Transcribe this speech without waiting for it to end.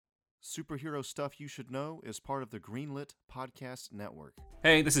Superhero Stuff You Should Know is part of the Greenlit Podcast Network.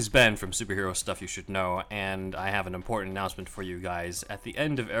 Hey, this is Ben from Superhero Stuff You Should Know, and I have an important announcement for you guys. At the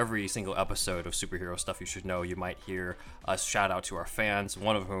end of every single episode of Superhero Stuff You Should Know, you might hear us shout out to our fans,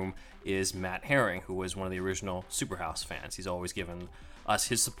 one of whom is Matt Herring, who was one of the original Superhouse fans. He's always given us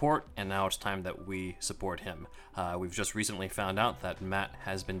his support, and now it's time that we support him. We've just recently found out that Matt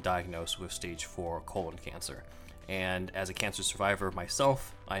has been diagnosed with stage 4 colon cancer. And as a cancer survivor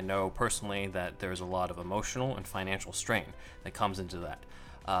myself, I know personally that there's a lot of emotional and financial strain that comes into that.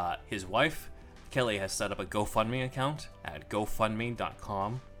 His wife, Kelly, has set up a GoFundMe account at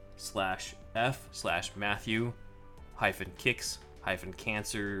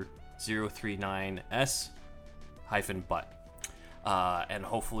gofundme.com/f/Matthew-kicks-cancer039s-butt. And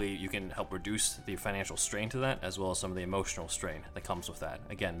hopefully you can help reduce the financial strain to that, as well as some of the emotional strain that comes with that.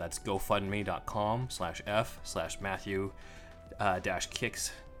 Again, that's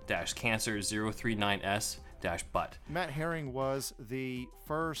gofundme.com/f/Matthew-kicks-cancer039s-butt. Matt Herring was the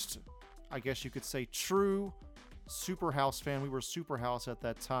first, I guess you could say, true Superhouse fan. We were Superhouse at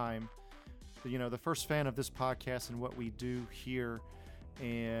that time. You know, the first fan of this podcast and what we do here,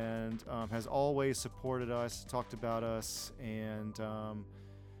 and has always supported us, talked about us, and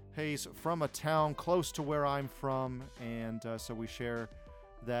he's from a town close to where I'm from, and so we share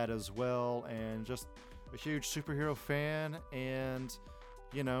that as well, and just a huge superhero fan, and,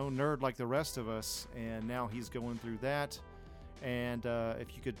 you know, nerd like the rest of us, and now he's going through that, and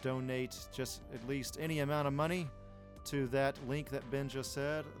if you could donate just at least any amount of money to that link that Ben just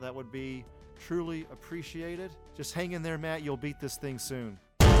said, that would be truly appreciated. Just hang in there, Matt. You'll beat this thing soon.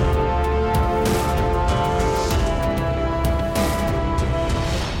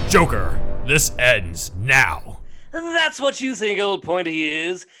 Joker, this ends now. That's what you think, old pointy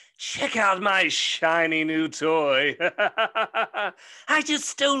is. Check out my shiny new toy. I just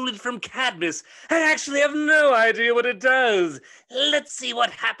stole it from Cadmus. I actually have no idea what it does. Let's see what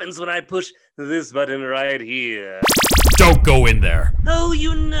happens when I push this button right here. Don't go in there. Oh,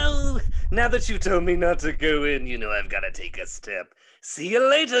 you know, now that you told me not to go in, you know I've got to take a step. See you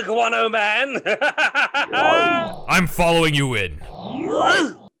later, Guano Man. I'm following you in.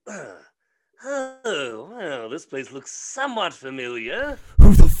 Oh, well, this place looks somewhat familiar.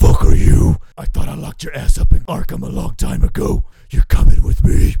 Who the fuck are you? I thought I locked your ass up in Arkham a long time ago. You're coming with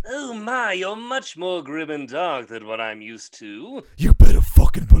me. Oh my, you're much more grim and dark than what I'm used to. You better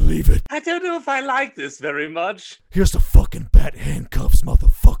fucking believe it. I don't know if I like this very much. Here's the fucking bat handcuffs,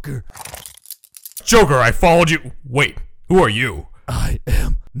 motherfucker. Joker, I followed you. Wait, who are you? I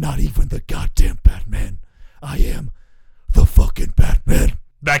am not even the goddamn Batman. I am the fucking Batman.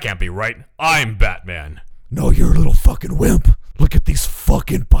 That can't be right. I'm Batman. No, you're a little fucking wimp. Look at these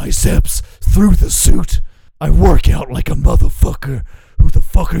fucking biceps through the suit. I work out like a motherfucker. Who the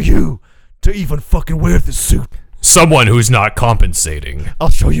fuck are you to even fucking wear this suit? Someone who's not compensating. I'll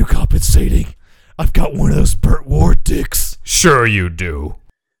show you compensating. I've got one of those Burt Ward dicks. Sure you do.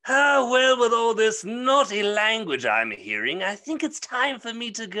 Ah, well, with all this naughty language I'm hearing, I think it's time for me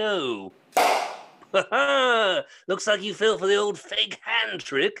to go. Looks like you fell for the old fake hand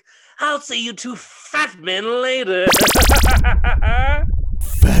trick. I'll see you two fat men later.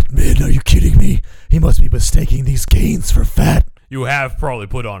 Fat men? Are you kidding me? He must be mistaking these gains for fat. You have probably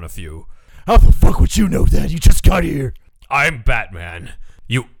put on a few. How the fuck would you know that? You just got here. I'm Batman.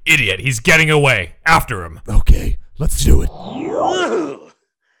 You idiot, he's getting away. After him. Okay, let's do it. Oh,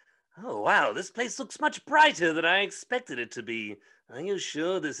 wow, this place looks much brighter than I expected it to be. Are you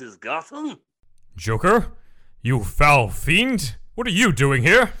sure this is Gotham? Joker? You foul fiend? What are you doing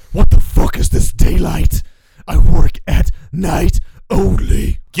here? What the fuck is this daylight? I work at night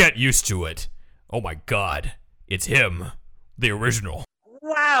only. Get used to it. Oh my god. It's him. The original.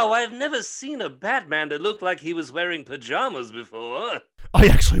 Wow, I've never seen a Batman that looked like he was wearing pajamas before. I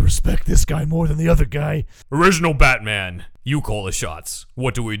actually respect this guy more than the other guy. Original Batman. You call the shots.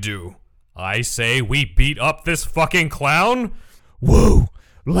 What do we do? I say we beat up this fucking clown? Whoa,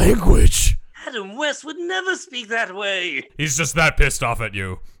 language. Adam West would never speak that way. He's just that pissed off at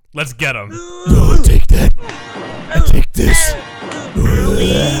you. Let's get him. No, take that. I take this.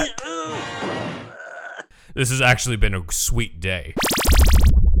 This has actually been a sweet day.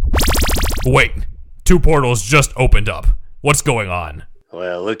 Wait, 2 portals just opened up. What's going on?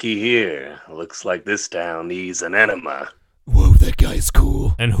 Well, looky here. Looks like this town needs an enema. Whoa, that guy's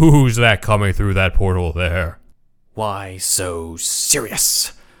cool. And who's that coming through that portal there? Why so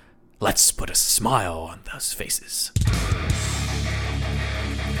serious? Let's put a smile on those faces.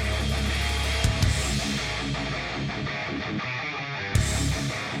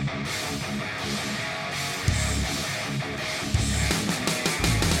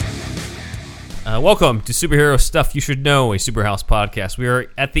 Welcome to Superhero Stuff You Should Know, a Superhouse podcast. We are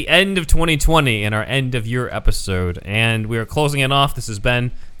at the end of 2020 in our end of year episode, and we are closing it off. This is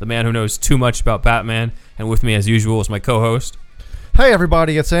Ben, the man who knows too much about Batman, and with me, as usual, is my co-host. Hey,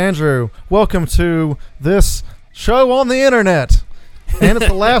 everybody, it's Andrew. Welcome to this show on the internet, and it's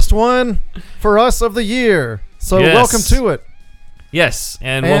the last one for us of the year. So welcome to it. Yes,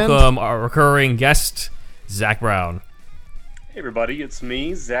 and welcome our recurring guest, Zach Brown. Hey everybody, it's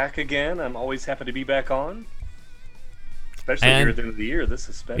me, Zach again. I'm always happy to be back on. Especially here at the end of the year. This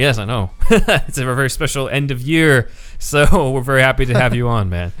is special. Yes, I know. It's a very special end of year, so we're very happy to have you on,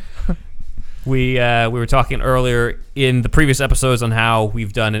 man. We were talking earlier in the previous episodes on how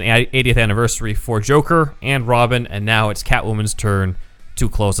we've done an 80th anniversary for Joker and Robin, and now it's Catwoman's turn to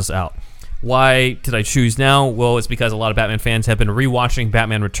close us out. Why did I choose now? Well, it's because a lot of Batman fans have been rewatching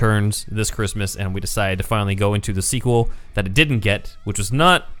Batman Returns this Christmas, and we decided to finally go into the sequel that it didn't get, which was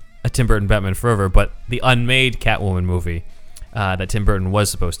not a Tim Burton Batman Forever, but the unmade Catwoman movie that Tim Burton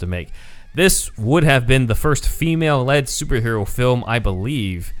was supposed to make. This would have been the first female-led superhero film, I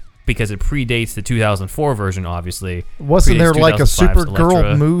believe, because it predates the 2004 version, obviously. Wasn't there like a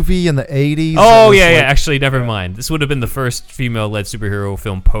Supergirl movie in the 80s? Oh, yeah. Actually, never mind. This would have been the first female-led superhero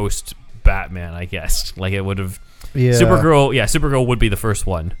film post-Batman, I guess. Like, it would have... Yeah. Supergirl would be the first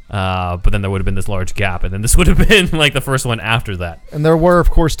one. But then there would have been this large gap, and then this would have been, like, the first one after that. And there were, of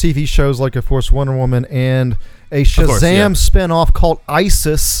course, TV shows like, of course, Wonder Woman and a Shazam spinoff called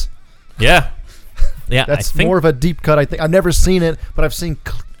Isis. Yeah. Yeah, That's more of a deep cut, I think. I've never seen it, but I've seen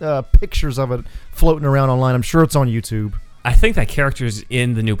pictures of it floating around online. I'm sure it's on YouTube. I think that character's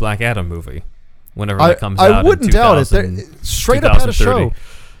in the new Black Adam movie. Whenever that comes out. I wouldn't doubt it. They straight up had a show.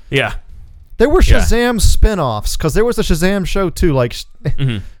 Yeah. There were Shazam spinoffs, because there was a Shazam show too. Like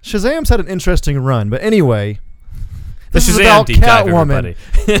Shazam's had an interesting run, but anyway, this is about Catwoman.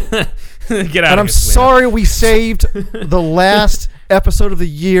 Get out! And I'm sorry we saved the last episode of the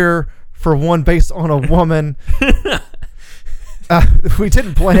year for one based on a woman. We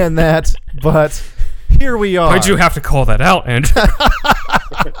didn't plan that, but here we are. Why'd you have to call that out, Andrew?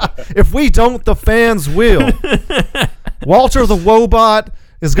 If we don't, the fans will. Walter the Wobot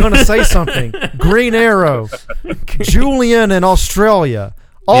is going to say something. Green Arrow, Julian in Australia,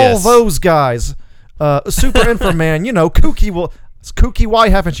 all those guys. Super Inframan, Kooky, why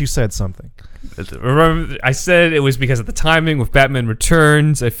haven't you said something? Remember, I said it was because of the timing with Batman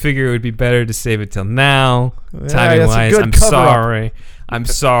Returns. I figure it would be better to save it till now. Timing-wise, I'm sorry. I'm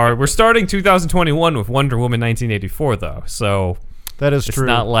sorry. We're starting 2021 with Wonder Woman 1984, though, so that is true. It's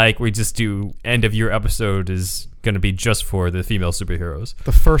not like we just do end-of-year episode is going to be just for the female superheroes.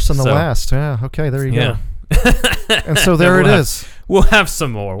 The first and the last. Yeah, okay, there you go. And so there it is. We'll have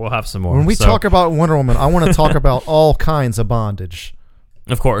some more. When we talk about Wonder Woman, I want to talk about all kinds of bondage.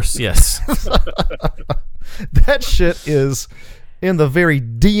 Of course, yes. That shit is in the very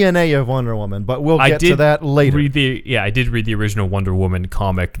DNA of Wonder Woman, but we'll get to that later. I did read the original Wonder Woman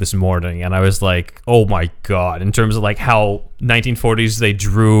comic this morning, and I was like, oh my god, in terms of like how 1940s they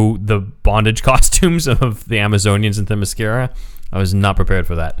drew the bondage costumes of the Amazonians in Themyscira. I was not prepared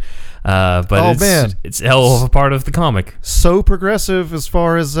for that. But it's a hell of a part of the comic. So progressive as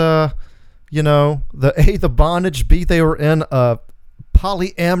far as, the bondage, B, they were in a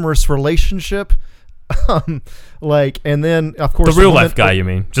polyamorous relationship. And then, of course... The real life guy, you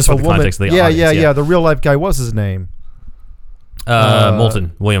mean? Just for the context of the audience. Yeah. The real life guy, what's his name?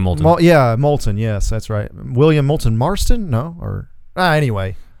 Moulton. William Moulton. Moulton, yes, that's right. William Moulton Marston? No?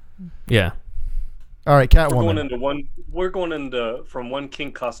 Anyway. Yeah. All right, Catwoman. We're going into from one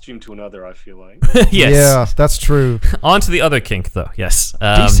kink costume to another, I feel like. Yes. Yeah, that's true. On to the other kink, though. Yes.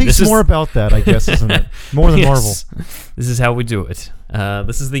 DC's more about that, I guess, isn't it? More than Marvel. This is how we do it.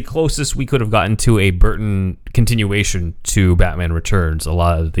 This is the closest we could have gotten to a Burton continuation to Batman Returns. A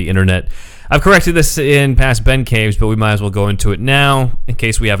lot of the internet. I've corrected this in past Ben Caves, but we might as well go into it now in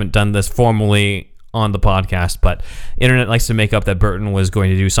case we haven't done this formally on the podcast, but internet likes to make up that Burton was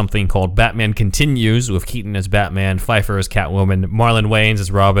going to do something called Batman Continues, with Keaton as Batman, Pfeiffer as Catwoman, Marlon Wayans as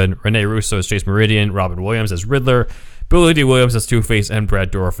Robin, Rene Russo as Chase Meridian, Robin Williams as Riddler, Billy D. Williams as Two-Face, and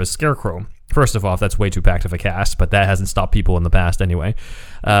Brad Dourif as Scarecrow. First of all, that's way too packed of a cast, but that hasn't stopped people in the past anyway.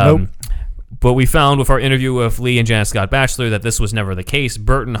 Nope. But we found with our interview with Lee and Janet Scott Batchelor that this was never the case.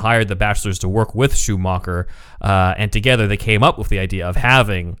 Burton hired the Batchelors to work with Schumacher, and together they came up with the idea of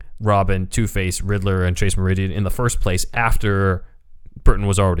having Robin, Two-Face, Riddler, and Chase Meridian in the first place after Burton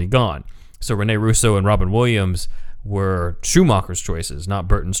was already gone. So Rene Russo and Robin Williams were Schumacher's choices, not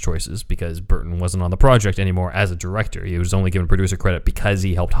Burton's choices, because Burton wasn't on the project anymore as a director. He was only given producer credit because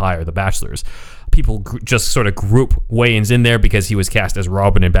he helped hire the Bachelors. People just sort of group Wayans in there because he was cast as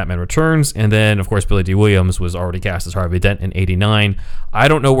Robin in Batman Returns, and then, of course, Billy D. Williams was already cast as Harvey Dent in '89. I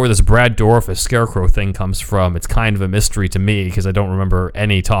don't know where this Brad Dourif as Scarecrow thing comes from. It's kind of a mystery to me because I don't remember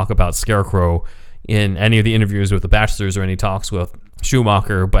any talk about Scarecrow in any of the interviews with the Bachelors or any talks with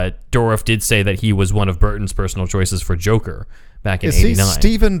Schumacher, but Dourif did say that he was one of Burton's personal choices for Joker back in '89. Is he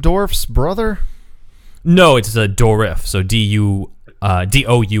Stephen Dorff's brother? No, it's a Dourif, so Dourif.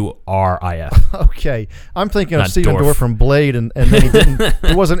 Okay, I'm thinking Not of Stephen Dorff. Dorff from Blade, and then he didn't.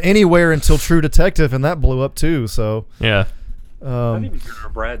 He wasn't anywhere until True Detective, and that blew up too. So Yeah. I didn't even hear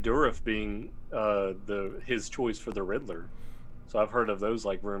of Brad Dourif being his choice for the Riddler. So I've heard of those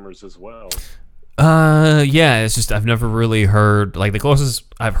like rumors as well. Yeah, it's just I've never really heard, like, the closest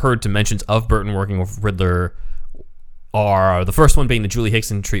I've heard to mentions of Burton working with Riddler are the first one being the Julie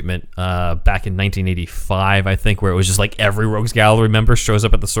Hickson treatment back in 1985, I think, where it was just like every Rogues Gallery member shows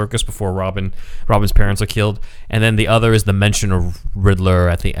up at the circus before Robin's parents are killed, and then the other is the mention of Riddler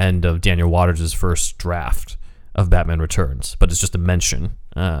at the end of Daniel Waters' first draft of Batman Returns, but it's just a mention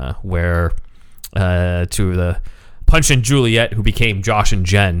where to the Punch and Juliet, who became Josh and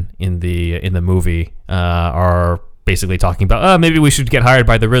Jen in the movie, are basically talking about, maybe we should get hired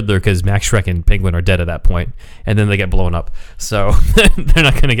by the Riddler because Max Schreck and Penguin are dead at that point, and then they get blown up. So they're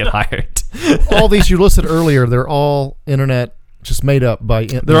not going to get hired. all these you listed earlier, they're all internet just made up by.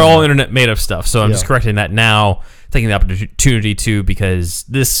 They're all internet made up stuff. So I'm Yeah. just correcting that now, taking the opportunity to, because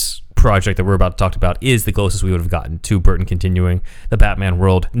this project that we're about to talk about is the closest we would have gotten to Burton continuing the Batman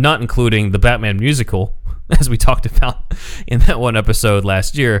world, not including the Batman musical, as we talked about in that one episode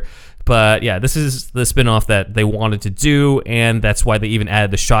last year. But yeah, this is the spin-off that they wanted to do, and that's why they even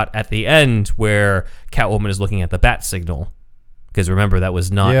added the shot at the end where Catwoman is looking at the bat signal. Because remember, that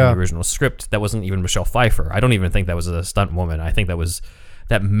was not in the original script. That wasn't even Michelle Pfeiffer. I don't even think that was a stunt woman. I think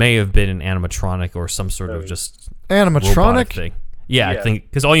that may have been an animatronic or some sort of just robotic animatronic. thing. Yeah, I think,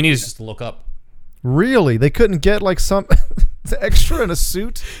 because all you need is just to look up. Really, they couldn't get like some extra in a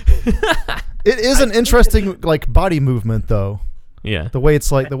suit. It is an interesting like body movement though. Yeah. The way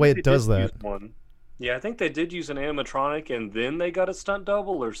it's like the way They it does did that. use one. Yeah, I think they did use an animatronic, and then they got a stunt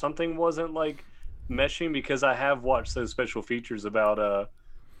double, or something wasn't like meshing, because I have watched those special features about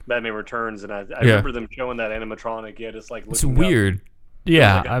Batman Returns, and I remember them showing that animatronic. Yeah, just like It's looking up. weird.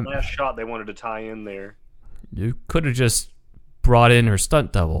 Yeah. Like a last shot they wanted to tie in there. You could have just brought in her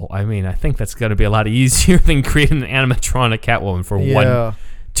stunt double. I mean, I think that's going to be a lot easier than creating an animatronic Catwoman for one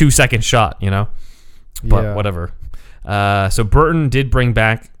 2-second shot, you know? But whatever. So Burton did bring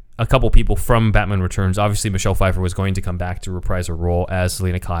back a couple people from Batman Returns. Obviously, Michelle Pfeiffer was going to come back to reprise her role as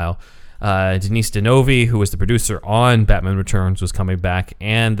Selena Kyle. Denise Denovi, who was the producer on Batman Returns, was coming back.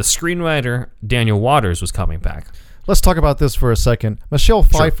 And the screenwriter, Daniel Waters, was coming back. Let's talk about this for a second. Michelle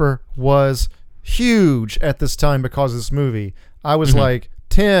Pfeiffer was huge at this time because of this movie. I was like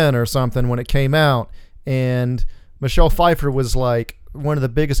 10 or something when it came out, and Michelle Pfeiffer was like one of the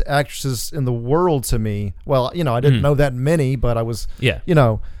biggest actresses in the world to me. Well, you know, I didn't know that many, but I was, you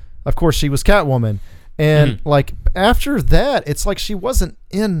know, of course she was Catwoman. And like after that, it's like she wasn't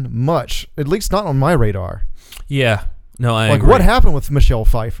in much, at least not on my radar. Yeah. No, I like agree. what happened with Michelle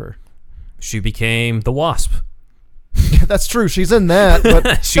Pfeiffer? She became the Wasp. That's true. She's in that, but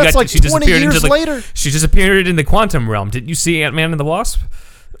that's like 20 years later. She disappeared in the quantum realm. Didn't you see Ant-Man and the Wasp?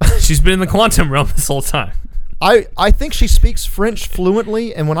 She's been in the quantum realm this whole time. I think she speaks French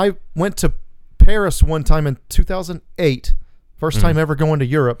fluently, and when I went to Paris one time in 2008, first time ever going to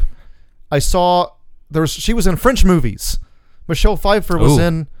Europe, I saw she was in French movies. Michelle Pfeiffer was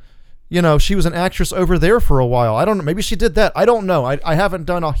in, you know, she was an actress over there for a while. I don't know. Maybe she did that. I don't know. I haven't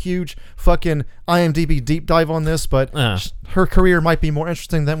done a huge fucking IMDb deep dive on this, but her career might be more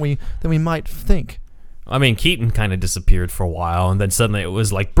interesting than we might think. I mean, Keaton kind of disappeared for a while, and then suddenly it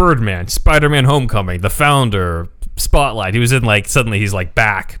was like Birdman, Spider-Man Homecoming, The Founder, Spotlight. He was in like, suddenly he's like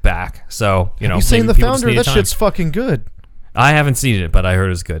back. So, you know. You seen The Founder? That shit's fucking good. I haven't seen it, but I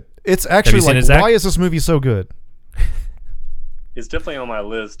heard it's good. It's actually like, why is this movie so good? It's definitely on my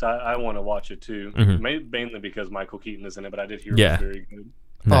list. I want to watch it too, mainly because Michael Keaton is in it, but I did hear it was very good.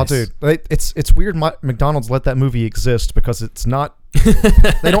 Nice. Oh, dude, it's weird. McDonald's let that movie exist because it's not.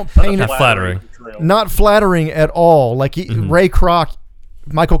 They don't paint it flattering. Not flattering at all. Like Ray Kroc,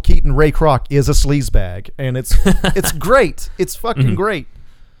 Michael Keaton, Ray Kroc is a sleazebag, and it's great. It's fucking great.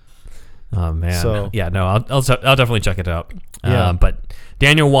 Oh man, So- yeah, no, I'll definitely check it out. Yeah. But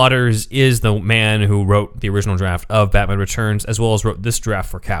Daniel Waters is the man who wrote the original draft of Batman Returns, as well as wrote this draft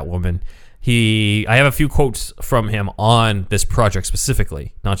for Catwoman. I have a few quotes from him on this project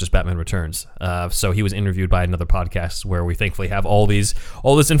specifically, not just Batman Returns. So he was interviewed by another podcast where we thankfully have all this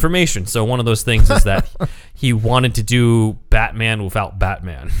information. So one of those things is that he wanted to do Batman without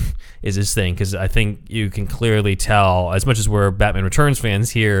Batman is his thing, because I think you can clearly tell, as much as we're Batman Returns fans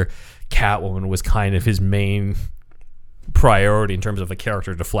here, Catwoman was kind of his main priority in terms of a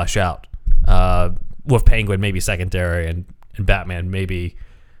character to flesh out. With Penguin maybe secondary, and Batman maybe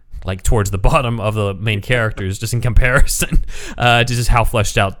like towards the bottom of the main characters, just in comparison to just how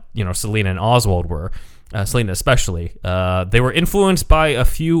fleshed out, Selina and Oswald were. Selina especially. They were influenced by a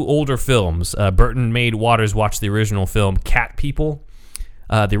few older films. Burton made Waters watch the original film Cat People,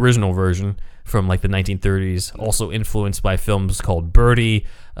 the original version from like the 1930s, also influenced by films called Birdie,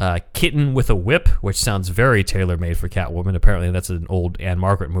 Kitten with a Whip, which sounds very tailor-made for Catwoman. Apparently that's an old Anne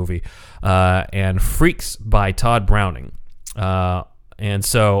Margaret movie, and Freaks by Todd Browning. And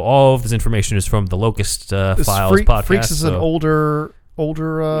so all of this information is from the Locust Files podcast. Freaks is an older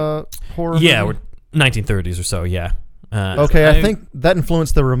horror yeah, movie? 1930s or so, yeah. Okay, I think that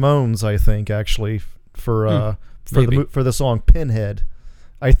influenced the Ramones, I think, actually, for the song Pinhead.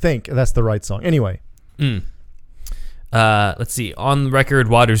 I think that's the right song. Anyway. Let's see. On the record,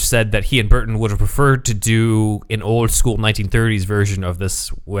 Waters said that he and Burton would have preferred to do an old school 1930s version of this,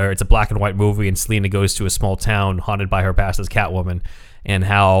 where it's a black and white movie and Selina goes to a small town haunted by her past as Catwoman, and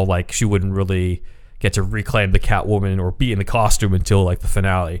how like she wouldn't really get to reclaim the Catwoman or be in the costume until like the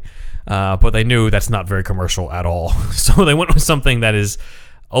finale. But they knew that's not very commercial at all. So they went with something that is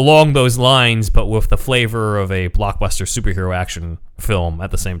along those lines, but with the flavor of a blockbuster superhero action film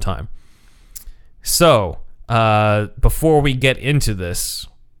at the same time. So, before we get into this,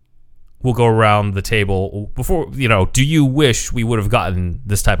 we'll go around the table. Do you wish we would have gotten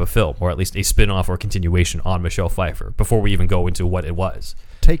this type of film, or at least a spin-off or continuation on Michelle Pfeiffer, before we even go into what it was?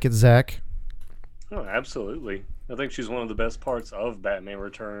 Take it, Zach. Oh, absolutely. I think she's one of the best parts of Batman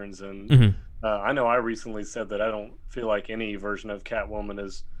Returns, and I know I recently said that I don't feel like any version of Catwoman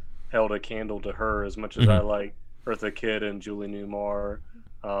has held a candle to her as much as I like Eartha Kitt and Julie Newmar.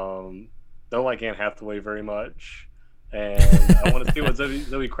 Don't like Anne Hathaway very much, and I want to see what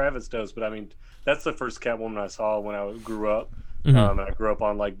Zoe Kravitz does. But I mean, that's the first Catwoman I saw when I grew up. And I grew up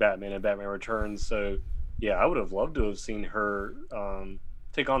on like Batman and Batman Returns. So yeah, I would have loved to have seen her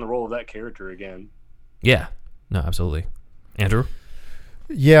take on the role of that character again. Yeah, no, absolutely. Andrew?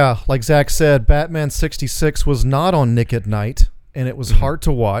 Yeah, like Zach said, Batman 66 was not on Nick at Night, and it was hard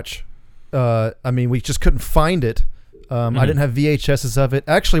to watch. I mean, we just couldn't find it. I didn't have VHSs of it.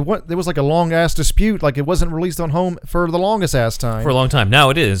 Actually, there was like a long-ass dispute. Like, it wasn't released on home for the longest-ass time. For a long time. Now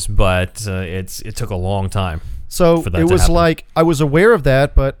it is, but it took a long time. So for that it to was happen. like, I was aware of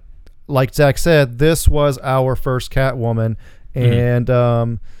that, but like Zach said, this was our first Catwoman.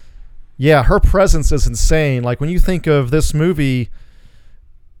 And, yeah, her presence is insane. Like, when you think of this movie,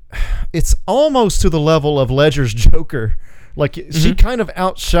 it's almost to the level of Ledger's Joker. Like, she kind of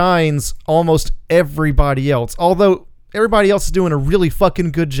outshines almost everybody else. Although everybody else is doing a really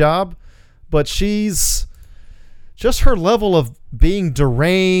fucking good job, but she's just her level of being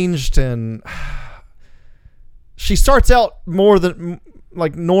deranged, and she starts out more than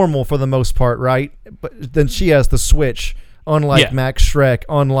like normal for the most part, right? But then she has the switch, unlike Max Schreck,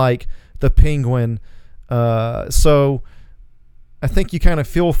 unlike the Penguin. So I think you kind of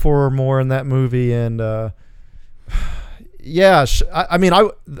feel for her more in that movie, and yeah, I mean,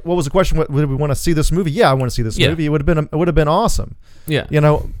 what was the question? Would we want to see this movie? Yeah, I want to see this movie. It would have been awesome. Yeah,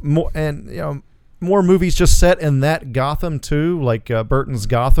 more movies just set in that Gotham too. Like Burton's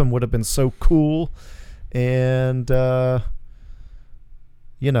Gotham would have been so cool, and and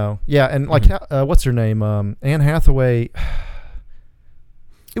like what's her name? Anne Hathaway.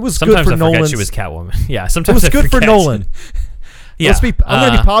 It was sometimes good for Nolan. She was Catwoman. Yeah, sometimes it was good for Nolan. Yeah, I'm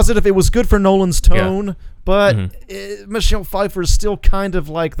going to be positive it was good for Nolan's tone, but Michelle Pfeiffer is still kind of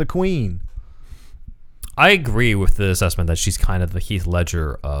like the queen. I agree with the assessment that she's kind of the Heath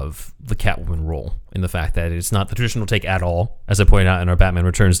Ledger of the Catwoman role, in the fact that it's not the traditional take at all. As I pointed out in our Batman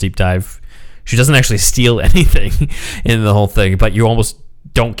Returns deep dive, she doesn't actually steal anything in the whole thing, but you almost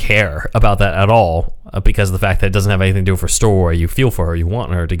don't care about that at all because of the fact that it doesn't have anything to do with her story. You feel for her. You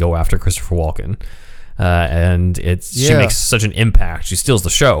want her to go after Christopher Walken. And she makes such an impact. She steals the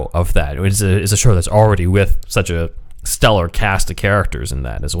show of that. It's a show that's already with such a stellar cast of characters in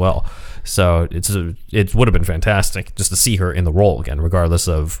that as well. So it would have been fantastic just to see her in the role again, regardless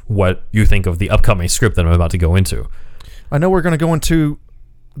of what you think of the upcoming script that I'm about to go into. I know we're going to go into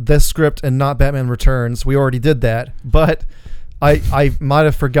this script and not Batman Returns. We already did that, but I might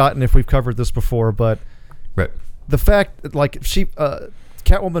have forgotten if we've covered this before. But Right. the fact that, like,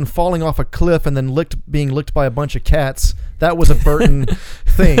 Catwoman falling off a cliff and then being licked by a bunch of cats, that was a Burton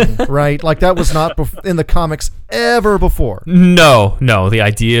thing, right? Like, that was not in the comics ever before. No. The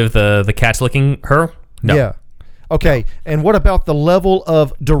idea of the cats licking her? No. Yeah. Okay. And what about the level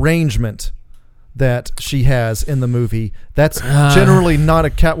of derangement that she has in the movie? That's generally not a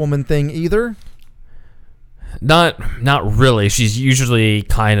Catwoman thing either. Not really. She's usually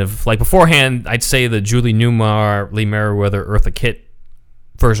kind of like, beforehand, I'd say the Julie Newmar, Lee Meriwether, Eartha Kitt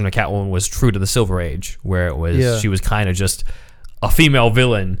version of Catwoman was true to the Silver Age, where it was she was kind of just a female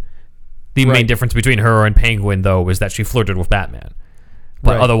villain. The main difference between her and Penguin, though, was that she flirted with Batman.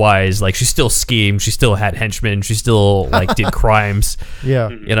 But otherwise, like, she still schemed, she still had henchmen, she still like did crimes. Yeah.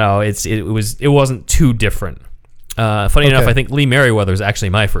 You know, it wasn't too different. Funny enough, I think Lee Meriwether is actually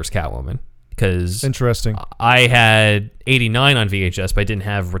my first Catwoman, because interesting. I had 89 on VHS, but I didn't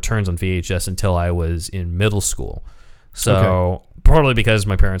have Returns on VHS until I was in middle school. So partly because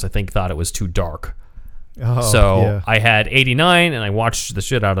my parents, I think, thought it was too dark. I had 89 and I watched the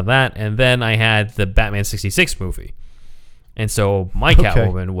shit out of that, and then I had the Batman 66 movie. And so my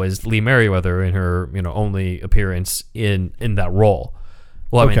Catwoman was Lee Meriwether in her, only appearance in that role.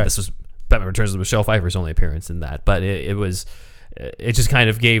 Well, I mean, this was Batman Returns with Michelle Pfeiffer's only appearance in that, but it just kind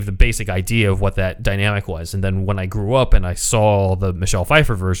of gave the basic idea of what that dynamic was. And then when I grew up and I saw the Michelle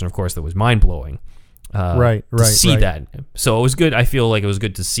Pfeiffer version, of course, that was mind blowing. To see that. So it was good. I feel like it was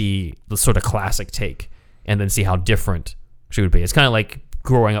good to see the sort of classic take and then see how different she would be. It's kind of like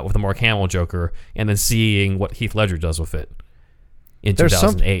growing up with the Mark Hamill Joker and then seeing what Heath Ledger does with it in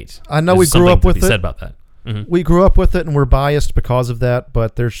 2008. I know we grew up with it. Said about that. Mm-hmm. We grew up with it and we're biased because of that,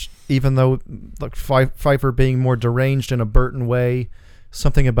 but there's, even though like Pfeiffer being more deranged in a Burton way,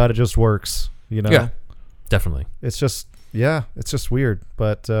 something about it just works, Yeah, definitely. It's just weird,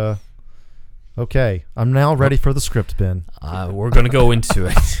 but okay. I'm now ready for the script, Ben. We're going to go into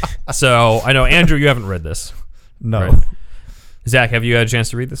it. So I know, Andrew, you haven't read this. No. Right? Zach, have you had a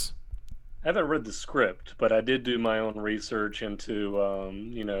chance to read this? I haven't read the script, but I did do my own research into,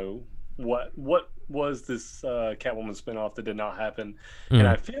 what was this Catwoman spinoff that did not happen. And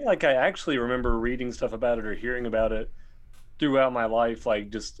I feel like I actually remember reading stuff about it or hearing about it throughout my life.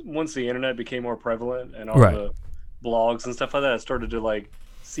 Like, just once the internet became more prevalent and all the blogs and stuff like that, I started to like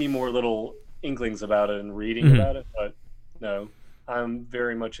see more little inklings about it and reading about it. But no, I'm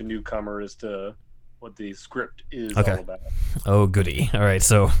very much a newcomer as to what the script is all about. Oh, goody. All right,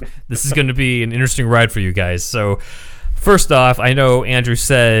 so this is going to be an interesting ride for you guys. So first off, I know Andrew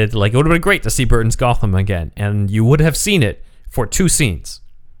said, like, it would have been great to see Burton's Gotham again, and you would have seen it for 2 scenes.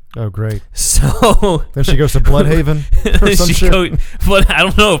 Oh, great. So then she goes to Bloodhaven or some shit. But I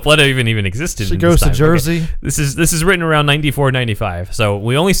don't know if Bloodhaven even existed. She goes to Jersey. Okay. This is written around 94, 95. So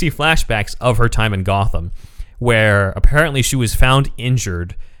we only see flashbacks of her time in Gotham, where apparently she was found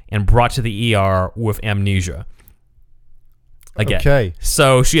injured and brought to the ER with amnesia. Again. Okay.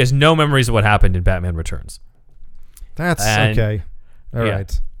 So she has no memories of what happened in Batman Returns. That's okay. All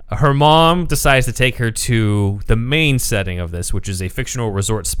right. Her mom decides to take her to the main setting of this, which is a fictional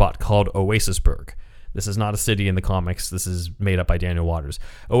resort spot called Oasisburg. This is not a city in the comics. This is made up by Daniel Waters.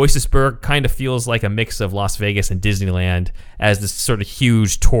 Oasisburg kind of feels like a mix of Las Vegas and Disneyland as this sort of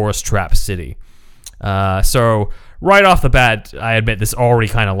huge tourist trap city. So right off the bat, I admit this already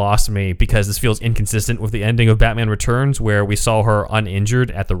kind of lost me because this feels inconsistent with the ending of Batman Returns, where we saw her uninjured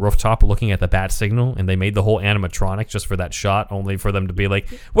at the rooftop looking at the bat signal, and they made the whole animatronic just for that shot, only for them to be like,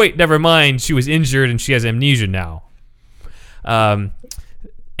 wait, never mind, she was injured and she has amnesia now. And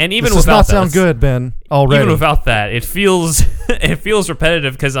even this without does not sound good, Ben. Already, even without that, it feels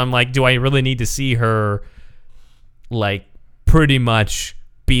repetitive because I'm like, do I really need to see her like pretty much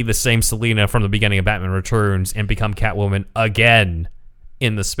be the same Selina from the beginning of Batman Returns and become Catwoman again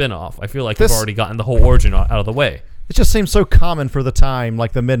in the spinoff? I feel like we've already gotten the whole origin out of the way. It just seems so common for the time,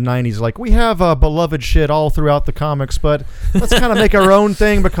 like the mid-90s. Like, we have beloved shit all throughout the comics, but let's kind of make our own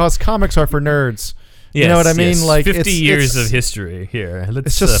thing because comics are for nerds. Yes, you know what I mean? Yes. Like 50 years of history here.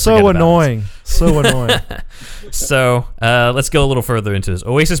 It's just so annoying. So annoying. So let's go a little further into this.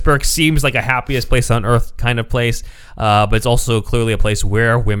 Oasisburg seems like a happiest place on earth kind of place, but it's also clearly a place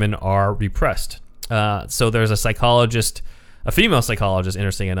where women are repressed. So there's a female psychologist,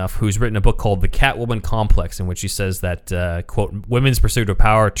 interesting enough, who's written a book called The Catwoman Complex, in which she says that, quote, women's pursuit of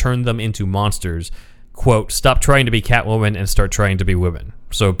power turned them into monsters. Quote, stop trying to be Catwoman and start trying to be women.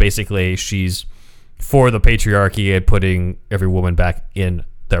 So basically she's for the patriarchy and putting every woman back in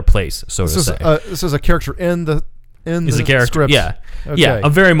their place, so to say. This is a character in the in is the a character. script. Yeah. Okay. Yeah, a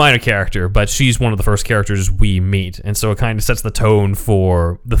very minor character, but she's one of the first characters we meet, and so it kind of sets the tone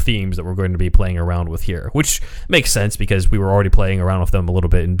for the themes that we're going to be playing around with here, which makes sense because we were already playing around with them a little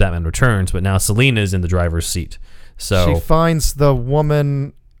bit in Batman Returns, but now Selina's in the driver's seat. So she finds the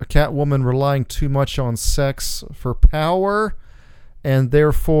Catwoman relying too much on sex for power, and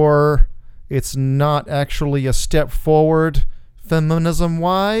therefore it's not actually a step forward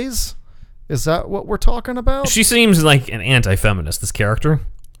feminism-wise. Is that what we're talking about? she seems like an anti-feminist, this character.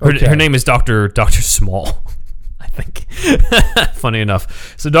 Okay. Her name is Dr. Small, I think. Funny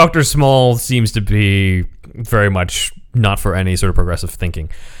enough. So Dr. Small seems to be very much not for any sort of progressive thinking.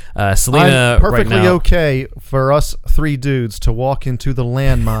 Selina, I'm perfectly right now, okay for us three dudes to walk into the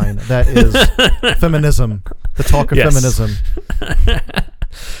landmine that is feminism, the talk of Yes. feminism.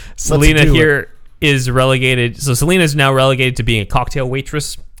 Selina do here is relegated. So Selina is now relegated to being a cocktail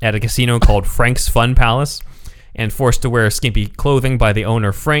waitress at a casino called Frank's Fun Palace, and forced to wear skimpy clothing by the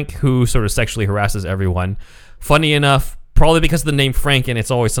owner Frank, who sort of sexually harasses everyone. Funny enough, probably because of the name Frank and It's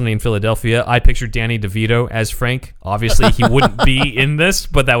Always Sunny in Philadelphia, I pictured Danny DeVito as Frank. Obviously, he wouldn't be in this,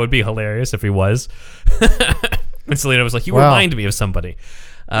 but that would be hilarious if he was. And Selina was like, "You remind me of somebody."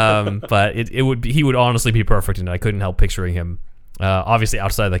 But he would honestly be perfect, and I couldn't help picturing him. Obviously,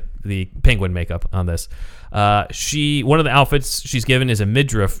 outside the penguin makeup on this, one of the outfits she's given is a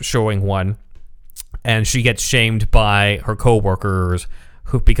midriff showing one, and she gets shamed by her coworkers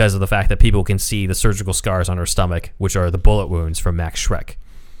because of the fact that people can see the surgical scars on her stomach, which are the bullet wounds from Max Schreck.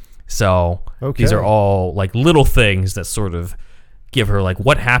 So these are all like little things that sort of give her like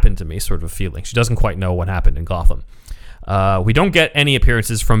what happened to me sort of feeling. She doesn't quite know what happened in Gotham. We don't get any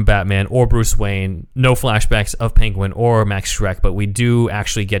appearances from Batman or Bruce Wayne, no flashbacks of Penguin or Max Schreck, but we do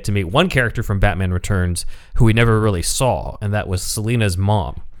actually get to meet one character from Batman Returns who we never really saw, and that was Selina's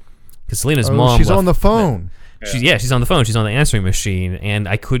mom. Because Selina's mom, she's on the phone. She's on the phone. She's on the answering machine, and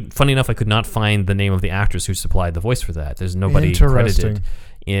funny enough, I could not find the name of the actress who supplied the voice for that. There's nobody credited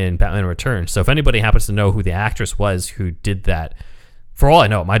in Batman Returns. So if anybody happens to know who the actress was who did that, for all I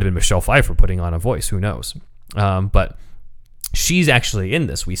know, it might have been Michelle Pfeiffer putting on a voice. Who knows? But she's actually in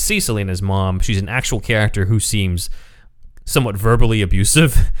this. We see Selina's mom. She's an actual character who seems somewhat verbally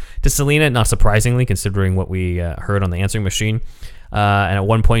abusive to Selina, not surprisingly, considering what we heard on the answering machine. And at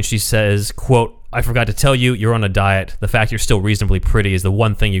one point she says, quote, "I forgot to tell you, you're on a diet. The fact you're still reasonably pretty is the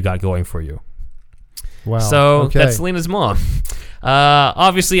one thing you got going for you." Wow. So okay. that's Selina's mom.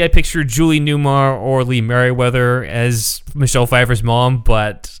 Obviously, I pictured Julie Newmar or Lee Merriweather as Michelle Pfeiffer's mom,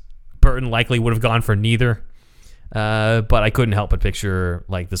 but Burton likely would have gone for neither. But I couldn't help but picture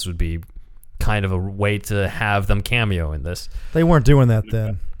like this would be kind of a way to have them cameo in this. They weren't doing that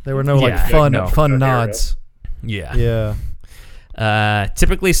then. There were no fun nods. Yeah.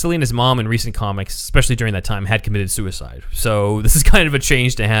 Typically, Selina's mom in recent comics, especially during that time, had committed suicide. So this is kind of a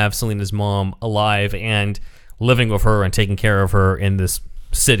change to have Selina's mom alive and living with her and taking care of her in this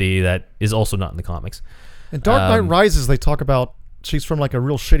city that is also not in the comics. In Dark Knight Rises, they talk about she's from like a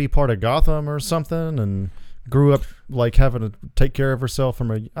real shitty part of Gotham or something, and grew up like having to take care of herself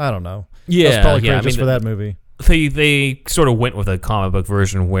from I don't know. Yeah, that's probably just for that movie. They sort of went with a comic book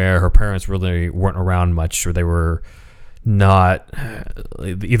version where her parents really weren't around much, or they were not,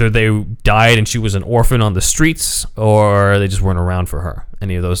 either they died and she was an orphan on the streets, or they just weren't around for her.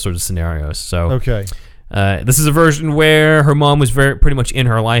 Any of those sorts of scenarios. So okay. This is a version where her mom was pretty much in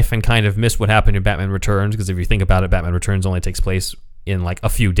her life and kind of missed what happened in Batman Returns, because if you think about it, Batman Returns only takes place in like a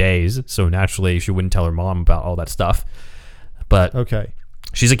few days, so naturally she wouldn't tell her mom about all that stuff. But okay,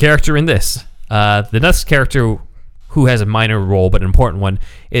 she's a character in this. The next character who has a minor role but an important one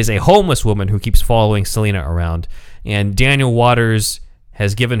is a homeless woman who keeps following Selina around, and Daniel Waters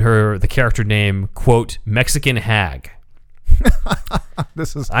has given her the character name, quote, Mexican Hag.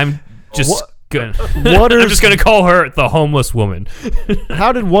 I'm just gonna call her the homeless woman.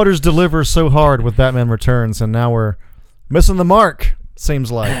 How did Waters deliver so hard with Batman Returns, and now we're missing the mark,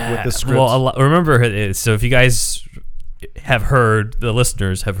 seems like, with this script? Well, remember, so if you guys have heard, the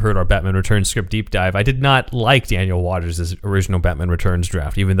listeners have heard our Batman Returns script deep dive, I did not like Daniel Waters' original Batman Returns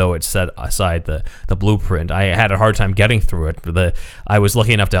draft, even though it set aside the blueprint. I had a hard time getting through it. I was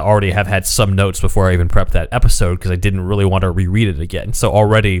lucky enough to already have had some notes before I even prepped that episode, because I didn't really want to reread it again. So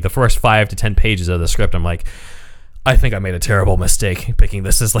already, the first 5 to 10 pages of the script, I'm like, I think I made a terrible mistake picking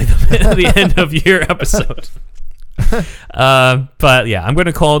this as like the end of year episode. But yeah, I'm going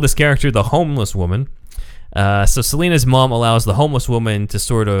to call this character the homeless woman. So Selina's mom allows the homeless woman to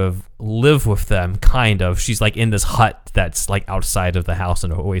sort of live with them, kind of. She's like in this hut that's like outside of the house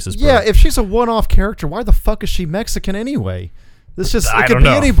in Oasis. Yeah, if she's a one-off character, why the fuck is she Mexican anyway? I it could don't be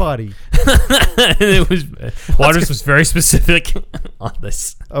know. anybody. It was Waters was very specific on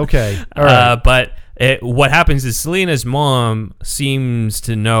this. Okay, all right. But what happens is Selena's mom seems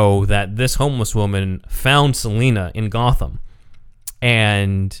to know that this homeless woman found Selena in Gotham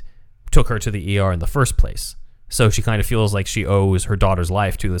and took her to the ER in the first place. So she kind of feels like she owes her daughter's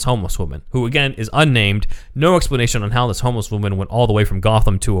life to this homeless woman, who again is unnamed. No explanation on how this homeless woman went all the way from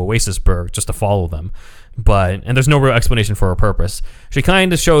Gotham to Oasisburg just to follow them. And there's no real explanation for her purpose. She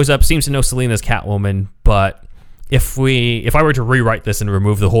kind of shows up, seems to know Selena's Catwoman, but if I were to rewrite this and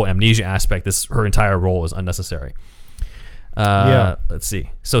remove the whole amnesia aspect, her entire role is unnecessary. Let's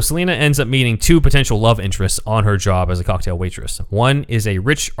see. So Selena ends up meeting two potential love interests on her job as a cocktail waitress. One is a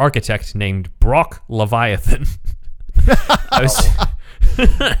rich architect named Brock Leviathan.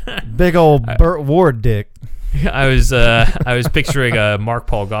 Big old Burt Ward dick. I was picturing a Mark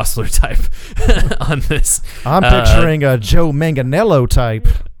Paul Gosselaar type on this. I'm picturing a Joe Manganiello type.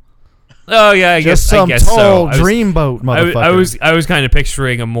 Oh yeah, I guess some tall so. Dreamboat motherfucker. I was kind of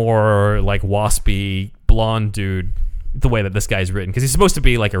picturing a more like waspy blonde dude. The way that this guy's written, because he's supposed to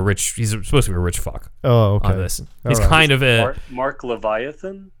be like he's supposed to be a rich fuck. Oh, okay. On this, he's right. kind of a Mark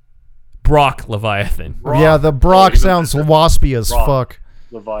Leviathan. Brock Leviathan. Yeah, the Brock sounds waspy as fuck.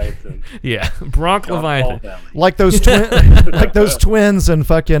 Leviathan. Yeah, Brock Leviathan. Like those like those twins in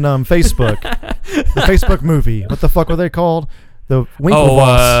fucking Facebook. The Facebook movie. What the fuck were they called? The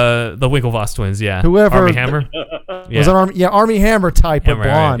Winklevoss. The Winklevoss twins. Yeah. Whoever. Army Hammer. Was it Army Hammer type Hammer, of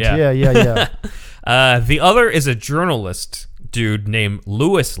blonde? right, Yeah. The other is a journalist dude named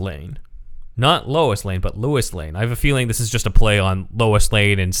Louis Lane. Not Lois Lane, but Louis Lane. I have a feeling this is just a play on Lois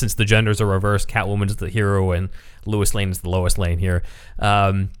Lane, and since the genders are reversed, Catwoman is the hero and Louis Lane is the Lois Lane here.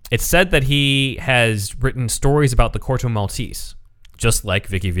 It's said that he has written stories about the Corto Maltese, just like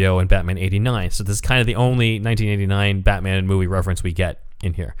Vicky Vio in Batman 89. So this is kind of the only 1989 Batman movie reference we get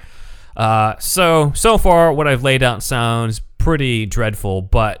in here. So far, what I've laid out sounds pretty dreadful,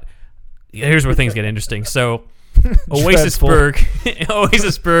 but here's where things get interesting. So, Oasisburg.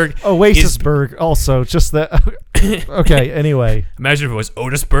 Also, just that. Okay. Anyway, Imagine if it was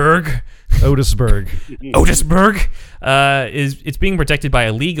Otisburg. Otisburg it's being protected by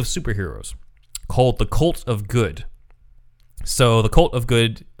a league of superheroes called the Cult of Good. So the Cult of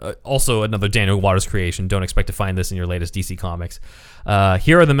Good, also another Daniel Waters creation. Don't expect to find this in your latest DC comics.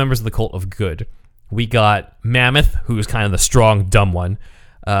 Here are the members of the Cult of Good. We got Mammoth, who's kind of the strong, dumb one.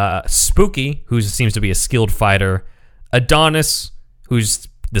 Spooky, who seems to be a skilled fighter. Adonis, who's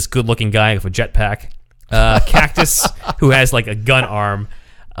this good-looking guy with a jetpack. Cactus, who has like a gun arm.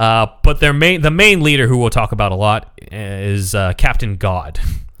 But the main leader, who we'll talk about a lot, is Captain God.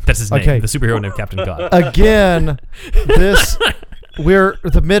 That's his name. Okay. The superhero named Captain God. Again, we're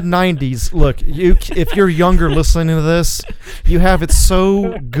the mid-90s. Look, if you're younger listening to this, you have it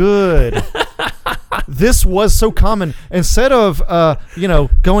so good. This was so common. Instead of,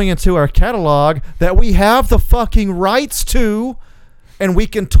 going into our catalog that we have the fucking rights to and we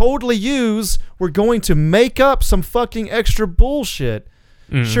can totally use, we're going to make up some fucking extra bullshit.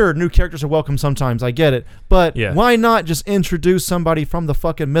 Sure, new characters are welcome sometimes. I get it. But why not just introduce somebody from the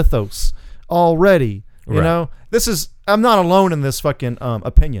fucking mythos already? You know? I'm not alone in this fucking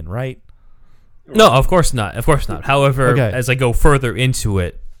opinion, right? No, of course not. Of course not. However, as I go further into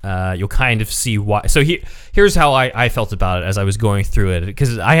it, you'll kind of see why. So here's how I felt about it as I was going through it,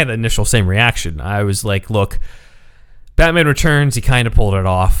 because I had the initial same reaction. I was like, look, Batman Returns, he kind of pulled it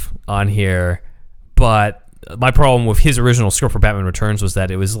off on here, but my problem with his original script for Batman Returns was that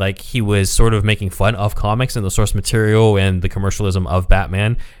it was like he was sort of making fun of comics and the source material and the commercialism of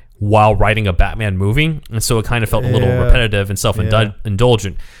Batman while writing a Batman movie, and so it kind of felt a little repetitive and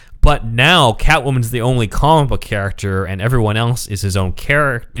self-indulgent. But now Catwoman's the only comic book character, and everyone else is his own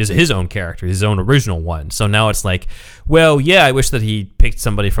character, his own original one. So now it's like, well, yeah, I wish that he picked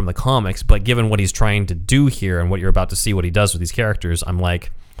somebody from the comics, but given what he's trying to do here and what you're about to see what he does with these characters, I'm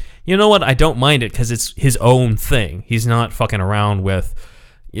like, you know what? I don't mind it because it's his own thing. He's not fucking around with,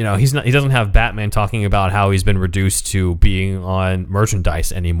 he doesn't have Batman talking about how he's been reduced to being on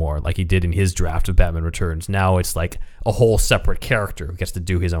merchandise anymore, like he did in his draft of Batman Returns. Now it's like a whole separate character who gets to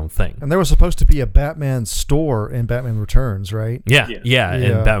do his own thing. And there was supposed to be a Batman store in Batman Returns, right? Yeah.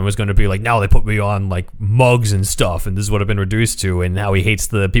 And Batman was going to be like, now they put me on like mugs and stuff, and this is what I've been reduced to, and now he hates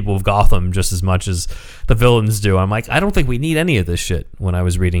the people of Gotham just as much as the villains do. I'm like, I don't think we need any of this shit when I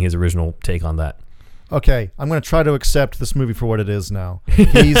was reading his original take on that. Okay, I'm going to try to accept this movie for what it is now.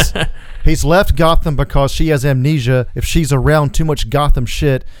 He's left Gotham because she has amnesia. If she's around too much Gotham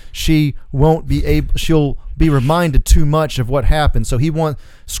shit, she'll be reminded too much of what happened. So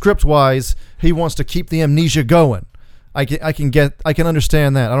script-wise, he wants to keep the amnesia going. I can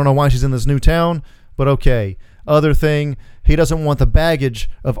understand that. I don't know why she's in this new town, but okay. Other thing, he doesn't want the baggage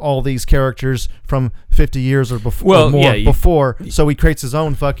of all these characters from 50 years or before, before, so he creates his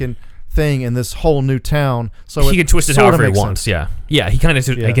own fucking thing in this whole new town. So he can twist it however he wants. Sense. Yeah. He kind of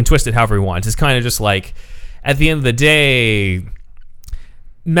he can twist it however he wants. It's kind of just like, at the end of the day,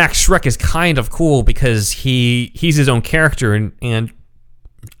 Max Schreck is kind of cool because he's his own character, and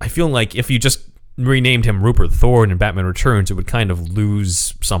I feel like if you just renamed him Rupert Thorne in Batman Returns, it would kind of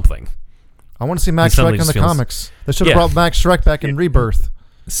lose something. I want to see Max Schreck in the comics. They should have brought Max Schreck back in Rebirth.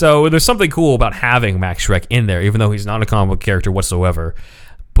 So there's something cool about having Max Schreck in there, even though he's not a comic book character whatsoever.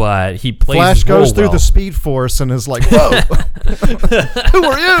 But he plays Flash goes role through well. the Speed Force and is like, "Whoa, who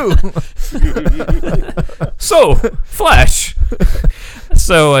are you?" So Flash.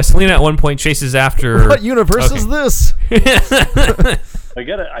 So Selena at one point chases after. What universe is this? I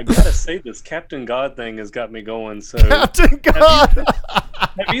gotta say, this Captain God thing has got me going. So Captain God.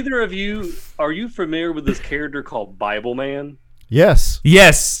 Have either of you, are you familiar with this character called Bible Man? Yes.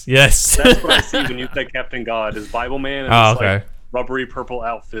 Yes. That's what I see when you say Captain God, is Bible Man in this like rubbery purple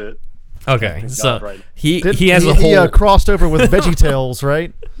outfit. Okay, so right. he has a whole... He crossed over with VeggieTales,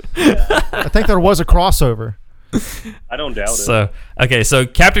 right? Yeah. I think there was a crossover. I don't doubt it. So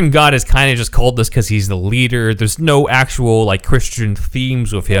Captain God is kind of just called this because he's the leader. There's no actual like Christian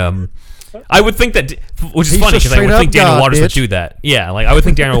themes with him. I would think that, which is funny because I would think Daniel Waters would do that. Yeah, like I would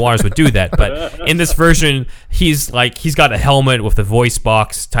think Daniel Waters would do that. But in this version, he's got a helmet with the voice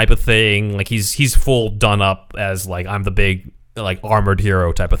box type of thing. Like he's full done up as like I'm the big like armored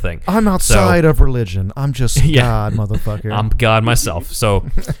hero type of thing. I'm outside of religion. I'm just God, motherfucker. I'm God myself. So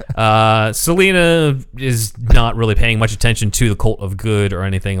Selena is not really paying much attention to the cult of good or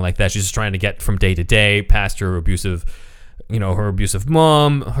anything like that. She's just trying to get from day to day past her abusive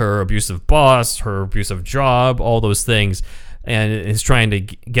mom, her abusive boss, her abusive job, all those things, and is trying to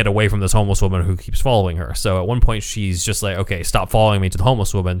get away from this homeless woman who keeps following her. So at one point she's just like, okay, stop following me, to the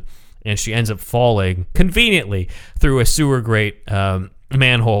homeless woman. And she ends up falling conveniently through a sewer grate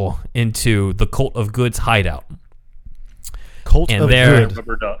manhole into the Cult of Good's hideout. Cult of Good.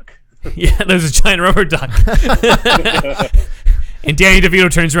 Rubber duck. Yeah, there's a giant rubber duck. And Danny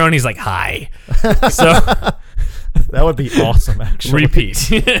DeVito turns around and he's like, hi. So that would be awesome, actually.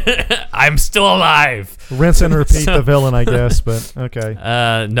 Repeat. I'm still alive. Rinse and repeat the villain, I guess, but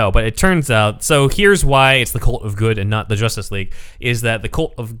okay. No, but it turns out, so here's why it's the Cult of Good and not the Justice League, is that the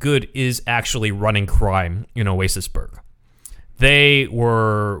Cult of Good is actually running crime in Oasisburg.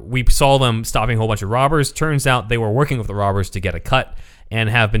 We saw them stopping a whole bunch of robbers. Turns out they were working with the robbers to get a cut and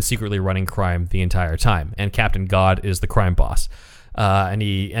have been secretly running crime the entire time. And Captain God is the crime boss. And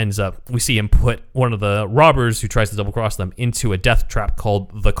he ends up, we see him put one of the robbers who tries to double cross them into a death trap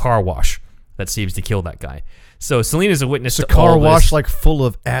called the car wash that seems to kill that guy. So Selena's a witness to all this. Car wash like full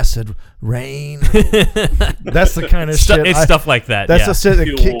of acid rain. That's the kind of shit. It's stuff like that. That's the shit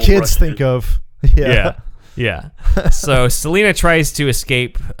that kids think of. Yeah. So Selena tries to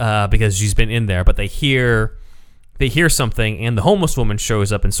escape because she's been in there, but they hear something, and the homeless woman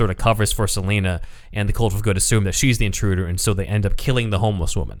shows up and sort of covers for Selena, and the Cult of Good assume that she's the intruder, and so they end up killing the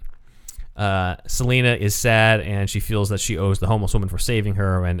homeless woman. Selena is sad, and she feels that she owes the homeless woman for saving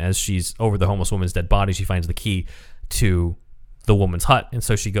her, and as she's over the homeless woman's dead body, she finds the key to the woman's hut, and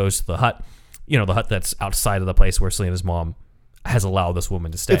so she goes to the hut, the hut that's outside of the place where Selena's mom has allowed this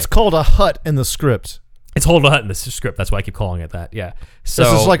woman to stay. It's called a hut in the script. It's called a hut in the script. That's why I keep calling it that. Yeah. So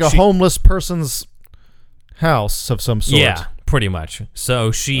this is like a homeless person's house of some sort. Yeah, pretty much.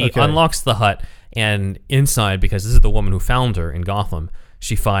 So she unlocks the hut, and inside, because this is the woman who found her in Gotham,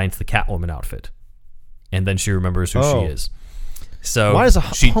 she finds the Catwoman outfit, and then she remembers who she is. So why does a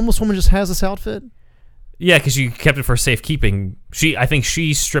homeless woman just has this outfit? Yeah, because she kept it for safekeeping. I think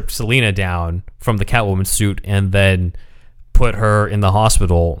she stripped Selena down from the Catwoman suit and then put her in the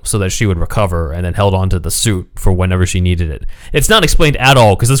hospital so that she would recover, and then held onto the suit for whenever she needed it. It's not explained at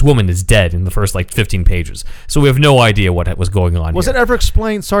all because this woman is dead in the first 15 pages, so we have no idea what was going on. Was it ever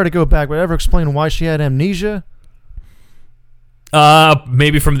explained? Sorry to go back, but ever explained why she had amnesia?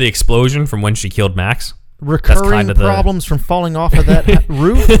 Maybe from the explosion from when she killed Max. Recurring problems from falling off of that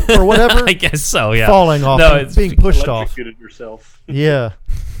roof or whatever. I guess so. Yeah, falling off. No, it's being pushed off. Yourself. Yeah.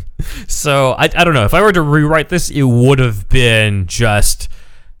 So I don't know. If I were to rewrite this, it would have been just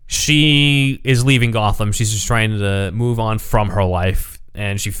she is leaving Gotham. She's just trying to move on from her life,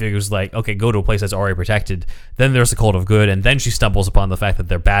 and she figures okay, go to a place that's already protected. Then there's the Cult of Good, and then she stumbles upon the fact that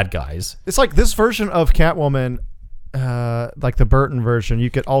they're bad guys. It's like this version of Catwoman, like the Burton version.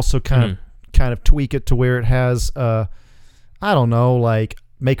 You could also kind of tweak it to where it has, I don't know,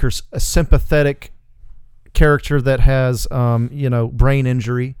 make her a sympathetic character that has, brain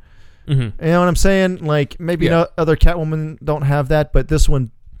injury. Mm-hmm. You know what I'm saying? Like, maybe Yeah. other Catwoman don't have that, but this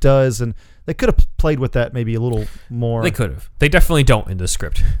one does, and they could have played with that maybe a little more. They could have. They definitely don't in the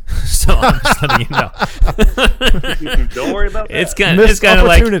script. So I'm just letting you know. Don't worry about that. It's kind Missed of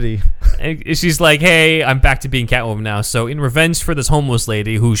like opportunity. and she's like, "Hey, I'm back to being Catwoman now." So in revenge for this homeless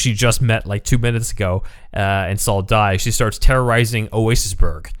lady who she just met like 2 minutes ago and saw die, she starts terrorizing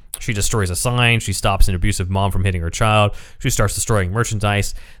Oasisburg. She destroys a sign. She stops an abusive mom from hitting her child. She starts destroying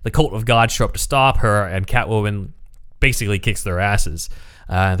merchandise. The Cult of God show up to stop her, and Catwoman basically kicks their asses.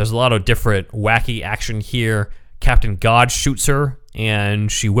 There's a lot of different wacky action here. Captain God shoots her,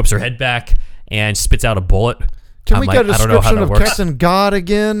 and she whips her head back and spits out a bullet. Can we get a I don't know how description that of works. Captain God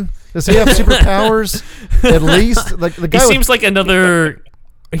again? Does he have superpowers? At least, like the guy. He seems like another.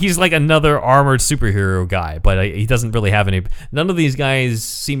 He's like another armored superhero guy, but he doesn't really have any. None of these guys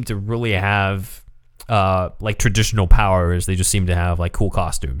seem to really have like traditional powers. They just seem to have like cool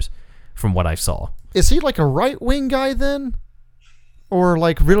costumes, from what I saw. Is he like a right wing guy then, or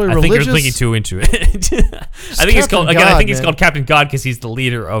like really I religious? think you're thinking too into it. I think he's called Captain again. I God, think he's man. called Captain God because he's the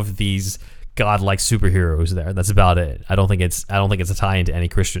leader of these godlike superheroes. There, that's about it. I don't think it's a tie into any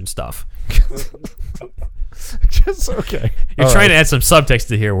Christian stuff. Just okay. You're All trying to right. add some subtext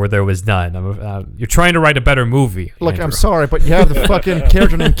to here where there was none. You're trying to write a better movie. Look, Andrew. I'm sorry, but you have the fucking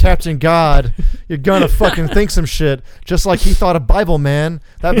character named Captain God. You're gonna fucking think some shit, just like he thought of Bible Man.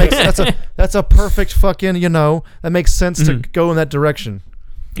 That's a perfect fucking that makes sense to go in that direction.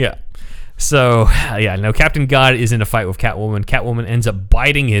 Yeah. So, no, Captain God is in a fight with Catwoman. Catwoman ends up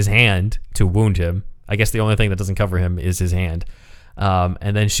biting his hand to wound him. I guess the only thing that doesn't cover him is his hand.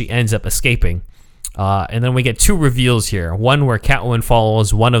 And then she ends up escaping. And then we get two reveals here. One where Catwoman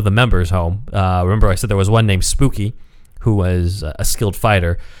follows one of the members home. Remember I said there was one named Spooky, who was a skilled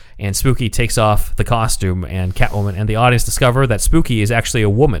fighter. And Spooky takes off the costume, and Catwoman and the audience discover that Spooky is actually a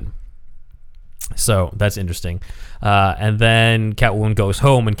woman. So that's interesting. And then Catwoman goes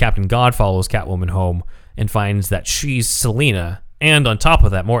home, and Captain God follows Catwoman home and finds that she's Selina. And on top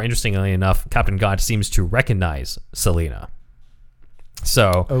of that, more interestingly enough, Captain God seems to recognize Selina.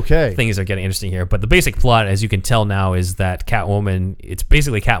 So Okay. things are getting interesting here. But the basic plot, as you can tell now, is that Catwoman, it's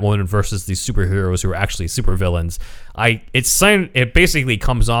basically Catwoman versus these superheroes who are actually supervillains. It basically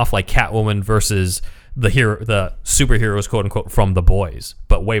comes off like Catwoman versus the superheroes, quote unquote, from The Boys,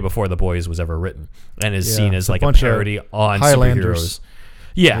 but way before The Boys was ever written, and is seen as like a bunch of parody on Highlanders.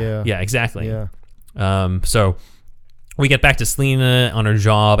 superheroes. Yeah, exactly. Yeah. So we get back to Selina on her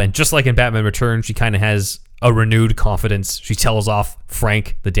job, and just like in Batman Returns, she kind of has a renewed confidence. She tells off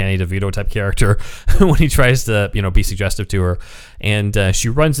Frank, the Danny DeVito type character, when he tries to, be suggestive to her, and she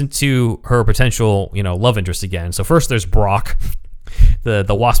runs into her potential, love interest again. So first there's Brock, the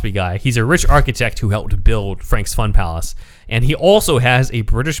waspy guy. He's a rich architect who helped build Frank's Fun Palace, and he also has a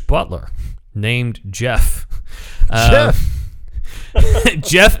British butler named Jeff.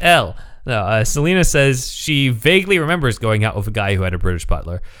 Jeff L. No, Selina says she vaguely remembers going out with a guy who had a British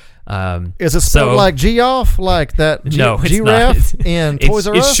butler. Is it spelled like G-off, like that No, it's giraffe not. in Toys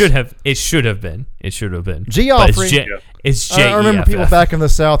R Us? It should have been. Geoffrey. It's J. I remember people back in the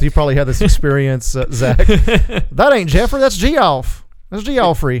South. You probably had this experience, Zach. That ain't Jeffrey. That's Geoff. That's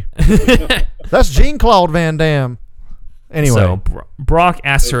Geoffrey. That's Jean-Claude Van Damme. Anyway, So Brock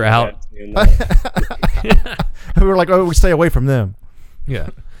asks her out. we were like, oh, we stay away from them. Yeah.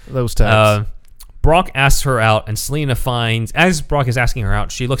 Those types. Brock asks her out, and Selina finds, as Brock is asking her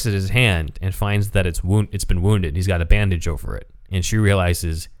out, she looks at his hand and finds that it's been wounded. He's got a bandage over it, and she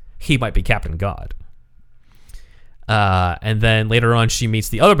realizes he might be Captain God. And then later on, she meets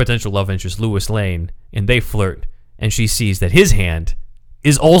the other potential love interest, Louis Lane, and they flirt, and she sees that his hand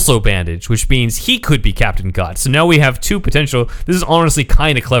is also bandaged, which means he could be Captain God. So now we have two potential. This is honestly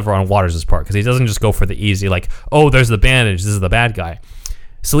kind of clever on Waters' part, because he doesn't just go for the easy, like, oh, there's the bandage, this is the bad guy.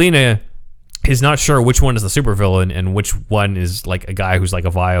 Selina is not sure which one is the supervillain and which one is like a guy who's like a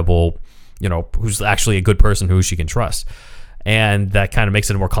viable, who's actually a good person who she can trust. And that kind of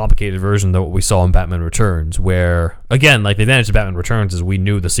makes it a more complicated version than what we saw in Batman Returns, where, again, like the advantage of Batman Returns is we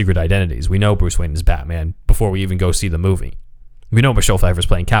knew the secret identities. We know Bruce Wayne is Batman before we even go see the movie. We know Michelle Pfeiffer's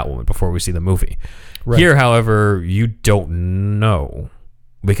playing Catwoman before we see the movie. Right. Here, however, you don't know,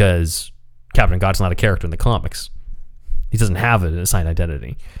 because Captain God's not a character in the comics. He doesn't have an assigned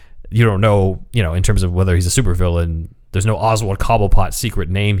identity. You don't know, in terms of whether he's a supervillain. There's no Oswald Cobblepot secret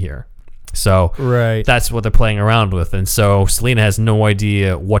name here. So right. That's what they're playing around with. And so Selina has no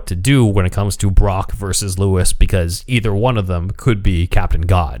idea what to do when it comes to Brock versus Louis, because either one of them could be Captain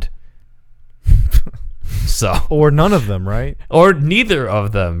God. So or none of them, right? Or neither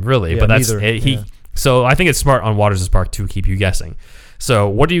of them, really. Yeah, but that's neither, So I think it's smart on Waters' part to keep you guessing. So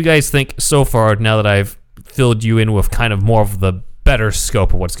what do you guys think so far now that I've filled you in with kind of more of the better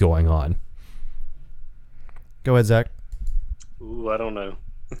scope of what's going on? Go ahead, Zach. Ooh, I don't know.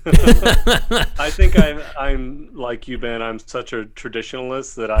 I think I'm like you, Ben. I'm such a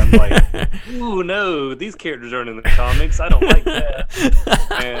traditionalist that I'm like, ooh, no, these characters aren't in the comics. I don't like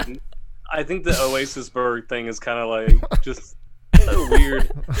that. And I think the Oasisburg thing is kind of like just so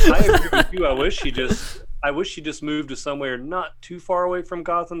weird. I agree with you. I wish he just moved to somewhere not too far away from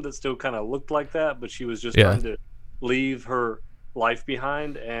Gotham that still kind of looked like that, but she was just trying to leave her life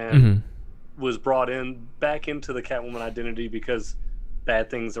behind and was brought back into the Catwoman identity because bad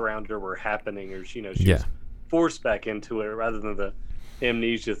things around her were happening, or she was forced back into it rather than the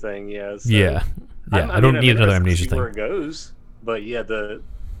amnesia thing. I don't need another amnesia thing. Where it goes, but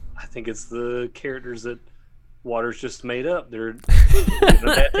I think it's the characters that Waters just made up. They're a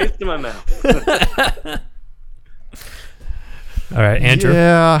bad taste in my mouth. All right, Andrew.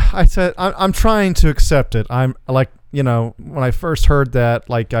 Yeah, I said I'm trying to accept it. I'm like, when I first heard that,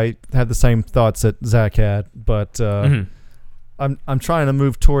 like I had the same thoughts that Zach had, but I'm trying to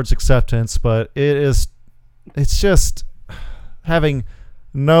move towards acceptance. But it's just having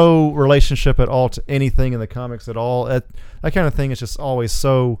no relationship at all to anything in the comics at all. That kind of thing is just always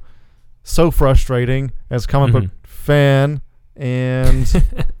so frustrating as a comic book fan, and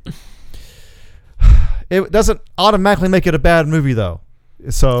it doesn't automatically make it a bad movie though.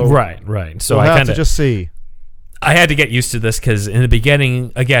 So right. So I have to just see. I had to get used to this because in the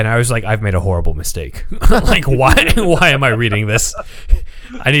beginning, again, I was like, I've made a horrible mistake. Like, why am I reading this?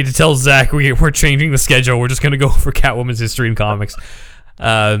 I need to tell Zach we're changing the schedule. We're just going to go for Catwoman's history in comics.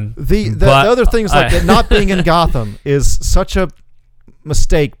 The other things like it not being in Gotham is such a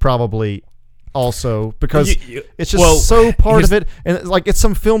mistake, probably also because it's just so part of it, and like it's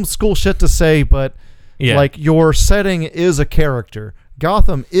some film school shit to say, but like your setting is a character.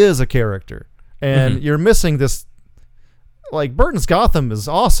 Gotham is a character, and you're missing this. Like Burton's Gotham is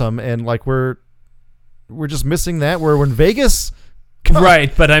awesome, and like we're just missing that. We're in Vegas,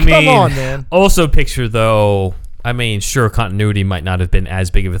 right? But I mean, come on, man. Also, picture though. I mean, sure, continuity might not have been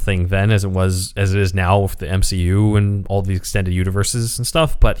as big of a thing then as it is now with the MCU and all the extended universes and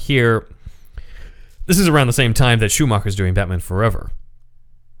stuff. But here, this is around the same time that Schumacher's doing Batman Forever.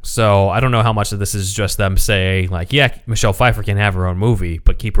 So I don't know how much of this is just them saying, like, yeah, Michelle Pfeiffer can have her own movie,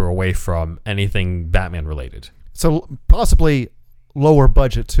 but keep her away from anything Batman related. So possibly lower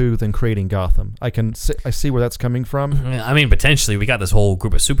budget too than creating Gotham. I see where that's coming from. I mean, potentially we got this whole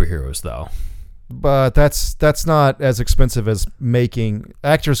group of superheroes though. But that's not as expensive as making.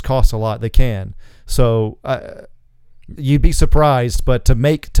 Actors cost a lot. They can. So you'd be surprised. But to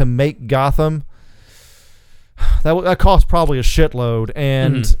make Gotham, that costs probably a shitload.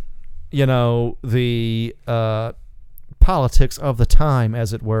 And the politics of the time,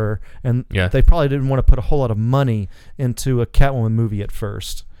 as it were. And they probably didn't want to put a whole lot of money into a Catwoman movie at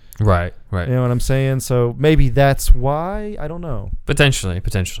first. Right. You know what I'm saying? So maybe that's why. I don't know. Potentially.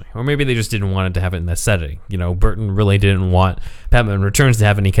 Or maybe they just didn't want it to have it in that setting. Burton really didn't want Batman Returns to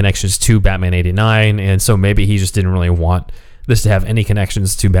have any connections to Batman 89, and so maybe he just didn't really want this to have any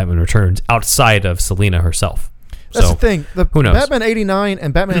connections to Batman Returns outside of Selina herself. That's the thing. Who knows? Batman 89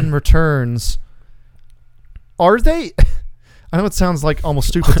 and Batman Returns, are they... I know it sounds like almost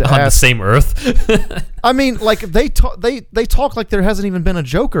stupid to ask. On the same Earth? I mean, like they talk like there hasn't even been a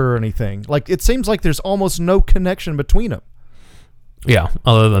Joker or anything. Like it seems like there's almost no connection between them. Yeah,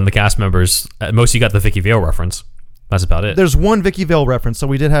 other than the cast members. At most, you got the Vicky Vale reference. That's about it. There's one Vicky Vale reference, so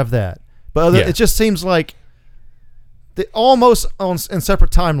we did have that. But it just seems like they almost in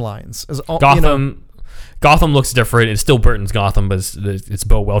separate timelines. Gotham looks different. It's still Burton's Gotham, but it's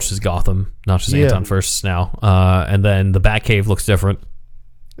Bo Welch's Gotham, not just Anton Furst's now. And then the Batcave looks different.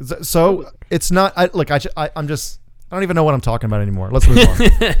 So it's not. I don't even know what I'm talking about anymore. Let's move on.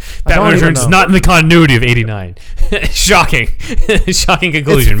 Batman Returns is not in the continuity of '89. Shocking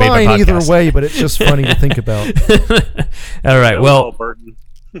conclusion. It's fine made by either way, but it's just funny to think about. All right. Well,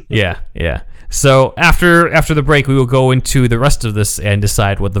 yeah. So after the break, we will go into the rest of this and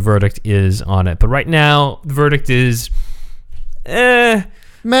decide what the verdict is on it. But right now, the verdict is meh.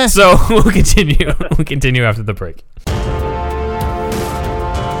 So we'll continue. We'll continue after the break.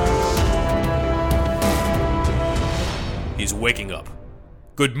 He's waking up.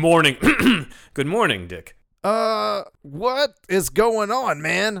 Good morning. Good morning, Dick. What is going on,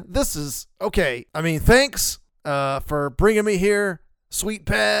 man? This is okay. I mean, thanks for bringing me here, sweet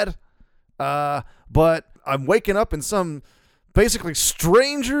pad. But I'm waking up in some basically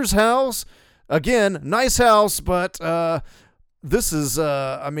stranger's house. Again, nice house, but this is,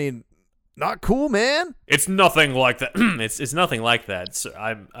 I mean, not cool, man. It's nothing like that. it's nothing like that. So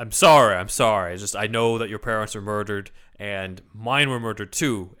I'm sorry. It's just I know that your parents were murdered, and mine were murdered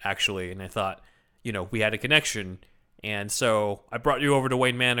too, actually. And I thought, we had a connection, and so I brought you over to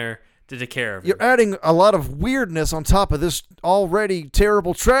Wayne Manor to take care of you. You're adding a lot of weirdness on top of this already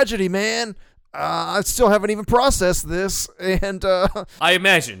terrible tragedy, man. I still haven't even processed this, and I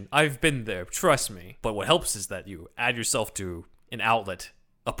imagine. I've been there, trust me. But what helps is that you add yourself to an outlet,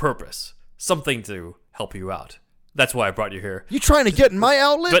 a purpose, something to help you out. That's why I brought you here. You trying to get in my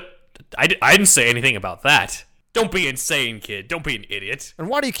outlet? But I didn't say anything about that. Don't be insane, kid. Don't be an idiot. And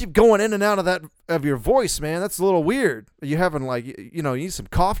why do you keep going in and out of your voice, man? That's a little weird. Are you having, you need some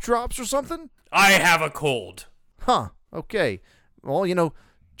cough drops or something? I have a cold. Huh. Okay. Well,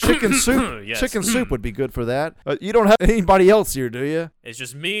 chicken soup. Yes. Chicken soup would be good for that. You don't have anybody else here, do you? It's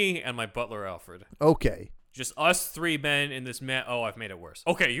just me and my butler, Alfred. Okay. Just us three men in this man. Oh, I've made it worse.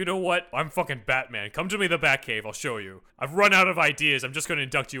 Okay, you know what? I'm fucking Batman. Come to me in the Batcave. I'll show you. I've run out of ideas. I'm just going to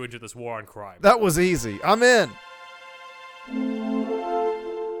induct you into this war on crime. That was easy. I'm in.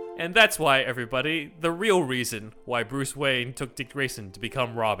 And that's why, everybody, the real reason why Bruce Wayne took Dick Grayson to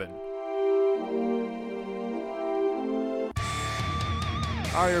become Robin.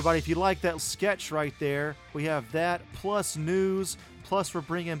 All right, everybody, if you like that sketch right there, we have that, plus news, plus we're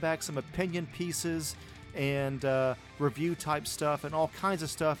bringing back some opinion pieces and review type stuff and all kinds of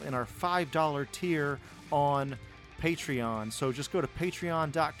stuff in our $5 tier on Patreon. So just go to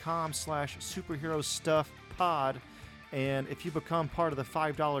patreon.com/superherostuffpod, and if you become part of the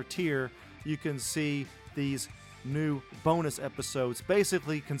 $5 tier, you can see these new bonus episodes.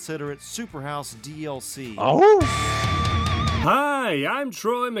 Basically, consider it Superhouse DLC. Hi, I'm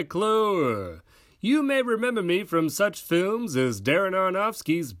Troy McClure. You may remember me from such films as Darren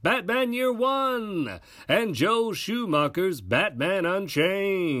Aronofsky's Batman Year One and Joel Schumacher's Batman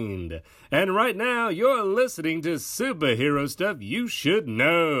Unchained. And right now, you're listening to Superhero Stuff You Should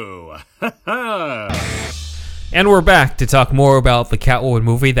Know. Ha ha! And we're back to talk more about the Catwoman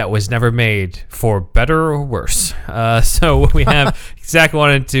movie that was never made, for better or worse. So what we have, Zach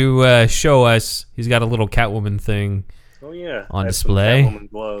wanted to show us. He's got a little Catwoman thing. Oh yeah, on I have display. Some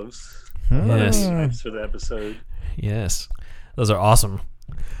Catwoman gloves. Yes. Nice for the episode. Yes, those are awesome.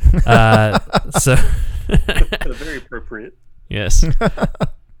 So very appropriate. Yes.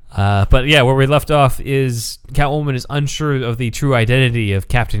 But yeah, where we left off is Catwoman is unsure of the true identity of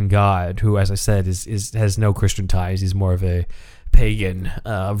Captain God, who, as I said, is has no Christian ties. He's more of a pagan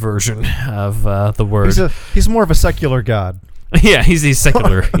version of the word. He's more of a secular god. Yeah, he's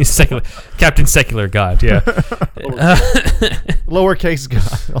secular. He's secular. Captain Secular God. Yeah. Lowercase god.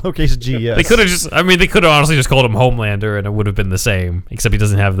 Lowercase G. Yes. They could have they could have honestly just called him Homelander, and it would have been the same, except he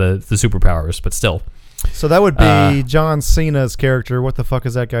doesn't have the superpowers. But still. So that would be John Cena's character. What the fuck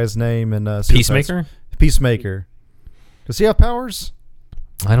is that guy's name? In Peacemaker. Peacemaker. Does he have powers?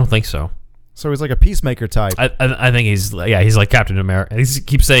 I don't think so. So he's like a peacemaker type. I think he's like Captain America. He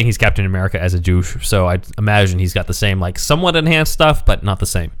keeps saying he's Captain America as a douche, so I imagine he's got the same, like, somewhat enhanced stuff, but not the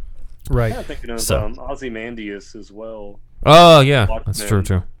same. Right. I'm thinking of Ozymandias as well. Oh, yeah, that's true,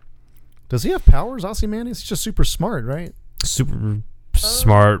 too. Does he have powers, Ozymandias? He's just super smart, right? Super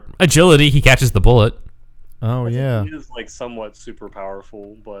smart. Agility, he catches the bullet. Oh, yeah. He is, like, somewhat super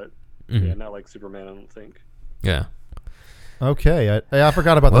powerful, but yeah, not like Superman, I don't think. Yeah. Okay, I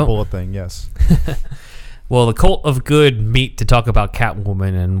forgot about the bullet thing, yes. Well, the Cult of Good meet to talk about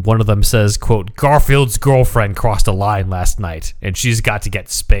Catwoman, and one of them says, quote, Garfield's girlfriend crossed a line last night, and she's got to get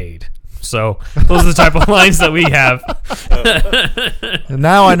spayed. So, those are the type of lines that we have.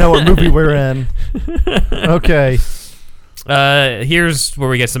 Now I know what movie we're in. Okay. Here's where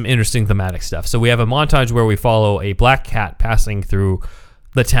we get some interesting thematic stuff. So we have a montage where we follow a black cat passing through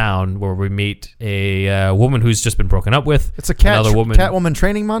the town, where we meet a woman who's just been broken up with. It's a Catwoman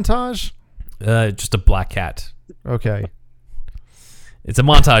training montage? Just a black cat. Okay. It's a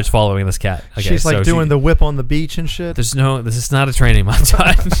montage following this cat. Okay, she's like doing the whip on the beach and shit. This is not a training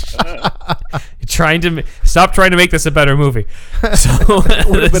montage. Stop trying to make this a better movie. So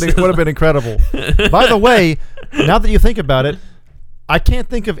would have been incredible. By the way, now that you think about it, I can't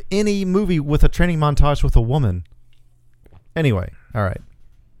think of any movie with a training montage with a woman. Anyway, all right.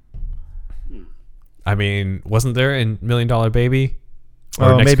 I mean, wasn't there in $1 Million Baby?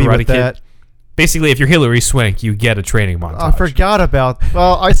 Or Next maybe Karate with Kid? That. Basically, if you're Hilary Swank, you get a training montage. I forgot about.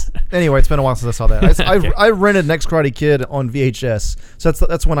 Well, anyway, it's been a while since I saw that. Okay. I rented Next Karate Kid on VHS, so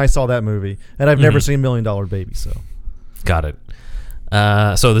that's when I saw that movie, and I've never seen $1 Million Baby. So, got it.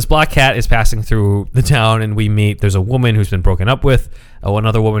 So this black cat is passing through the town, and we meet. There's a woman who's been broken up with,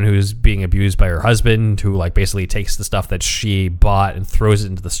 another woman who's being abused by her husband, who like basically takes the stuff that she bought and throws it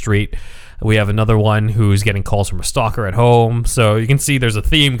into the street. We have another one who's getting calls from a stalker at home. So you can see there's a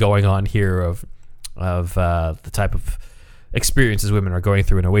theme going on here of the type of experiences women are going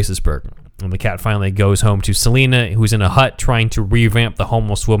through in Oasisburg. And the cat finally goes home to Selena, who's in a hut trying to revamp the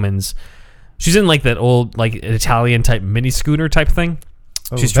homeless woman's. She's in like that old like Italian type mini scooter type thing.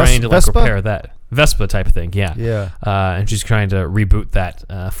 Oh, she's trying to like Vespa? repair that Vespa type thing. Yeah. Yeah. And she's trying to reboot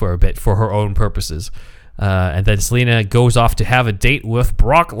that for a bit for her own purposes. And then Selena goes off to have a date with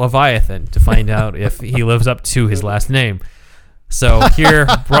Brock Leviathan to find out if he lives up to his last name. So here,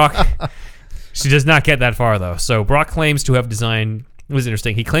 Brock, she does not get that far though. So Brock claims to have designed. It was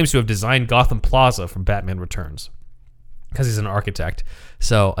interesting. He claims to have designed Gotham Plaza from Batman Returns because he's an architect.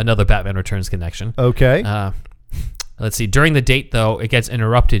 So another Batman Returns connection. Okay. Let's see. During the date, though, it gets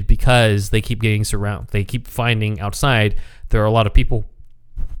interrupted because they keep getting surrounded. They keep finding outside there are a lot of people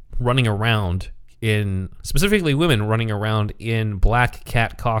running around specifically women running around in black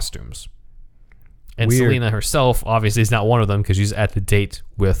cat costumes. And Weird. Selena herself obviously is not one of them because she's at the date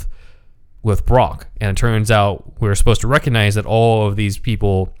with Brock. And it turns out we're supposed to recognize that all of these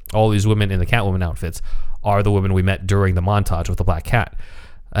people, all these women in the Catwoman outfits, are the women we met during the montage with the black cat.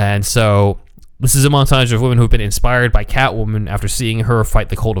 And so this is a montage of women who've been inspired by Catwoman after seeing her fight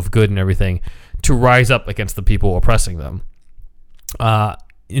the cult of good and everything to rise up against the people oppressing them.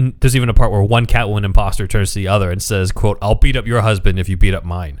 There's even a part where one Catwoman imposter turns to the other and says, quote, "I'll beat up your husband if you beat up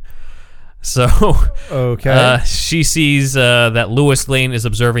mine." So Okay. she sees that Lois Lane is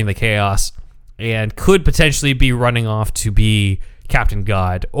observing the chaos and could potentially be running off to be Captain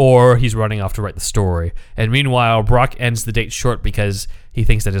God, or he's running off to write the story. And meanwhile, Brock ends the date short because he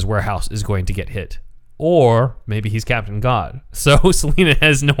thinks that his warehouse is going to get hit. Or maybe he's Captain God. So Selena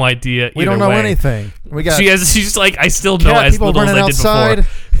has no idea. We don't know way. anything. We got She's like, I still know cat as people little as running I did outside.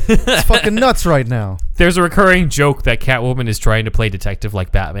 before. It's fucking nuts right now. There's a recurring joke that Catwoman is trying to play detective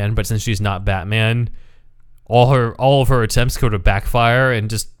like Batman, but since she's not Batman, all of her attempts go to backfire and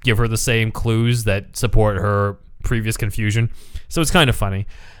just give her the same clues that support her previous confusion. So it's kind of funny.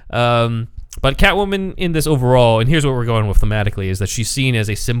 But Catwoman in this overall, and here's what we're going with thematically, is that she's seen as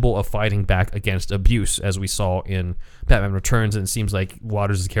a symbol of fighting back against abuse, as we saw in Batman Returns, and it seems like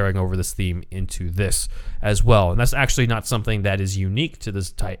Waters is carrying over this theme into this as well. And that's actually not something that is unique to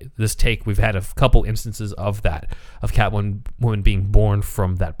this take. We've had a couple instances of that, of Catwoman being born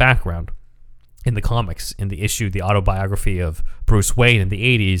from that background. In the comics, in the issue, the autobiography of Bruce Wayne in the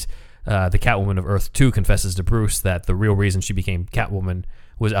 80s, the Catwoman of Earth 2 confesses to Bruce that the real reason she became Catwoman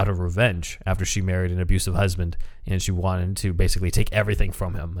was out of revenge after she married an abusive husband, and she wanted to basically take everything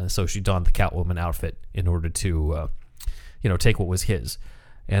from him. And so she donned the Catwoman outfit in order to, take what was his.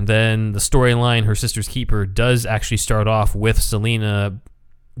 And then the storyline, Her Sister's Keeper, does actually start off with Selena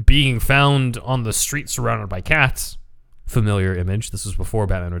being found on the street surrounded by cats. Familiar image. This was before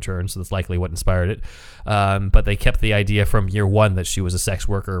Batman Returns, so that's likely what inspired it. But they kept the idea from year one that she was a sex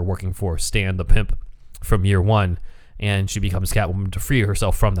worker working for Stan the Pimp from year one, and she becomes Catwoman to free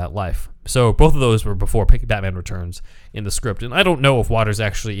herself from that life. So both of those were before Batman Returns in the script, and I don't know if Waters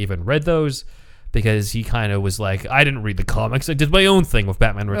actually even read those, because he kind of was like, I didn't read the comics, I did my own thing with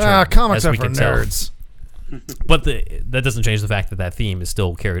Batman Returns. Comics as are we for can tell. nerds. But that doesn't change the fact that theme is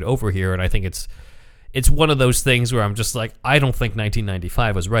still carried over here, and I think it's one of those things where I'm just like, I don't think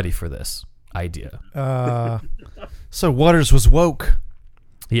 1995 was ready for this idea. So Waters was woke.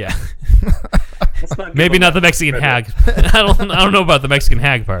 Yeah. Not Maybe not the Mexican hag. I don't know about the Mexican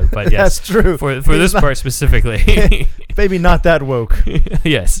hag part, but yes. That's true. For this part specifically. Maybe not that woke.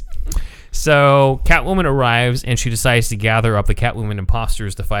 Yes. So Catwoman arrives, and she decides to gather up the Catwoman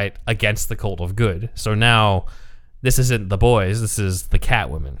imposters to fight against the cult of good. So now, this isn't the boys, this is the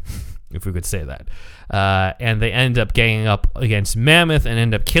Catwomen, if we could say that. And they end up ganging up against Mammoth and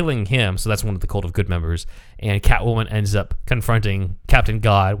end up killing him. So that's one of the cult of good members. And Catwoman ends up confronting Captain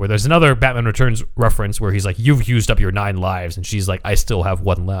God, where there's another Batman Returns reference where he's like, "You've used up your 9 lives," and she's like, "I still have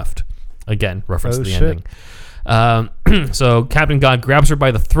 1 left." Again, reference to the ending. So Captain God grabs her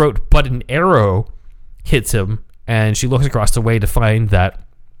by the throat, but an arrow hits him, and she looks across the way to find that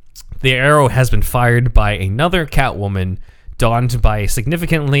the arrow has been fired by another Catwoman donned by a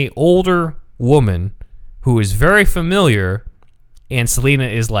significantly older woman who is very familiar, and Selena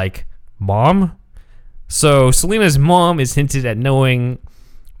is like, "Mom?" So Selena's mom is hinted at knowing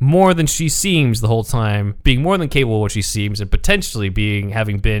more than she seems the whole time, being more than capable of what she seems, and potentially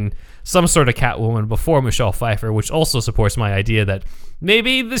having been some sort of Catwoman before Michelle Pfeiffer, which also supports my idea that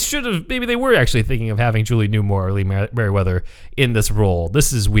maybe they were actually thinking of having Julie Newmar or Lee Merriweather in this role.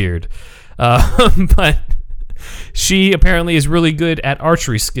 This is weird. But she apparently is really good at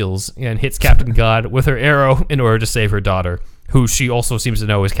archery skills and hits Captain God with her arrow in order to save her daughter, who she also seems to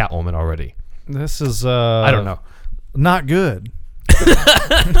know is Catwoman already. This is I don't know. Not good.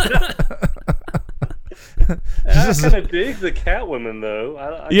 I kind of dig the Catwoman, though.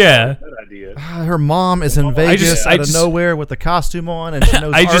 I Yeah. Good idea. Her mom is in Vegas out of nowhere with the costume on, and she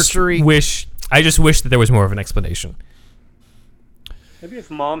knows archery. I just wish that there was more of an explanation. Maybe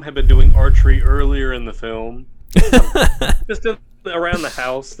if Mom had been doing archery earlier in the film, just around the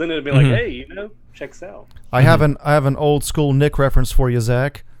house, then it'd be like, hey, checks out. I have an old school Nick reference for you,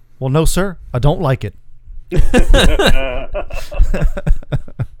 Zach. Well, no, sir, I don't like it. And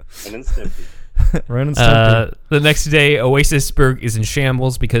then Stimpy. Ren and Stimpy. The next day, Oasisburg is in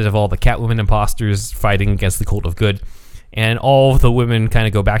shambles because of all the Catwoman imposters fighting against the Cult of Good, and all of the women kind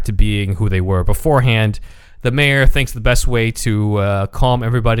of go back to being who they were beforehand. The mayor thinks the best way to calm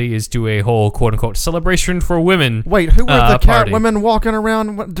everybody is do a whole quote-unquote celebration for women. Wait, who were the party. Catwomen walking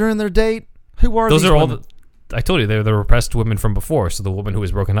around during their date? Who are those? These Are all women? I told you they're the repressed women from before. So the woman who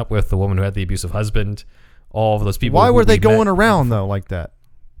was broken up with, the woman who had the abusive husband, all of those people. Why who were they we going met. around though like that?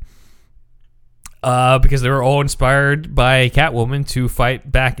 Because they were all inspired by Catwoman to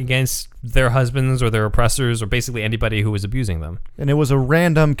fight back against their husbands or their oppressors or basically anybody who was abusing them. And it was a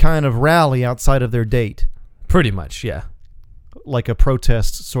random kind of rally outside of their date. Pretty much, yeah. Like a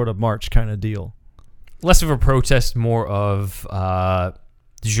protest sort of march kind of deal. Less of a protest, more of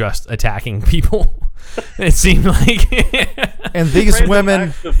just attacking people. It seemed like. And these Random women,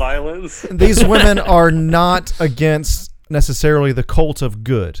 acts of violence. these women are not against necessarily the Cult of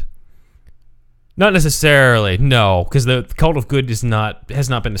Good. Not necessarily, no, because the Cult of Good has not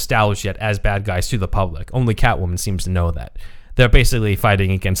been established yet as bad guys to the public. Only Catwoman seems to know that. They're basically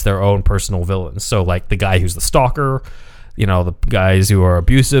fighting against their own personal villains. So, like the guy who's the stalker, the guys who are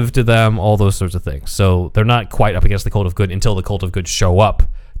abusive to them, all those sorts of things. So they're not quite up against the Cult of Good until the Cult of Good show up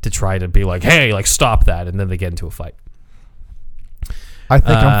to try to be like, hey, like stop that, and then they get into a fight. I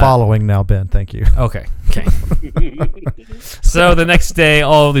think I'm following now, Ben. Thank you. Okay. So the next day,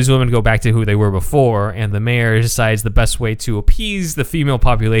 all of these women go back to who they were before, and the mayor decides the best way to appease the female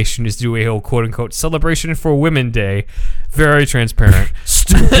population is to do a whole quote-unquote celebration for Women Day. Very transparent.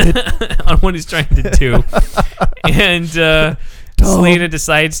 Stupid. On what he's trying to do. And Selena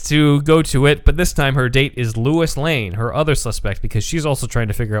decides to go to it, but this time her date is Lois Lane, her other suspect, because she's also trying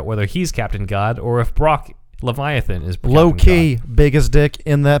to figure out whether he's Captain God or if Brock Leviathan is Low key, biggest dick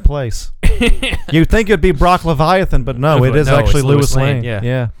in that place. You'd think it'd be Brock Leviathan, but no, it is actually Lois Lane.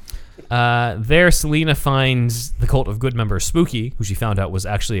 Yeah. There, Selena finds the Cult of Good member Spooky, who she found out was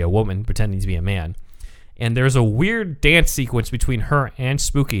actually a woman pretending to be a man. And there's a weird dance sequence between her and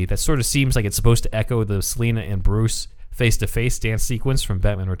Spooky that sort of seems like it's supposed to echo the Selena and Bruce face-to-face dance sequence from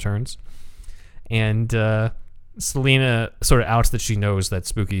Batman Returns. And Selena sort of outs that she knows that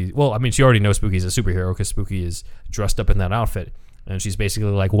Spooky... Well, I mean, she already knows Spooky's a superhero because Spooky is dressed up in that outfit. And she's basically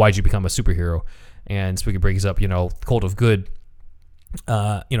like, why'd you become a superhero? And Spooky brings up, Cult of Good.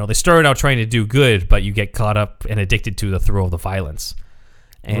 They started out trying to do good, but you get caught up and addicted to the thrill of the violence.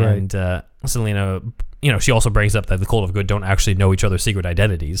 And Selena, she also brings up that the Cult of Good don't actually know each other's secret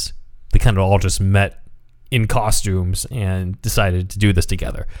identities. They kind of all just met in costumes and decided to do this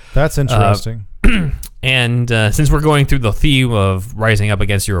together. That's interesting. And since we're going through the theme of rising up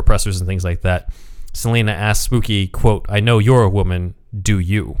against your oppressors and things like that, Selena asks Spooky, quote, I know you're a woman, do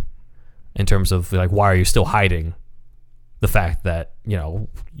you? In terms of, like, why are you still hiding the fact that,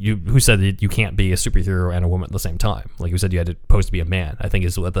 who said that you can't be a superhero and a woman at the same time? Like, you said you had to pose to be a man, I think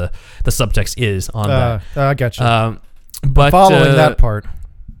is what the subtext is on that. I got you. But I'm following that part.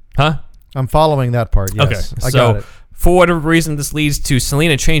 Huh? I'm following that part, yes. Okay, I got it. For whatever reason, this leads to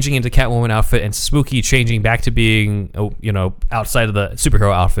Selena changing into Catwoman outfit and Spooky changing back to being, outside of the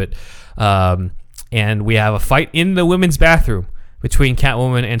superhero outfit. And we have a fight in the women's bathroom between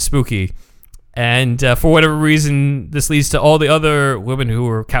Catwoman and Spooky. And for whatever reason, this leads to all the other women who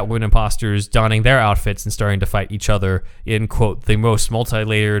were Catwoman imposters donning their outfits and starting to fight each other in, quote, the most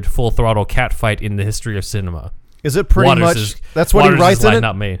multi-layered, full-throttle cat fight in the history of cinema. Is it pretty much... That's what he writes in it?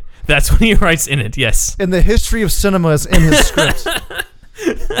 Not made. That's what he writes in it, yes. And the history of cinema is in his script.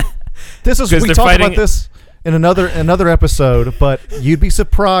 We talked about this in another episode, but you'd be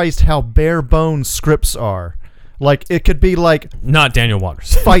surprised how bare bones scripts are. Like, it could be like... Not Daniel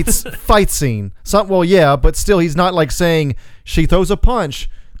Waters. fight scene. Well, yeah, but still, he's not like saying, she throws a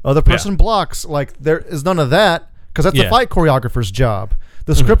punch, other person blocks. Like, there is none of that, because that's the fight choreographer's job.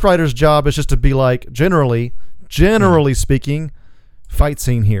 The scriptwriter's job is just to be like, generally speaking, fight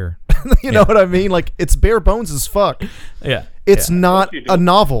scene here. You know what I mean? Like, it's bare bones as fuck. Yeah. It's not a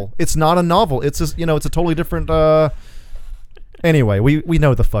novel. It's not a novel. It's just, it's a totally different. Anyway, we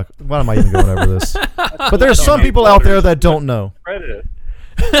know the fuck. Why am I even going over this? But there's some people out there that don't know. Credit.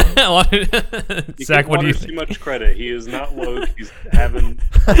 Zach, what do you think? Too much credit. He is not woke. He's having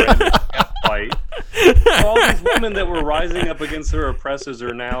a fight. All these women that were rising up against their oppressors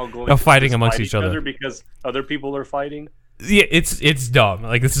are now going fighting amongst each other because other people are fighting. Yeah, it's dumb.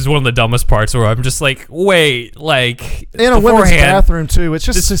 Like, this is one of the dumbest parts where I'm just like, wait, like, in a women's bathroom too. It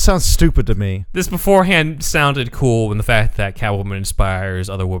sounds stupid to me. This beforehand sounded cool in the fact that Catwoman inspires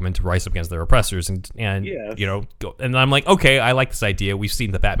other women to rise up against their oppressors, and go. And I'm like, okay, I like this idea. We've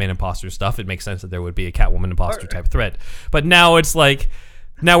seen the Batman imposter stuff. It makes sense that there would be a Catwoman imposter type threat. But now it's like,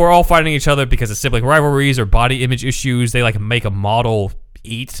 now we're all fighting each other because of sibling rivalries or body image issues. They like make a model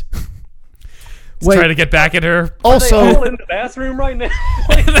eat. Try to get back at her. Also, are they all in the bathroom right now?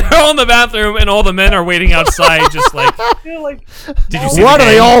 They're all in the bathroom, and all the men are waiting outside, just like. Did you see? Why do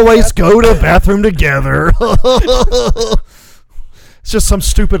they always go to the bathroom together? It's just some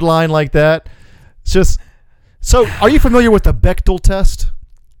stupid line like that. It's just. So, are you familiar with the Bechdel test?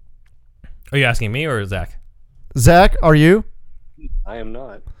 Are you asking me or Zach? Zach, are you? I am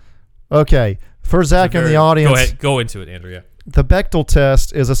not. Okay, for Zach in the audience, go ahead, go into it, Andrew. Yeah. The Bechdel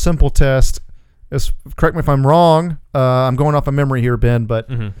test is a simple test. Correct me if I'm wrong. I'm going off of memory here, Ben, but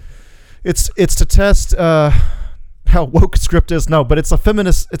it's to test how woke script is. No, but it's a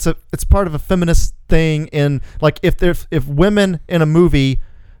feminist. It's part of a feminist thing. In like if women in a movie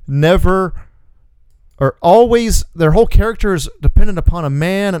never or always their whole character is dependent upon a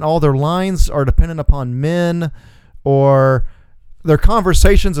man, and all their lines are dependent upon men, or their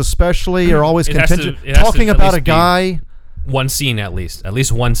conversations especially are always contingent talking about a guy. One scene at least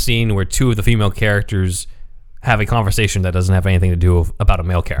one scene where two of the female characters have a conversation that doesn't have anything to do about a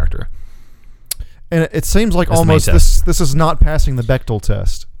male character. And it seems like almost this is not passing the Bechdel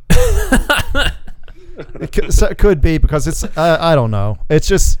test. It could be because it's I don't know. It's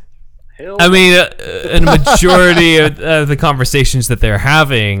just. I mean, in a majority of the conversations that they're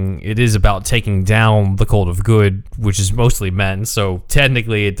having, it is about taking down the cult of good, which is mostly men. So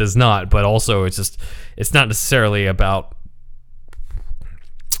technically, it does not. But also, it's not necessarily about.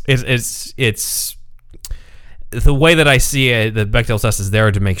 It's the way that I see it. The Bechdel test is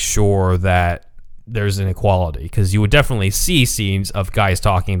there to make sure that there's an equality, because you would definitely see scenes of guys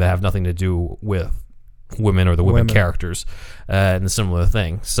talking that have nothing to do with women or the women characters, and a similar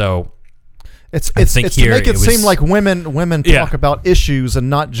thing. So it's to make it seem like women talk about issues and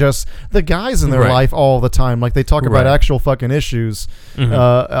not just the guys in their life all the time. Like they talk about actual fucking issues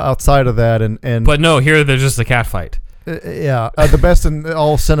outside of that. And but no, here they're just a cat fight. The best in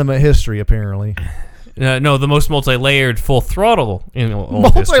all cinema history, apparently. No, the most multi-layered, full throttle in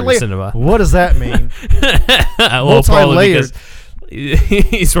all history of cinema. What does that mean? Multi-layered.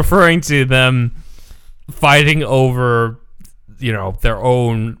 He's referring to them fighting over, their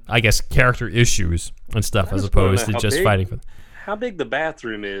own, I guess, character issues and stuff, as opposed to just fighting for them. How big the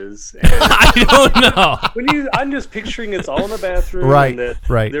bathroom is? I don't know. I'm just picturing it's all in the bathroom. Right.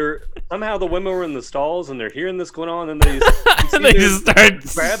 They're somehow the women were in the stalls and they're hearing this going on, and they just start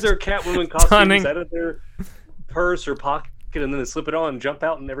grab their Catwoman costumes out of their purse or pocket, and then they slip it on and jump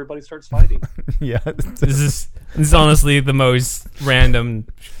out, and everybody starts fighting. Yeah. This is honestly the most random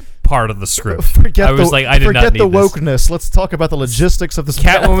part of the script. Forget the wokeness. This. Let's talk about the logistics of this.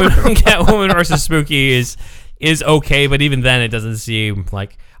 Catwoman versus Spooky is okay, but even then it doesn't seem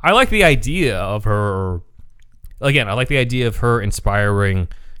like. I like the idea of her. Again, I like the idea of her inspiring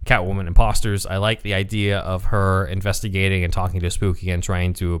Catwoman imposters. I like the idea of her investigating and talking to Spooky and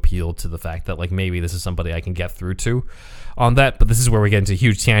trying to appeal to the fact that, like, maybe this is somebody I can get through to on that. But this is where we get into a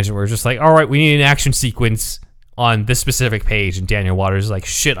huge tangent where it's just like, all right, we need an action sequence on this specific page, and Daniel Waters is like,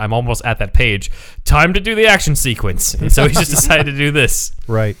 shit, I'm almost at that page. Time to do the action sequence. And so he just decided to do this.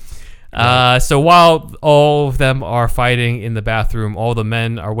 Right. So while all of them are fighting in the bathroom, all the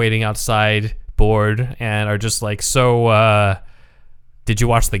men are waiting outside, bored, and are just like, so, did you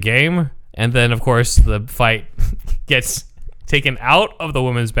watch the game? And then, of course, the fight gets taken out of the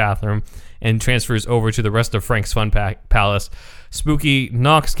women's bathroom and transfers over to the rest of Frank's Fun Palace. Spooky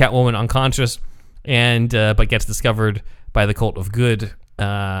knocks Catwoman unconscious, and but gets discovered by the Cult of Good,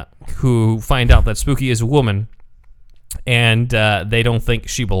 who find out that Spooky is a woman, and they don't think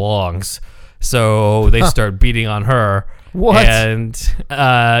she belongs. So they start beating on her. What? And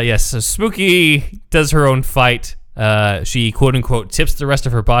yes, so Spooky does her own fight. She quote-unquote tips the rest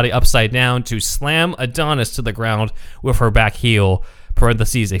of her body upside down to slam Adonis to the ground with her back heel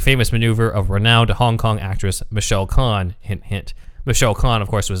parentheses, a famous maneuver of renowned Hong Kong actress Michelle Khan, hint, hint. Michelle Khan, of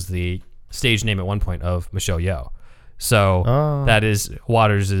course, was the stage name at one point of Michelle Yeoh. So that is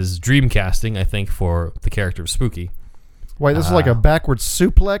Waters' dream casting, I think, for the character of Spooky. Wait, this is like a backwards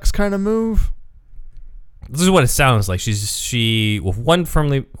suplex kind of move? This is what it sounds like. She with one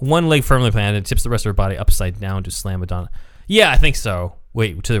leg firmly planted, tips the rest of her body upside down to slam Madonna. Yeah, I think so.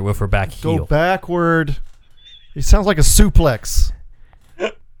 Wait, with her back heel. Go backward. It sounds like a suplex.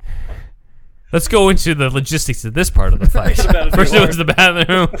 Let's go into the logistics of this part of the fight. First, it was the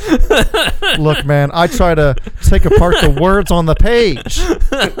bathroom. Look, man, I try to take apart the words on the page.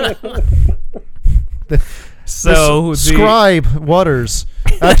 So, scribe Waters.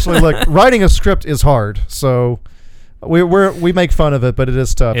 Actually, look, writing a script is hard. So we make fun of it, but it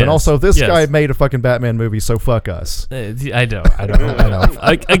is tough. Yes. And also, this guy made a fucking Batman movie, so fuck us. I know.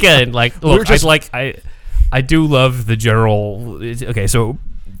 Again, like, look, I do love the general. Okay, so.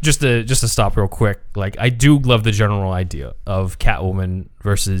 Just to stop real quick, like I do love the general idea of Catwoman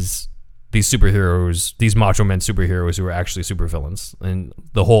versus these superheroes, these macho men superheroes who are actually supervillains, and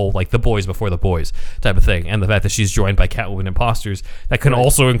the whole like the boys before the boys type of thing, and the fact that she's joined by Catwoman imposters that can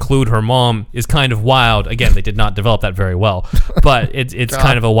also include her mom is kind of wild. Again, they did not develop that very well, but it's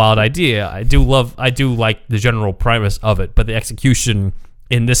kind of a wild idea. I do like the general premise of it, but the execution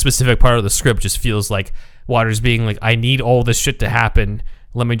in this specific part of the script just feels like Waters being like, I need all this shit to happen.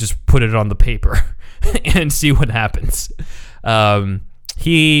 Let me just put it on the paper and see what happens.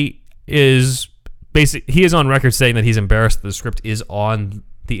 He is on record saying that he's embarrassed that the script is on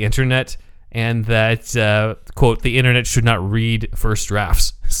the internet and that, quote, the internet should not read first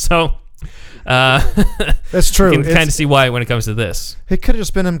drafts. So that's true. You can kind of see why when it comes to this. It could have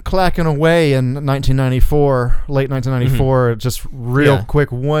just been him clacking away in 1994, late 1994, just real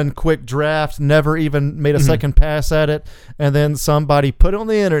quick, one quick draft, never even made a second pass at it, and then somebody put it on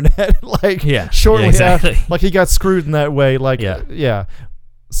the internet, shortly after, like he got screwed in that way,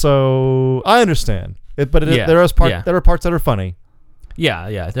 So I understand it, but there are parts that are funny.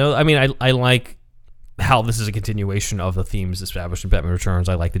 Yeah. No, I mean, I like how this is a continuation of the themes established in Batman Returns.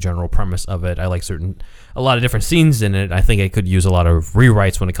 I like the general premise of it. I like a lot of different scenes in it. I think it could use a lot of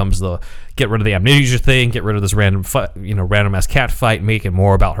rewrites when it comes to get rid of the amnesia thing, get rid of this random ass cat fight, make it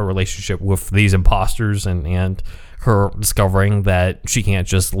more about her relationship with these imposters and her discovering that she can't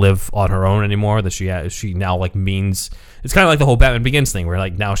just live on her own anymore. That she now means it's kind of like the whole Batman Begins thing, where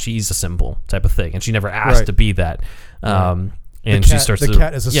now she's a symbol type of thing, and she never asked to be that. And she starts. The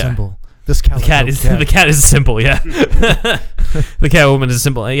cat is a symbol. The cat is a symbol, yeah. The Catwoman is a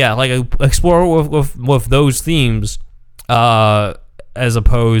symbol, yeah. Explore with those themes, as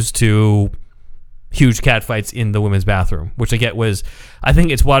opposed to huge cat fights in the women's bathroom, which I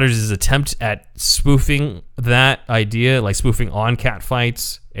think it's Waters' attempt at spoofing that idea, spoofing on cat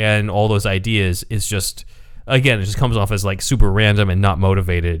fights and all those ideas is just, again, it just comes off as super random and not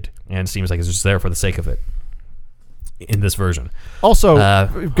motivated, and seems like it's just there for the sake of it. In this version. Also,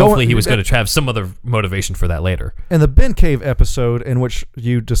 hopefully he was going to have some other motivation for that later. In the Ben Cave episode in which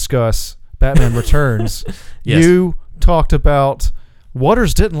you discuss Batman Returns, you talked about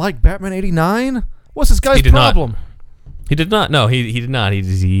Waters didn't like Batman 89? What's this guy's problem? He did not. No, he did not.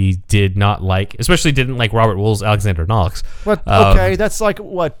 He did not like, especially didn't like Robert Wuhl's Alexander Knox. What? Okay, that's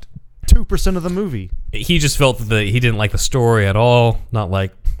 2% of the movie. He just felt that he didn't like the story at all. Not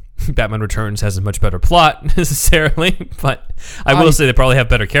like Batman Returns has a much better plot necessarily, but I will say they probably have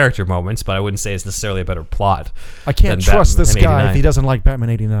better character moments, but I wouldn't say it's necessarily a better plot. I can't trust this guy if he doesn't like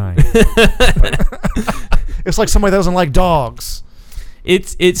Batman 89. It's like somebody that doesn't like dogs.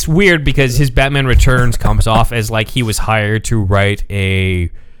 It's weird because his Batman Returns comes off as he was hired to write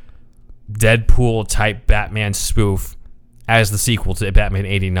a Deadpool type Batman spoof as the sequel to Batman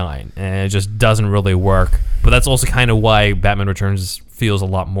 89, and it just doesn't really work. But that's also kind of why Batman Returns feels a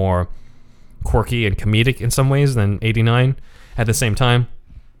lot more quirky and comedic in some ways than 89 at the same time.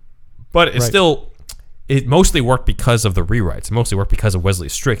 But it mostly worked because of the rewrites. It mostly worked because of Wesley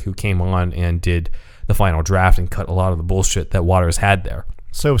Strick, who came on and did the final draft and cut a lot of the bullshit that Waters had there.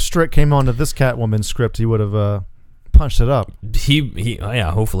 So if Strick came on to this Catwoman script, he would have punched it up.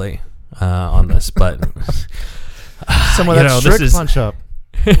 Hopefully on this, but some of that Strick punch up.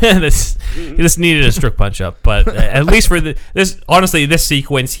 He just needed a Strick punch up, but at least for this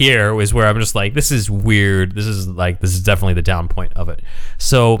sequence here was where I'm just this is weird. This is definitely the down point of it.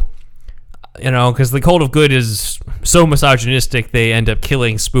 So, because the Cult of Good is so misogynistic, they end up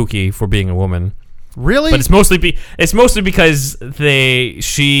killing Spooky for being a woman. Really? But it's mostly because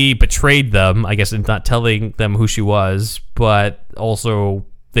she betrayed them, I guess, in not telling them who she was, but also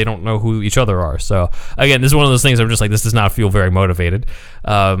they don't know who each other are. So again, this is one of those things I'm just like, this does not feel very motivated.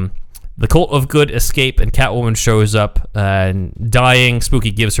 The Cult of Good escape, and Catwoman shows up, and dying,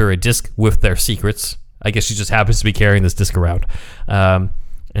 Spooky gives her a disc with their secrets. I guess she just happens to be carrying this disc around. And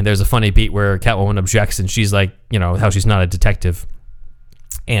there's a funny beat where Catwoman objects, and she's like, how she's not a detective.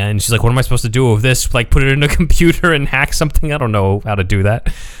 And she's like, what am I supposed to do with this? Like, put it in a computer and hack something? I don't know how to do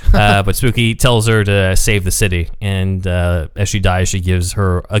that. But Spooky tells her to save the city. And as she dies, she gives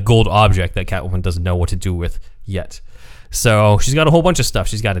her a gold object that Catwoman doesn't know what to do with yet. So she's got a whole bunch of stuff.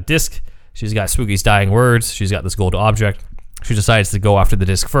 She's got a disc. She's got Spooky's dying words. She's got this gold object. She decides to go after the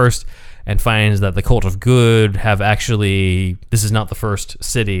disc first and finds that the Cult of Good have actually... This is not the first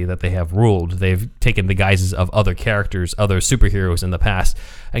city that they have ruled. They've taken the guises of other characters, other superheroes in the past,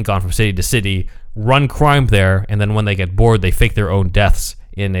 and gone from city to city, run crime there, and then when they get bored, they fake their own deaths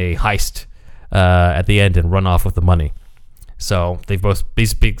in a heist at the end and run off with the money. So they've both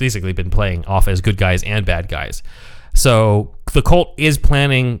basically been playing off as good guys and bad guys. So the cult is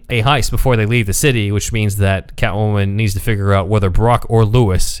planning a heist before they leave the city, which means that Catwoman needs to figure out whether Brock or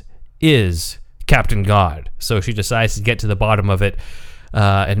Lewis is Captain God. So she decides to get to the bottom of it,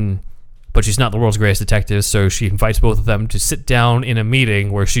 but she's not the world's greatest detective, so she invites both of them to sit down in a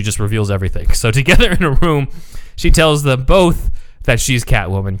meeting where she just reveals everything. So together in a room, she tells them both that she's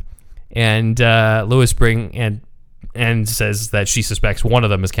Catwoman, and Lewis and says that she suspects one of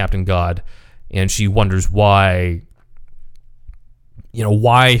them is Captain God, and she wonders why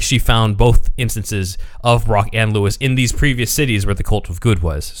she found both instances of Brock and Lewis in these previous cities where the Cult of Good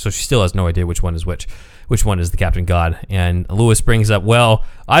was. So she still has no idea which one is which one is the Captain God. And Lewis brings up, well,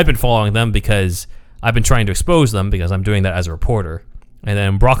 I've been following them because I've been trying to expose them because I'm doing that as a reporter. And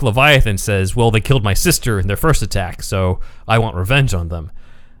then Brock Leviathan says, well, they killed my sister in their first attack, so I want revenge on them.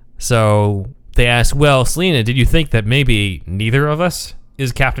 So they ask, well, Selena, did you think that maybe neither of us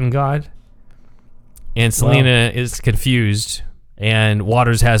is Captain God? And Selena is confused, and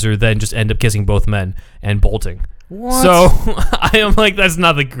Waters has her then just end up kissing both men and bolting. What? So I am like, that's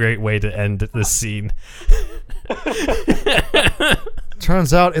not a great way to end this scene.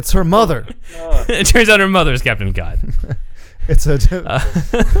 Turns out it's her mother. It turns out her mother is Captain God. It's a. He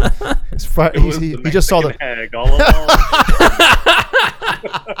just saw the egg all along.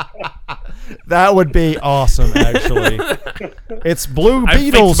 That would be awesome, actually. It's Blue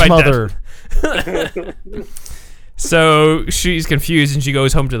Beetle's mother. So she's confused, and she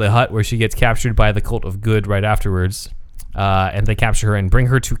goes home to the hut where she gets captured by the Cult of Good right afterwards. And they capture her and bring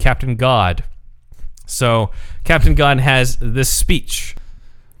her to Captain God. So Captain God has this speech.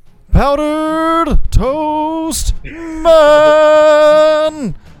 Powdered toast man,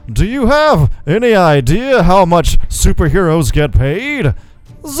 do you have any idea how much superheroes get paid?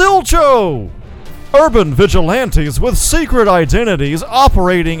 Zilcho! Urban vigilantes with secret identities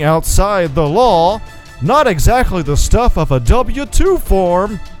operating outside the law. Not exactly the stuff of a W-2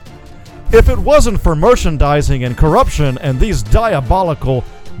 form. If it wasn't for merchandising and corruption and these diabolical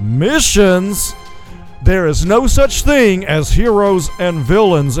missions, there is no such thing as heroes and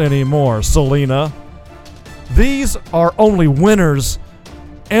villains anymore, Selena. These are only winners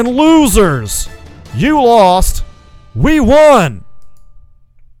and losers. You lost. We won.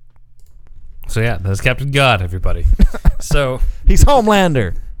 So yeah, that's Captain God, everybody. So he's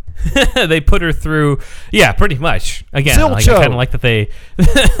Homelander. They put her through, yeah, pretty much. Again, I kind of like that they.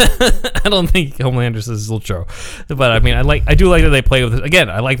 I don't think Homelander says Zilcho, but I mean, I do like that they play with this. Again,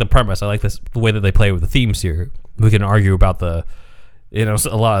 I like the premise. I like the way that they play with the themes here. We can argue about the, a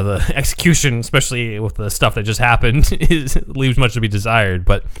lot of the execution, especially with the stuff that just happened, leaves much to be desired.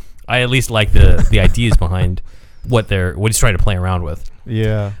 But I at least like the ideas behind what he's trying to play around with.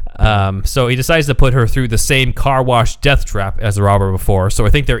 Yeah. So he decides to put her through the same car wash death trap as the robber before. So I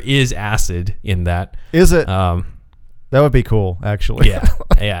think there is acid in that. Is it? That would be cool, actually. Yeah.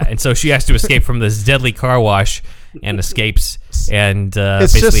 Yeah. And so she has to escape from this deadly car wash and escapes and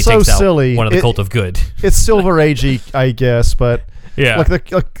it's basically just so takes silly. out one of the Cult of Good. It's Silver Agey, I guess, but yeah,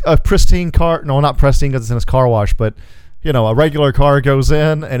 like a pristine car. No, not pristine because it's in his car wash, but a regular car goes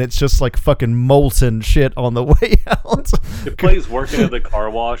in and it's just like fucking molten shit on the way out. It plays working at the car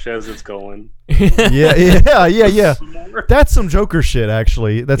wash as it's going. Yeah. That's some Joker shit,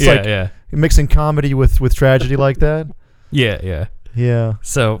 actually. That's mixing comedy with tragedy like that. Yeah.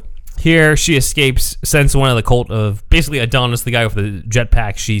 So here she escapes, sends one of the cult of basically Adonis, the guy with the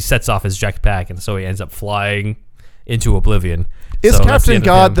jetpack. She sets off his jetpack, and so he ends up flying into oblivion. Is Captain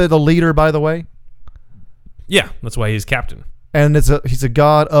God the leader, by the way? Yeah, that's why he's captain. And he's a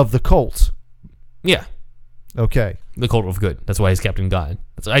god of the cult. Yeah. Okay. The Cult of Good. That's why he's Captain God.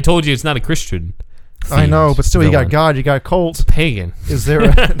 I told you it's not a Christian I know, but still, you got God, you got Colt. Pagan. Is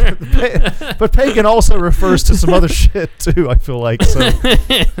there? But pagan also refers to some other shit too. I feel like so.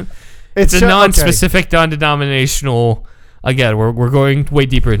 It's a non-specific, non-denominational. Again, we're going way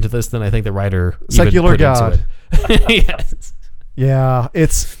deeper into this than I think the writer secular even put God. Into it. Yes. Yeah,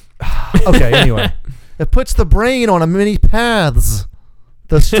 it's okay. Anyway, it puts the brain on a many paths.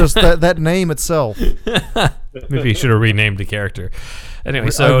 That's just that name itself. Maybe you should have renamed the character. Anyway,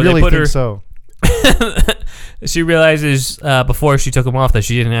 so I really they put think her. so. She realizes before she took him off that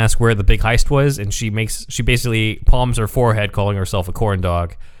she didn't ask where the big heist was, and she basically palms her forehead, calling herself a corn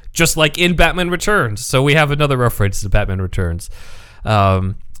dog, just like in Batman Returns. So we have another reference to Batman Returns.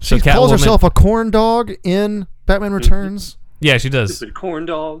 She calls herself a corn dog in Batman Returns. Yeah, she does. Stupid corn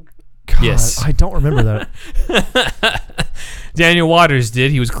dog. God, Yes. I don't remember that. Daniel Waters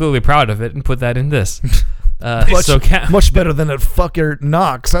did. He was clearly proud of it and put that in this. Much better than that fucker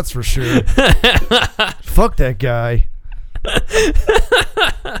Knox, that's for sure. Fuck that guy.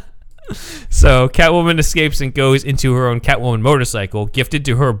 So Catwoman escapes and goes into her own Catwoman motorcycle, gifted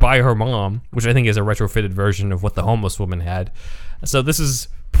to her by her mom, which I think is a retrofitted version of what the homeless woman had. So this is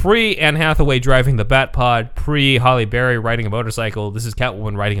pre-Anne Hathaway driving the Batpod, pre-Halle Berry riding a motorcycle. This is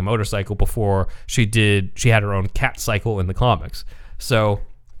Catwoman riding a motorcycle before she had her own cat cycle in the comics. So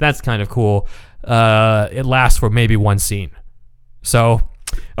that's kind of cool. It lasts for maybe one scene. So,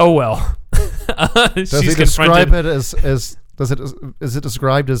 oh well. Does he describe it as is it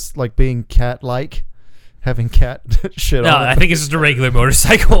described as like being cat-like? Having cat shit No, on it? I think it's just a regular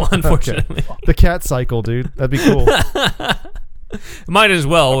motorcycle, unfortunately. Okay. The cat cycle, dude. That'd be cool. Might as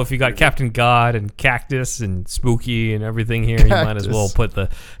well, if you got Captain God and Cactus and Spooky and everything here, you might as well put the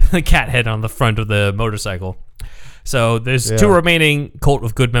cat head on the front of the motorcycle. So there's two remaining Cult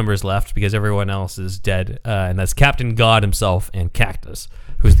of Good members left because everyone else is dead, and that's Captain God himself and Cactus,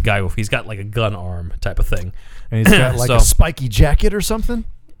 who's the guy he's got like a gun arm type of thing. And he's got like a spiky jacket or something?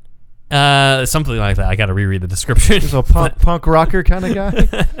 Something like that. I got to reread the description. He's a punk rocker kind of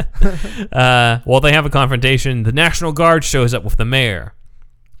guy. While they have a confrontation, the National Guard shows up with the mayor.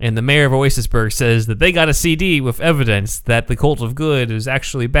 And the mayor of Oasisburg says that they got a CD with evidence that the Cult of Good is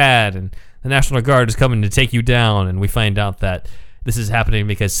actually bad, and the National Guard is coming to take you down. And we find out that this is happening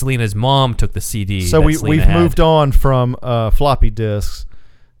because Selina's mom took the CD. So we've moved on from floppy disks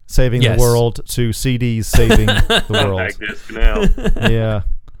saving the world to CDs saving the world. Compact disc now. Yeah.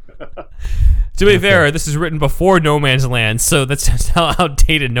 To be fair, this is written before No Man's Land, so that's just how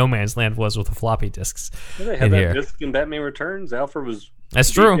outdated No Man's Land was with the floppy disks. They had that disc in Batman Returns. Alfred was. That's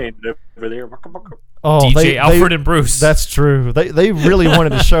true. Over there. Oh, DJ Alfred and Bruce. That's true. They really wanted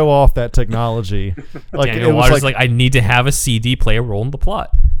to show off that technology. Like Daniel Waters like I need to have a CD play a role in the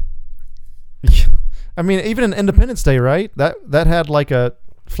plot. I mean, even in Independence Day, right? That had like a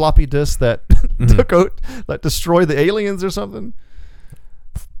floppy disk that took out, like destroyed the aliens or something.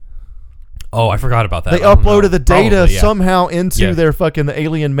 Oh, I forgot about that. They uploaded the data somehow into their fucking the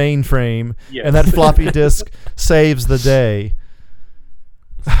alien mainframe, and that floppy disk saves the day.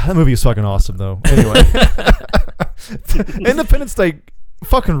 That movie is fucking awesome, though. Anyway, Independence Day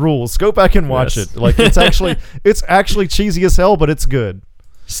fucking rules. Go back and watch it. Like it's actually cheesy as hell, but it's good.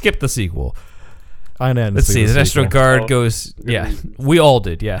 Skip the sequel. I know. Let's see. The National Guard goes. Yeah, we all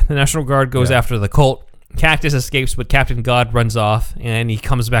did. Yeah, the National Guard goes after the cult. Cactus escapes, but Captain God runs off, and he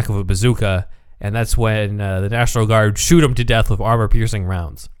comes back with a bazooka, and that's when the National Guard shoot him to death with armor-piercing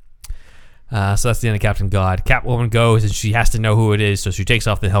rounds. So that's the end of Captain God. Catwoman goes, and she has to know who it is, so she takes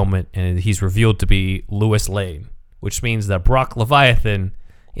off the helmet, and he's revealed to be Louis Lane, which means that Brock Leviathan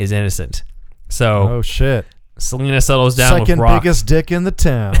is innocent. So, oh shit. Selina settles down with Brock. Second biggest dick in the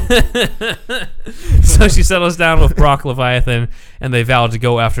town. So she settles down with Brock Leviathan, and they vow to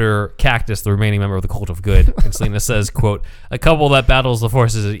go after Cactus, the remaining member of the Cult of Good. And Selina says, quote, "A couple that battles the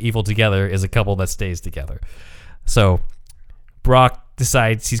forces of evil together is a couple that stays together." So Brock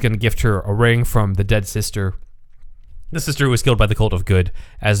decides he's going to gift her a ring from the dead sister. The sister who was killed by the Cult of Good,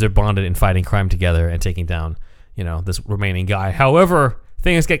 as they're bonded in fighting crime together and taking down, this remaining guy. However,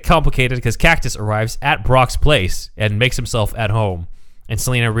 things get complicated because Cactus arrives at Brock's place and makes himself at home. And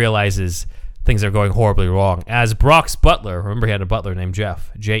Selina realizes things are going horribly wrong. As Brock's butler, remember he had a butler named Jeff,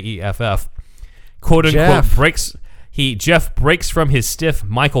 Jeff, quote-unquote, Jeff breaks from his stiff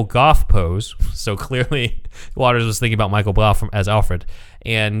Michael Goff pose. So clearly Waters was thinking about Michael Goff as Alfred.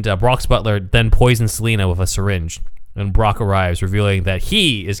 And Brock's butler then poisons Selina with a syringe. And Brock arrives, revealing that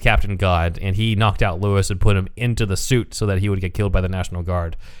he is Captain God, and he knocked out Lewis and put him into the suit so that he would get killed by the National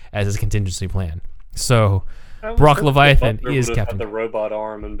Guard as his contingency plan. So, Brock Leviathan is Captain. Had the robot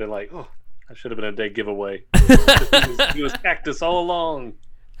arm and been like, "Oh, that should have been a dead giveaway." He was Cactus all along.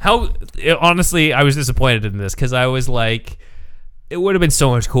 Honestly, I was disappointed in this because I was like, it would have been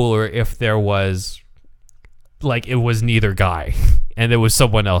so much cooler if there was, like, it was neither guy and there was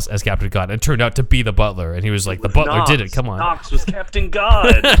someone else as Captain God. It turned out to be the butler, and he was like, the butler Knox. did it. Come on. Knox was Captain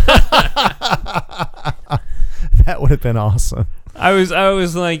God. That would have been awesome. I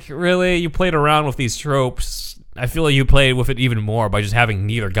was like, really? You played around with these tropes. I feel like you played with it even more by just having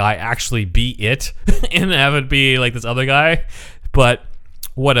neither guy actually be it and have it be like this other guy. But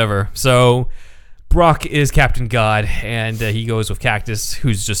whatever. So Brock is Captain God, and he goes with Cactus,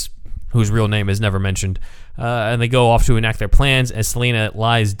 whose real name is never mentioned. And they go off to enact their plans as Selena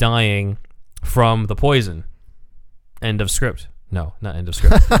lies dying from the poison. End of script. No, not end of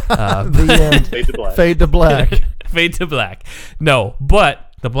script. The end. Fade to black. Fade to black. Fade to black. No,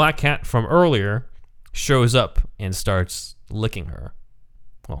 but the black cat from earlier shows up and starts licking her.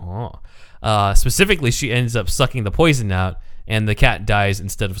 Specifically, she ends up sucking the poison out, and the cat dies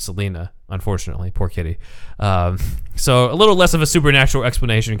instead of Selena, unfortunately. Poor kitty. So a little less of a supernatural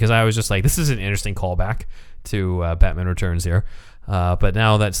explanation, because I was just like, this is an interesting callback to Batman Returns here. But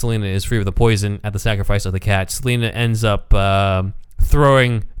now that Selena is free of the poison at the sacrifice of the cat, Selena ends up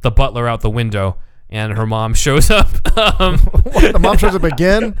throwing the butler out the window, and her mom shows up. What, the mom shows up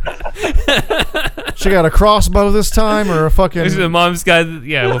again? She got a crossbow this time, or a fucking... The mom's got,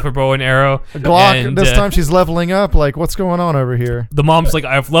 with her bow and arrow. A Glock. And, this time she's leveling up. Like, what's going on over here? The mom's like,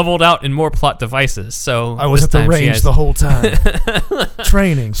 I've leveled out in more plot devices, so... I was at the range the whole time.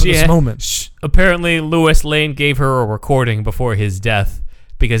 Training for this moment. Apparently, Lois Lane gave her a recording before his death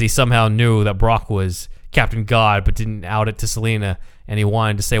because he somehow knew that Brock was Captain God, but didn't out it to Selena, and he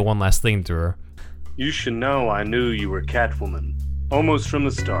wanted to say one last thing to her. You should know I knew you were Catwoman, almost from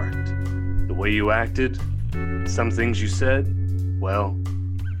the start. The way you acted, some things you said, well,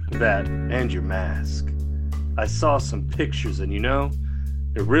 that and your mask. I saw some pictures, and you know,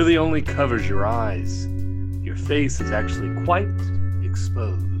 it really only covers your eyes. Your face is actually quite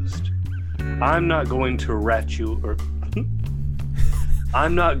exposed. I'm not going to rat you, or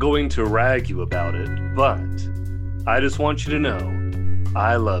I'm not going to rag you about it, but I just want you to know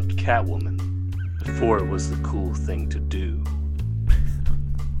I loved Catwoman before it was the cool thing to do.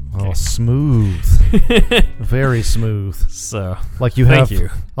 Oh, smooth. Very smooth. So, like you have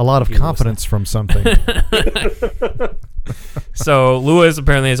a lot of confidence from something. So, Lewis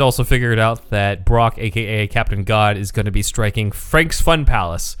apparently has also figured out that Brock, a.k.a. Captain God, is going to be striking Frank's Fun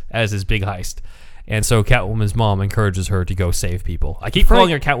Palace as his big heist. And so Catwoman's mom encourages her to go save people. I keep calling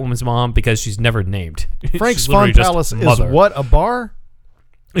her Catwoman's mom because she's never named. Frank's Fun Palace is what, a bar?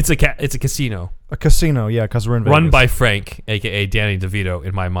 It's a casino. A casino, yeah, because we're in Vegas. Run by Frank, a.k.a. Danny DeVito,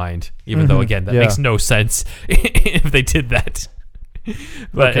 in my mind. Even though, again, that makes no sense if they did that.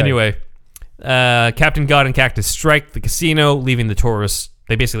 But anyway, Captain God and Cactus strike the casino, leaving the tourists.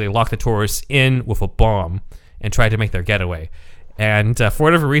 They basically lock the tourists in with a bomb and try to make their getaway. And for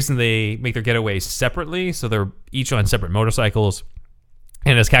whatever reason, they make their getaway separately, so they're each on separate motorcycles.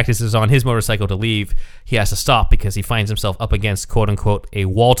 And as Cactus is on his motorcycle to leave, he has to stop because he finds himself up against, quote-unquote, a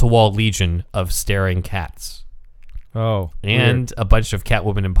wall-to-wall legion of staring cats. Oh, and weird. A bunch of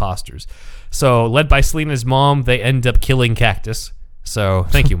Catwoman imposters. So, led by Selena's mom, they end up killing Cactus. So,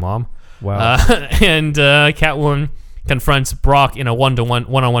 thank you, Mom. Wow. And Catwoman confronts Brock in a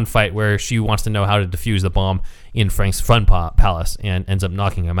one-on-one fight where she wants to know how to defuse the bomb in Frank's Fun Palace and ends up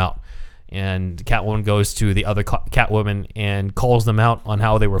knocking him out. And Catwoman goes to the other Catwoman and calls them out on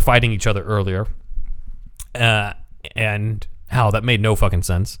how they were fighting each other earlier. And how that made no fucking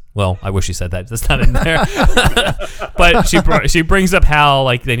sense. Well, I wish she said that. That's not in there. But she brings up how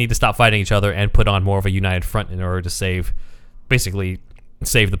like they need to stop fighting each other and put on more of a united front in order to save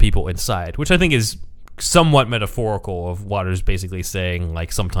the people inside, which I think is somewhat metaphorical of Waters basically saying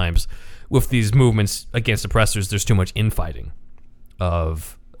like sometimes with these movements against oppressors, there's too much infighting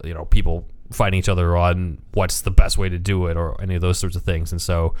of people fighting each other on what's the best way to do it or any of those sorts of things. And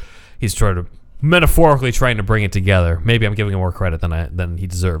so he's metaphorically trying to bring it together. Maybe I'm giving him more credit than he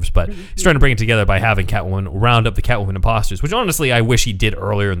deserves, but he's trying to bring it together by having Catwoman round up the Catwoman imposters, which honestly I wish he did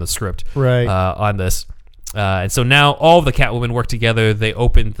earlier in the script on this. And so now all of the Catwomen work together. They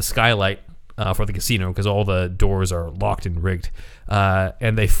open the skylight for the casino because all the doors are locked and rigged.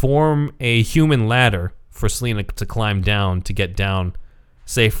 And they form a human ladder for Selena to climb down to get down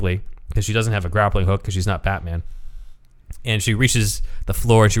safely because she doesn't have a grappling hook because she's not Batman. And she reaches the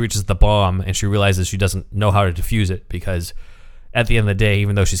floor and she reaches the bomb and she realizes she doesn't know how to defuse it because at the end of the day,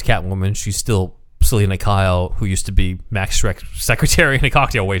 even though she's Catwoman, she's still Selena Kyle, who used to be Max Schreck's secretary and a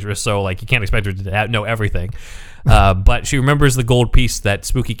cocktail waitress, so like you can't expect her to know everything. But she remembers the gold piece that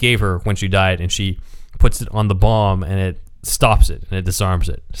Spooky gave her when she died, and she puts it on the bomb, and it stops it and it disarms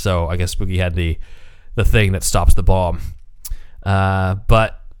it. So I guess Spooky had the thing that stops the bomb.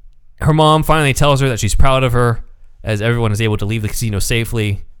 But her mom finally tells her that she's proud of her as everyone is able to leave the casino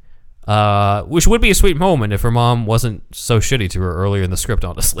safely, which would be a sweet moment if her mom wasn't so shitty to her earlier in the script,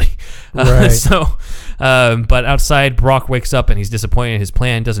 honestly. Right. But outside, Brock wakes up and he's disappointed his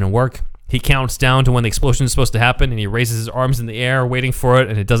plan doesn't work. He counts down to when the explosion is supposed to happen, and he raises his arms in the air waiting for it,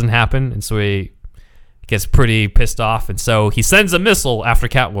 and it doesn't happen, and so he gets pretty pissed off, and so he sends a missile after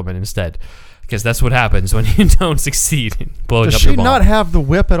Catwoman instead, because that's what happens when you don't succeed in blowing Does up she your bomb. not have the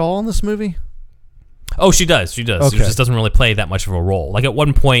whip at all in this movie? Oh, she does. She Okay. just doesn't really play that much of a role. Like at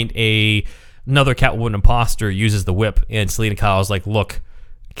one point, another Catwoman imposter uses the whip, and Selena Kyle's like, "Look,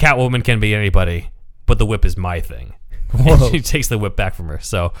 Catwoman can be anybody, but the whip is my thing." And she takes the whip back from her.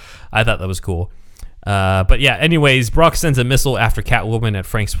 So I thought that was cool. But yeah, anyways, Brock sends a missile after Catwoman at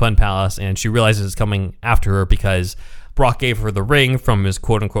Frank's Fun Palace, and she realizes it's coming after her because Brock gave her the ring from his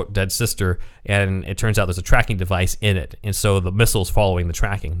quote-unquote dead sister, and it turns out there's a tracking device in it, and so the missile's following the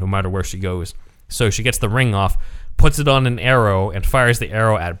tracking no matter where she goes. So she gets the ring off, puts it on an arrow, and fires the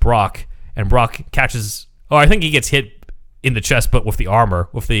arrow at Brock, and Brock catches... Oh, I think he gets hit in the chest, but with the armor,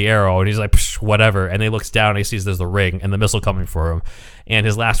 with the arrow, and he's like, psh, whatever, and then he looks down and he sees there's the ring and the missile coming for him, and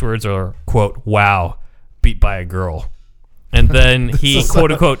his last words are, quote, "Wow, beat by a girl." And then he,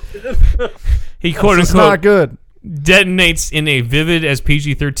 quote-unquote... He, quote-unquote... not good. Detonates in a vivid as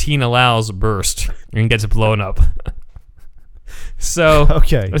PG-13 allows burst and gets blown up. So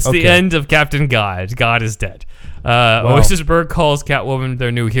it's the end of Captain God. God is dead. Wow. Oasisberg calls Catwoman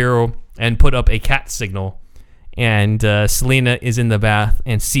their new hero and put up a cat signal. And Selena is in the bath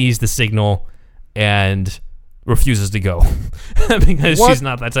and sees the signal and refuses to go because she's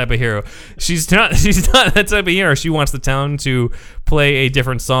not that type of hero. She's not that type of hero. She wants the town to play a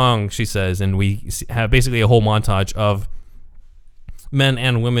different song, she says, and we have basically a whole montage of men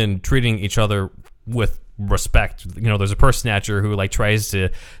and women treating each other with respect. You know, there's a purse snatcher who like tries to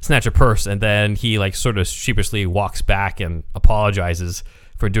snatch a purse, and then he like sort of sheepishly walks back and apologizes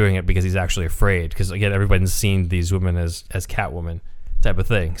for doing it because he's actually afraid, because again, everybody's seen these women as Catwoman type of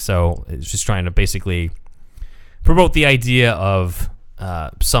thing. So it's just trying to basically promote the idea of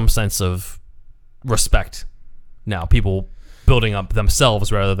some sense of respect. Now, people building up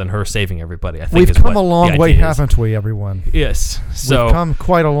themselves rather than her saving everybody. I think we've come a long way, haven't we, everyone? Yes. So we've come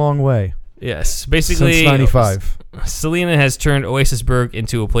quite a long way. Yes. Basically, since '95, Selena has turned Oasisberg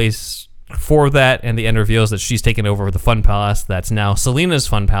into a place for that, and the end reveals that she's taken over the Fun Palace. That's now Selena's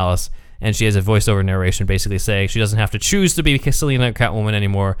Fun Palace, and she has a voiceover narration basically saying she doesn't have to choose to be Selena or Catwoman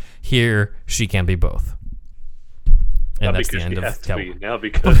anymore. Here, she can be both. And that's the end of Catwoman. Now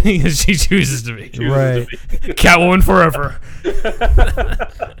because she chooses to be. Right. Catwoman forever.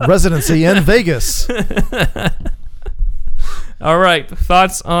 Residency in Vegas. All right.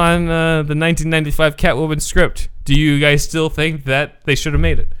 Thoughts on the 1995 Catwoman script? Do you guys still think that they should have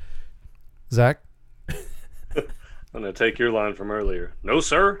made it? Zach? I'm going to take your line from earlier. No,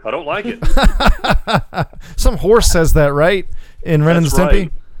 sir. I don't like it. Some horse says that, right? In Ren and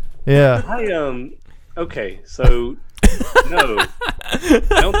Stimpy? Right. Yeah. Okay, so no, I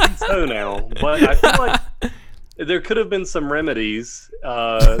don't think so now. But I feel like there could have been some remedies.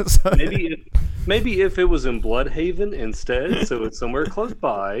 Maybe if it was in Bloodhaven instead, so it's somewhere close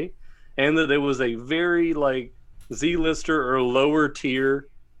by, and that there was a very like Z-lister or lower tier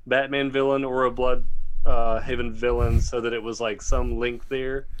Batman villain or a Bloodhaven villain, so that it was like some link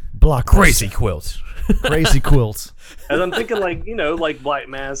there. Crazy Quilt. Crazy Quilt. And I'm thinking like Black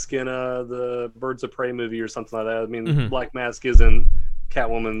Mask in the Birds of Prey movie or something like that. I mean, Black Mask is in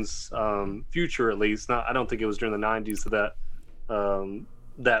Catwoman's future, at least. I don't think it was during the 90s that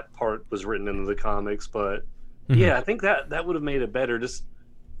that part was written into the comics. But yeah, I think that would have made it better. Just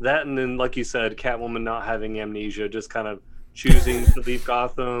that, and then like you said, Catwoman not having amnesia, just kind of choosing to leave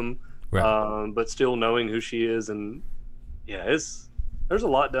Gotham, right. But still knowing who she is. And yeah, there's a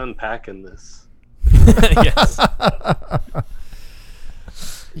lot to unpack in this. Yes.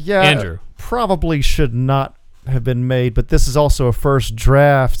 Yeah, Andrew. Probably should not have been made, but this is also a first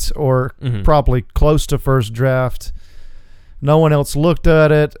draft, or probably close to first draft. No one else looked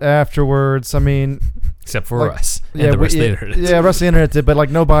at it afterwards. I mean, except for us. Yeah, and the rest of the internet. Yeah, the rest of the internet did, but like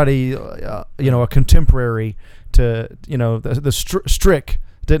nobody, a contemporary to, the Strick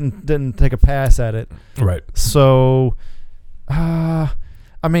didn't take a pass at it. Right. So,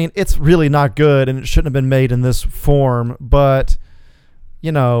 I mean, it's really not good, and it shouldn't have been made in this form. But,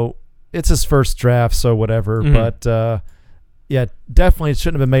 it's his first draft, so whatever. But yeah, definitely it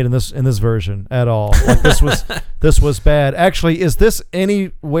shouldn't have been made in this version at all. Like this was bad. Actually, is this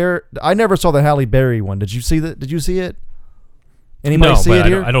anywhere? I never saw the Halle Berry one. Did you see that? Did you see it? Anybody see it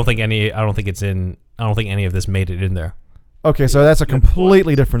here? I don't think any of this made it in there. Okay, so that's a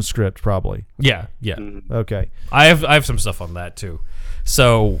completely different script, probably. Yeah. Okay. I have some stuff on that too.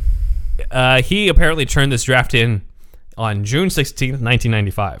 So he apparently turned this draft in on June 16th,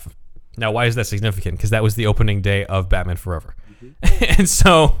 1995. Now, why is that significant? Because that was the opening day of Batman Forever. And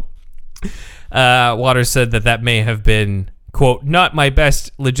so Waters said that may have been, quote, not my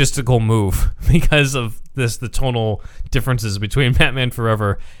best logistical move because of the tonal differences between Batman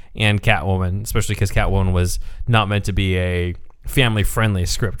Forever and Catwoman, especially because Catwoman was not meant to be a family-friendly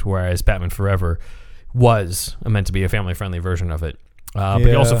script, whereas Batman Forever was meant to be a family-friendly version of it. But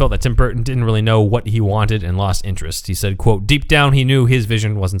he also felt that Tim Burton didn't really know what he wanted and lost interest. He said, quote, deep down he knew his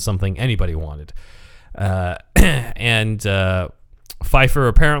vision wasn't something anybody wanted. And Pfeiffer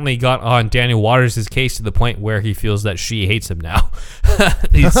apparently got on Daniel Waters' case to the point where he feels that she hates him now.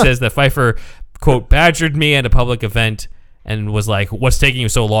 He says that Pfeiffer, quote, badgered me at a public event and was like, what's taking you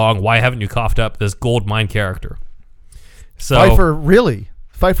so long? Why haven't you coughed up this gold mine character? So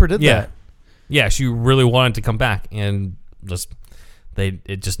Pfeiffer did that. Yeah, she really wanted to come back, and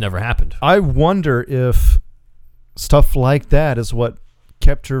it just never happened. I wonder if stuff like that is what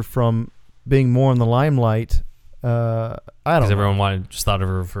kept her from being more in the limelight. I don't know. Because everyone just thought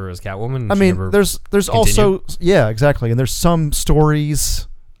of her as Catwoman. I mean, there's also, yeah, exactly. And there's some stories,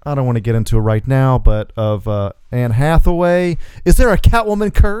 I don't want to get into it right now, but of Anne Hathaway. Is there a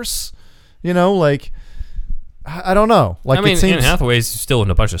Catwoman curse? You know, like, I don't know. Like, I mean, it seems Anne Hathaway's still in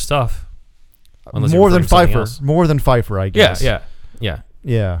a bunch of stuff. More than Pfeiffer, I guess.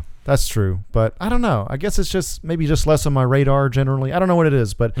 Yeah. That's true, but I don't know. I guess it's just maybe just less on my radar generally. I don't know what it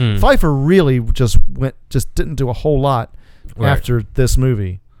is, but Pfeiffer really just didn't do a whole lot after this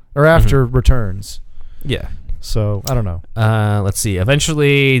movie or after Returns. Yeah. So I don't know. Let's see.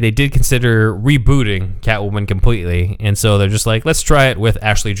 Eventually, they did consider rebooting Catwoman completely, and so they're just like, let's try it with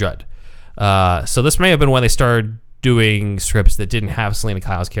Ashley Judd. So this may have been when they started doing scripts that didn't have Selena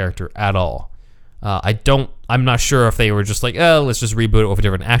Kyle's character at all. I'm not sure if they were just like, oh, let's just reboot it with a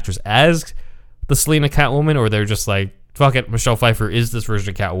different actress as the Selena Catwoman, or they're just like, fuck it, Michelle Pfeiffer is this version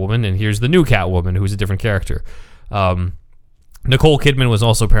of Catwoman, and here's the new Catwoman, who's a different character. Nicole Kidman was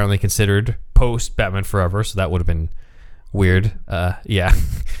also apparently considered post Batman Forever, so that would have been weird. Yeah.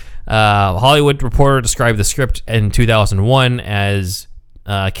 Hollywood Reporter described the script in 2001 as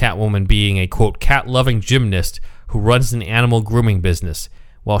Catwoman being a, quote, cat-loving gymnast who runs an animal grooming business.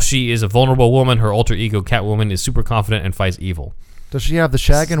 While she is a vulnerable woman, her alter ego Catwoman is super confident and fights evil. Does she have the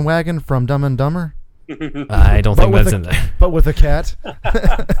shaggin' wagon from Dumb and Dumber? I don't think that's in there. But with a cat?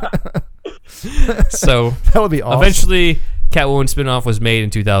 So that would be awesome. Eventually, Catwoman spinoff was made in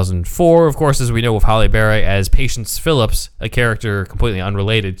 2004, of course, as we know, with Halle Berry as Patience Phillips, a character completely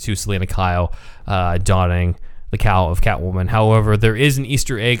unrelated to Selena Kyle, donning the cowl of Catwoman. However, there is an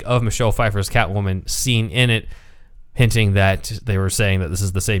Easter egg of Michelle Pfeiffer's Catwoman seen in it, hinting that they were saying that this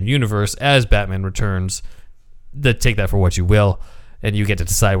is the same universe as Batman Returns. Take that for what you will, and you get to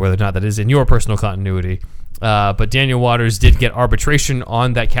decide whether or not that is in your personal continuity. But Daniel Waters did get arbitration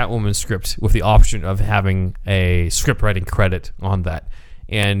on that Catwoman script with the option of having a script writing credit on that.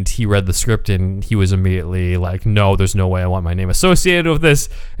 And he read the script and he was immediately like, no, there's no way I want my name associated with this.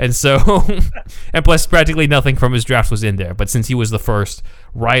 And so, and plus practically nothing from his draft was in there. But since he was the first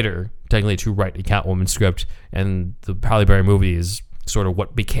writer, technically, to write a Catwoman script, and the Halle Berry movie is sort of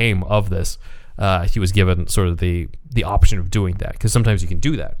what became of this, he was given sort of the option of doing that. Because sometimes you can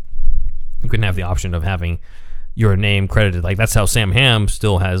do that. You can have the option of having your name credited. Like, that's how Sam Hamm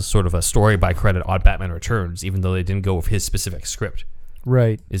still has sort of a story by credit on Batman Returns, even though they didn't go with his specific script.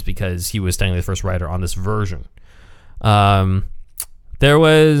 Right. Is because he was technically the first writer on this version. There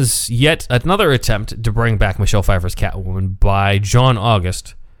was yet another attempt to bring back Michelle Pfeiffer's Catwoman by John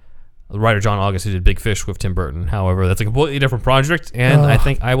August, the writer John August, who did Big Fish with Tim Burton. However, that's a completely different project, and I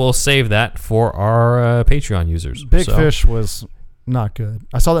think I will save that for our Patreon users. Big Fish was not good.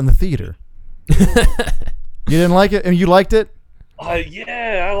 I saw that in the theater. You didn't like it? And you liked it?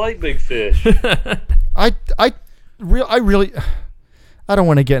 Yeah, I like Big Fish. I really... I don't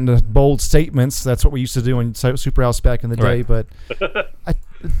want to get into bold statements. That's what we used to do in Superhouse back in the day. But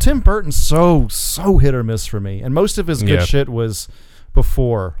Tim Burton's so hit or miss for me, and most of his good shit was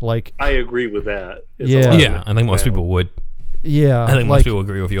before. Like, I agree with that. I think most people would. Yeah, I think most people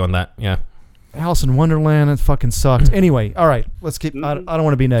agree with you on that. Yeah, Alice in Wonderland, it fucking sucked. Anyway, all right, let's keep. I don't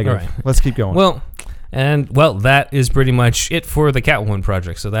want to be negative. Right. Let's keep going. Well, that is pretty much it for the Catwoman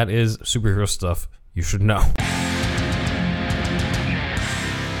project. So that is superhero stuff you should know.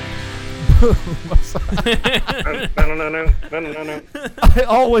 I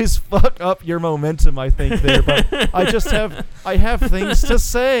always fuck up your momentum, I think, there, but I have things to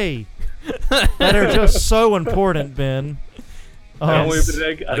say that are just so important, Ben. I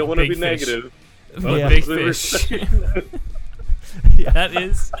don't want to be negative. Yeah. Big fish. That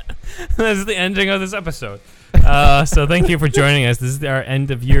is the ending of this episode. So thank you for joining us. This is our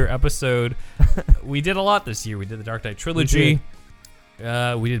end of year episode. We did a lot this year. We did the Dark Knight trilogy.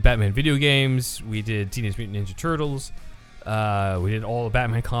 We did Batman video games. We did Teenage Mutant Ninja Turtles. We did all the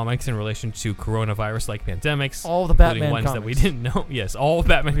Batman comics in relation to coronavirus-like pandemics. All the Batman ones comics that we didn't know. Yes, all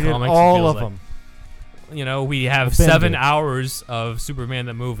Batman we comics. Did all of them. You know, we have 7 hours of Superman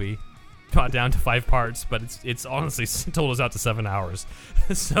the movie, got down to 5 parts, but it's honestly totaled us out to 7 hours.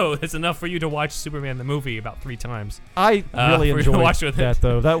 So it's enough for you to watch Superman the movie about 3 times. I really enjoyed that,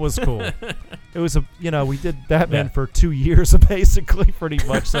 though. That was cool. It was we did Batman for 2 years, basically, pretty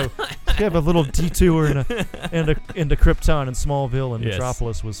much. So we have a little detour into Krypton and Smallville and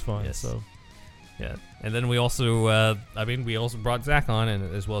Metropolis was fun. Yes. So. Yeah, and then we also, we also brought Zach on,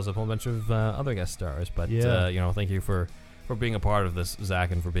 and as well as a whole bunch of other guest stars. But thank you for being a part of this,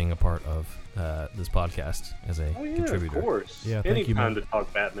 Zach, and for being a part of this podcast as a contributor. Of course. Yeah, thank you, Anytime to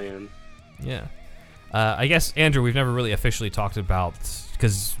talk Batman. Yeah, I guess Andrew, we've never really officially talked about,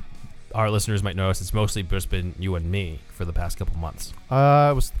 because our listeners might notice it's mostly just been you and me for the past couple months.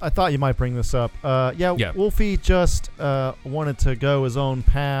 I thought you might bring this up. Wolfie just wanted to go his own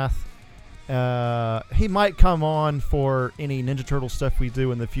path. He might come on for any Ninja Turtle stuff we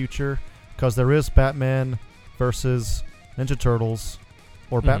do in the future, because there is Batman versus Ninja Turtles,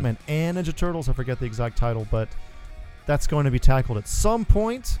 or Batman and Ninja Turtles. I forget the exact title, but that's going to be tackled at some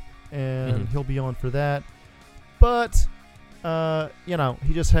point, and he'll be on for that. But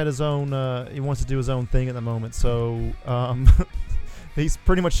he just had his own. He wants to do his own thing at the moment, so he's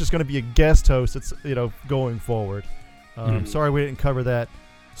pretty much just going to be a guest host. It's going forward. Sorry we didn't cover that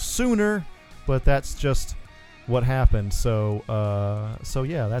sooner, but that's just what happened. So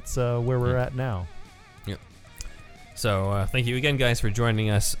that's where we're at now. Yep. So thank you again, guys, for joining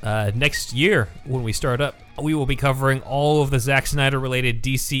us. Next year, when we start up, we will be covering all of the Zack Snyder-related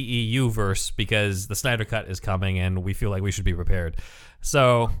DCEU verse, because the Snyder Cut is coming, and we feel like we should be prepared.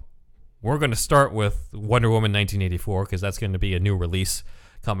 So we're going to start with Wonder Woman 1984, because that's going to be a new release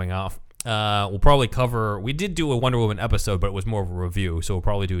coming off. We'll probably cover. We did do a Wonder Woman episode, but it was more of a review, so we'll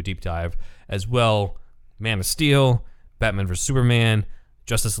probably do a deep dive as well. Man of Steel, Batman vs Superman,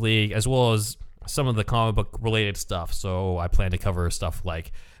 Justice League, as well as some of the comic book related stuff. So I plan to cover stuff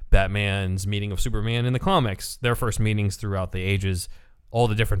like Batman's meeting of Superman in the comics, their first meetings throughout the ages, all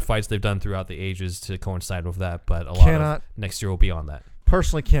the different fights they've done throughout the ages to coincide with that. But a lot of next year will be on that.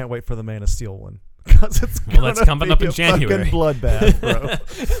 Personally, can't wait for the Man of Steel one. Because that's coming up in January. Bloodbath, bro.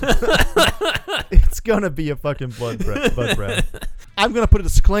 It's gonna be a fucking bloodbath. I'm gonna put a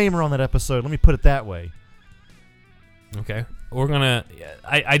disclaimer on that episode. Let me put it that way. Okay, we're gonna.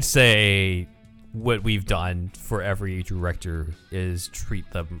 I'd say what we've done for every director is treat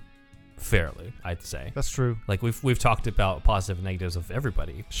them fairly. I'd say that's true. Like we've talked about positive and negatives of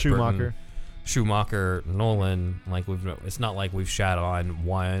everybody. Schumacher, Nolan. Like it's not like we've shat on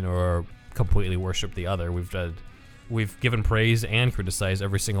one or completely worship the other. We've given praise and criticized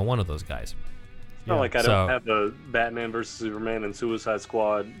every single one of those guys. It's not like I don't have a Batman vs Superman and Suicide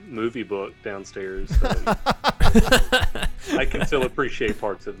Squad movie book downstairs. So I can still appreciate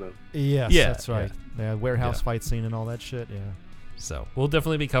parts of them. Yes, that's right. Yeah, warehouse fight scene and all that shit. Yeah. So we'll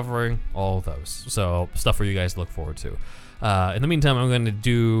definitely be covering all of those. So stuff for you guys to look forward to. In the meantime, I'm going to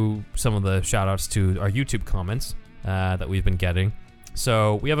do some of the shout outs to our YouTube comments that we've been getting.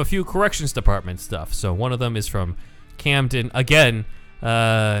 So we have a few corrections department stuff. So one of them is from Camden. Again,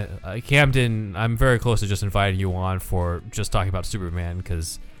 Camden, I'm very close to just inviting you on for just talking about Superman,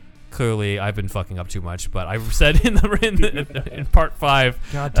 because clearly I've been fucking up too much. But I said in part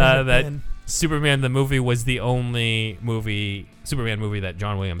 5 that Superman the movie was the only Superman movie that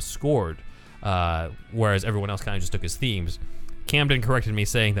John Williams scored, whereas everyone else kind of just took his themes. Camden corrected me,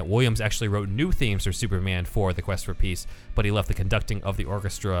 saying that Williams actually wrote new themes for Superman for The Quest for Peace, but he left the conducting of the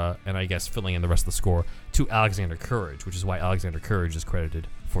orchestra and I guess filling in the rest of the score to Alexander Courage, which is why Alexander Courage is credited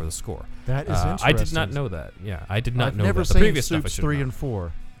for the score. That is interesting. I did not know that. Yeah, I did not know that. I've never the seen previous Suits stuff 3 and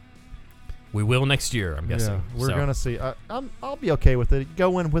 4. We will next year, I'm guessing. Yeah, we're gonna see. I'll be okay with it.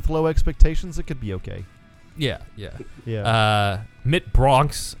 Go in with low expectations. It could be okay. Yeah. Mitt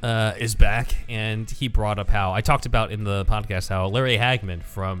Bronx is back, and he brought up how I talked about in the podcast how Larry Hagman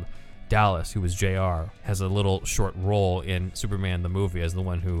from Dallas, who was JR, has a little short role in Superman the movie as the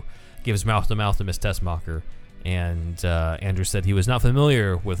one who gives mouth to mouth to Miss Tessmacher. And Andrew said he was not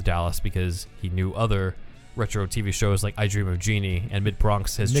familiar with Dallas because he knew other retro TV shows like I Dream of Jeannie, and Mid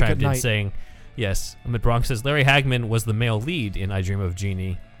Bronx has Nick at chimed in Night. saying, yes, Mid Bronx says Larry Hagman was the male lead in I Dream of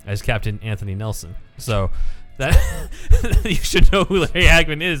Jeannie as Captain Anthony Nelson. So that you should know who Larry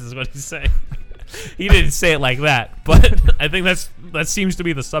Hagman is what he's saying. He didn't say it like that, but I think that seems to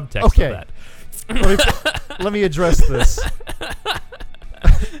be the subtext Okay. of that. Let me address this.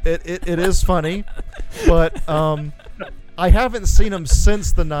 It is funny, but I haven't seen him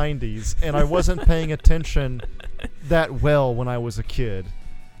since the 90s, and I wasn't paying attention that well when I was a kid.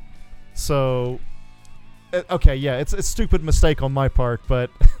 So, okay, yeah, it's a stupid mistake on my part, but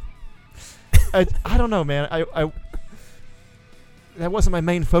I don't know, man. I that wasn't my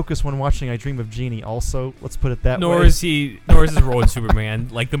main focus when watching I Dream of Jeannie. Also, let's put it that way. Nor is his role in Superman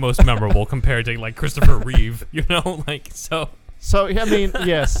like the most memorable compared to like Christopher Reeve, like so. So I mean,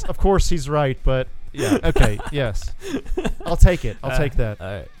 yes, of course he's right, but yeah, okay, yes, I'll take it. I'll take that.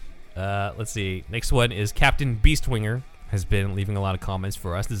 All right. Let's see. Next one is Captain Beastwinger. Has been leaving a lot of comments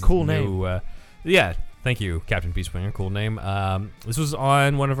for us. This is Cool new, name. Yeah, thank you, Captain Beastwinger. Cool name. This was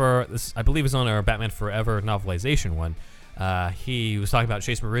on one of our. I believe it's on our Batman Forever novelization one. He was talking about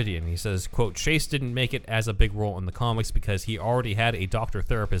Chase Meridian. He says, quote, Chase didn't make it as a big role in the comics because he already had a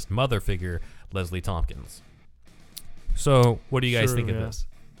doctor-therapist mother figure, Leslie Tompkins. So, what do you guys think of this?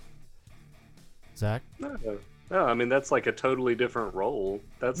 Zach? No, I mean, that's like a totally different role.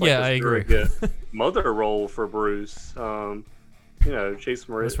 That's like Yeah, I agree. mother role for Bruce. Chase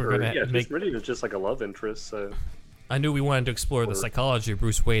Meridian. Chase Meridian is just like a love interest, so... I knew we wanted to explore the psychology of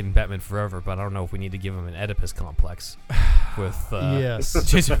Bruce Wayne in Batman Forever, but I don't know if we need to give him an Oedipus complex with yes.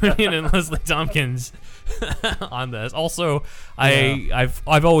 Chase Meridian and Leslie Tompkins on this. Also, I've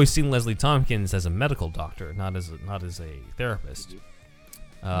always seen Leslie Tompkins as a medical doctor, not as a therapist.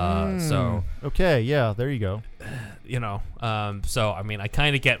 So okay, yeah, there you go. So I mean, I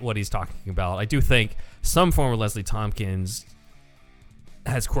kind of get what he's talking about. I do think some form of Leslie Tompkins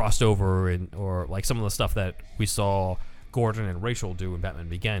has crossed over, or like some of the stuff that we saw Gordon and Rachel do in Batman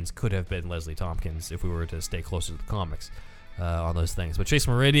Begins could have been Leslie Tompkins if we were to stay closer to the comics on those things. But Chase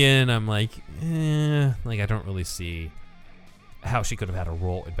Meridian, I'm like I don't really see how she could have had a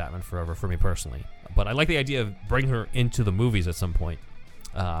role in Batman Forever for me personally. But I like the idea of bringing her into the movies at some point.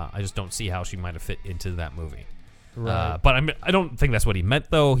 I just don't see how she might have fit into that movie. Right. But I don't think that's what he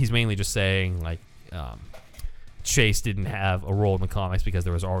meant, though. He's mainly just saying, like, Chase didn't have a role in the comics because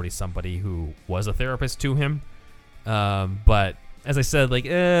there was already somebody who was a therapist to him. But as I said, like,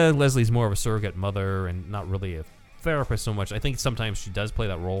 Leslie's more of a surrogate mother and not really a therapist so much. I think sometimes she does play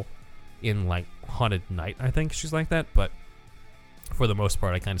that role in, like, Haunted Night. I think she's like that. But for the most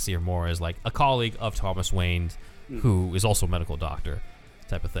part, I kind of see her more as, like, a colleague of Thomas Wayne who is also a medical doctor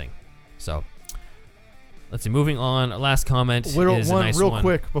type of thing. So, let's see. Moving on. Last comment is a nice real one.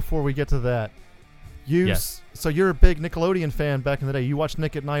 quick before we get to that. Yes. So you're a big Nickelodeon fan back in the day. You watched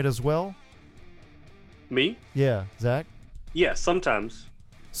Nick at Night as well? Me? Yeah, Zach? Yeah, sometimes.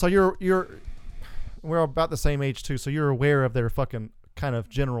 So we're about the same age too, so you're aware of their fucking kind of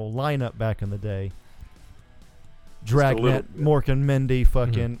general lineup back in the day. Dragnet, Mork and Mindy,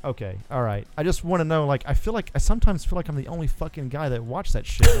 fucking okay, all right. I just want to know, like, I sometimes feel like I'm the only fucking guy that watched that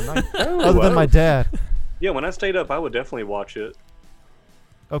shit other than my dad. Yeah, when I stayed up, I would definitely watch it.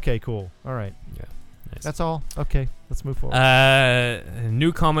 Okay, cool. All right. Yeah. Nice. That's all. Okay, let's move forward.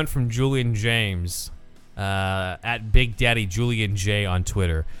 New comment from Julian James at Big Daddy Julian J on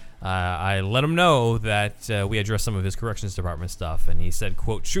Twitter. I let him know that we addressed some of his corrections department stuff, and he said,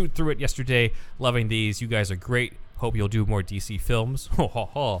 quote, shoot through it yesterday. Loving these. You guys are great. Hope you'll do more DC films.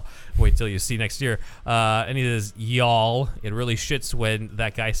 Wait till you see next year. And he says, y'all, it really shits when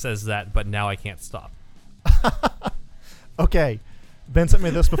that guy says that, but now I can't stop. Okay. Ben sent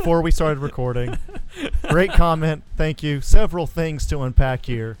me this before we started recording. Great comment. Thank you. Several things to unpack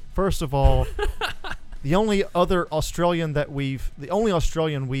here. First of all, the only Australian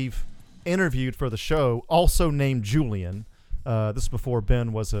we've interviewed for the show, also named Julian. This is before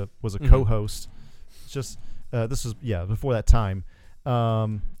Ben was a co-host. It's just this is before that time,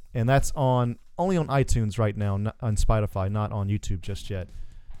 and that's only on iTunes right now, not on Spotify, not on YouTube just yet.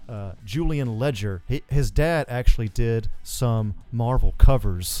 Julian Ledger. His dad actually did some Marvel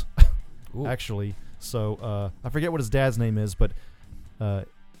covers, actually. So I forget what his dad's name is, but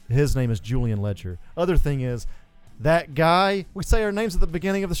his name is Julian Ledger. Other thing is, that guy, we say our names at the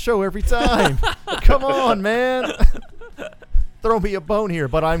beginning of the show every time. Come on, man. Throw me a bone here,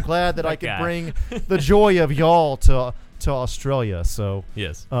 but I'm glad that I could bring the joy of y'all to Australia. So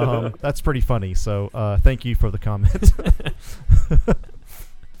yes, that's pretty funny. So thank you for the comment.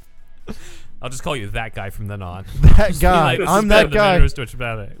 I'll just call you that guy from then on. That guy. I'm that guy. With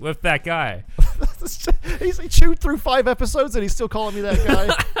that guy. He chewed through 5 episodes and he's still calling me that guy.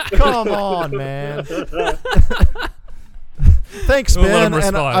 Come on, man. Thanks, Ben.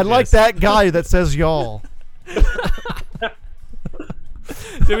 And I like that guy that says y'all.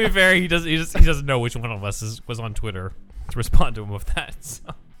 To be fair, he doesn't know which one of us was on Twitter to respond to him with that. So.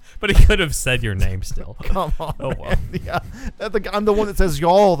 But he could have said your name still. Come on. Oh well. Yeah. I'm the one that says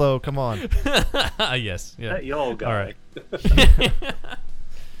y'all though. Come on. Yes. Yeah. That y'all guy. All right.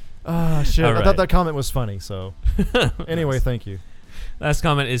 Shit. All right. I thought that comment was funny. So anyway, thank you. Last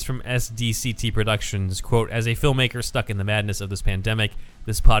comment is from SDCT Productions. Quote, as a filmmaker stuck in the madness of this pandemic,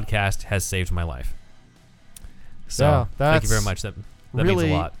 this podcast has saved my life. So Yeah, thank you very much. That really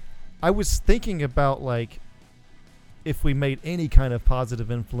means a lot. I was thinking about like if we made any kind of positive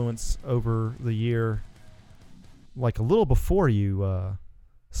influence over the year, like a little before you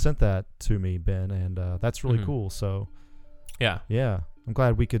sent that to me, Ben, and that's really cool. So yeah, I'm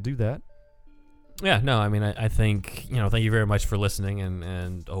glad we could do that. Yeah, no, I mean, I think, thank you very much for listening,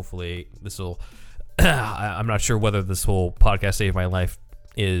 and hopefully this will, I'm not sure whether this whole podcast saved my life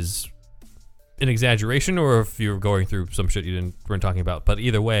is an exaggeration or if you're going through some shit you weren't talking about, but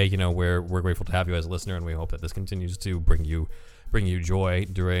either way, we're grateful to have you as a listener, and we hope that this continues to bring you joy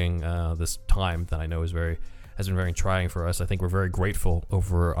during this time that I know has been very trying for us. I think we're very grateful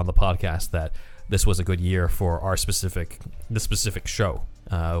over on the podcast that this was a good year for this specific show.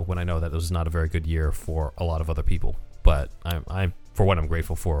 When I know that this was not a very good year for a lot of other people, but I'm for one, I'm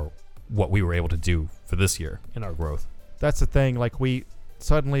grateful for what we were able to do for this year in our growth. That's the thing. Like we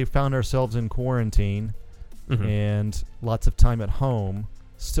suddenly found ourselves in quarantine and lots of time at home.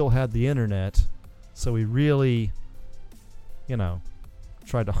 Still had the internet, so we really,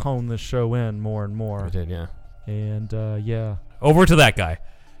 tried to hone this show in more and more. We did, yeah. And yeah. Over to that guy.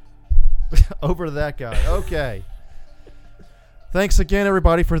 Over to that guy. Okay. Thanks again,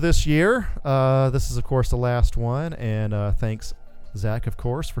 everybody, for this year. This is, of course, the last one. And thanks, Zach, of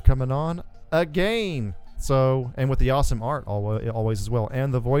course, for coming on again. So, and with the awesome art always as well.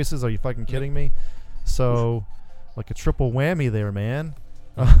 And the voices. Are you fucking kidding me? So, like a triple whammy there, man.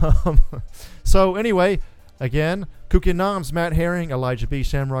 So, anyway, again, Kooky Noms, Matt Herring, Elijah B.,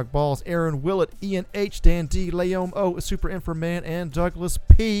 Shamrock Balls, Aaron Willett, Ian H., Dan D., Leom O., Super Inframan, and Douglas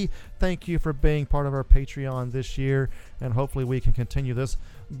P. Thank you for being part of our Patreon this year, and hopefully we can continue this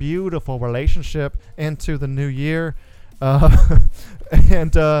beautiful relationship into the new year.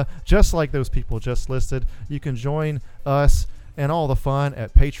 And just like those people just listed, you can join us and all the fun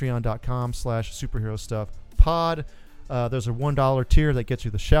at patreon.com/superherostuffpod. There's a $1 tier that gets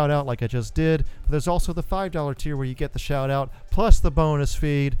you the shout out like I just did. But there's also the $5 tier where you get the shout out plus the bonus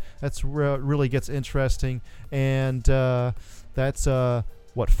feed. That's where it really gets interesting. And that's 4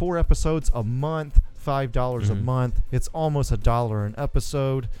 episodes a month, $5 a month. It's almost $1 an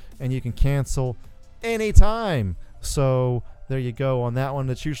episode, and you can cancel anytime. So there you go on that one.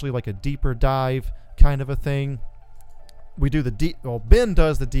 It's usually like a deeper dive kind of a thing. We do Ben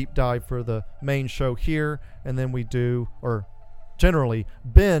does the deep dive for the main show here, and then generally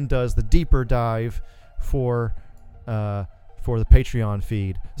Ben does the deeper dive for the Patreon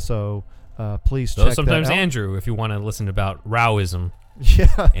feed. So please check that out. Sometimes Andrew, if you want to listen about Rowism,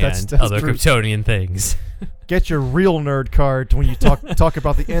 that's other true. Kryptonian things. Get your real nerd card when you talk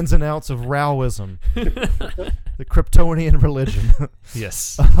about the ins and outs of Rowism, the Kryptonian religion.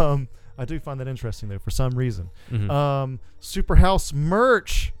 Yes. I do find that interesting, though, for some reason. Superhouse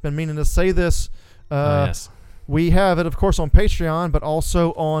merch. Been meaning to say this. Yes. We have it, of course, on Patreon, but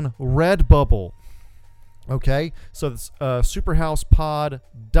also on Redbubble. Okay? So it's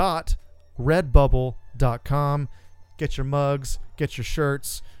superhousepod.redbubble.com. Get your mugs. Get your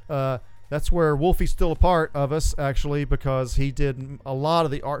shirts. That's where Wolfie's still a part of us, actually, because he did a lot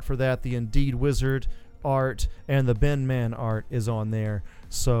of the art for that. The Indeed Wizard art and the Ben Man art is on there.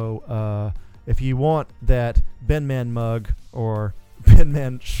 So if you want that Ben Man mug or Ben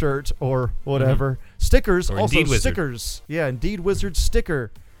Man shirt or whatever, stickers, or also Indeed stickers. Yeah, Indeed Wizard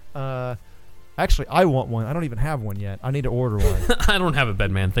sticker. Actually, I want one. I don't even have one yet. I need to order one. I don't have a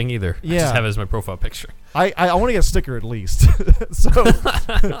Ben Man thing either. Yeah. I just have it as my profile picture. I want to get a sticker at least.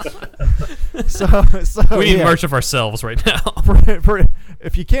 so we need merch of ourselves right now.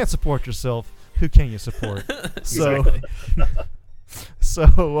 If you can't support yourself, who can you support?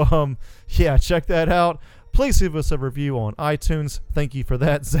 Yeah, check that out. Please leave us a review on iTunes. Thank you for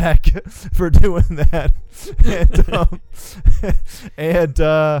that, Zach, for doing that. And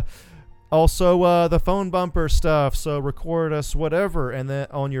also the phone bumper stuff. So record us whatever, and then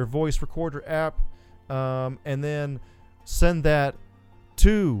on your voice recorder app, and then send that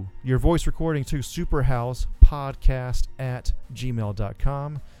to your voice recording to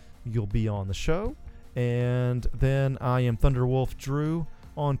superhousepodcast@gmail.com. You'll be on the show. And then I am Thunderwolf Drew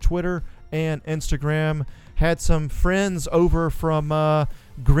on Twitter and Instagram. Had some friends over from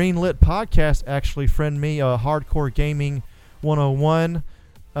Greenlit Podcast actually friend me, Hardcore Gaming 101,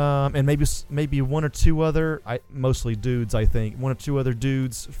 and maybe one or two other, mostly dudes, I think. One or two other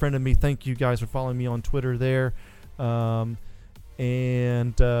dudes friended me. Thank you guys for following me on Twitter there.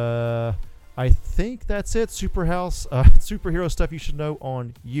 I think that's it. Superhero Stuff You Should Know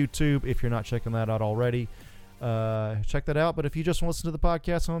on YouTube. If you're not checking that out already, check that out. But if you just want to listen to the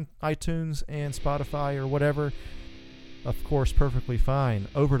podcast on iTunes and Spotify or whatever, of course, perfectly fine.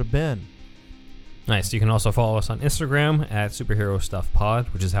 Over to Ben. Nice. You can also follow us on Instagram at Superhero Stuff Pod,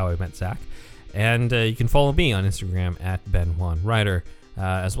 which is how I met Zach. And you can follow me on Instagram at Ben1Writer,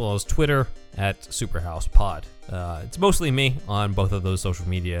 as well as Twitter at SuperhousePod. It's mostly me on both of those social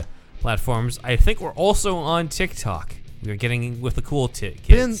media platforms. I think we're also on TikTok. We're getting with the cool kids.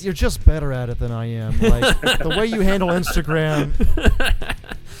 Ben, you're just better at it than I am. Like the way you handle Instagram.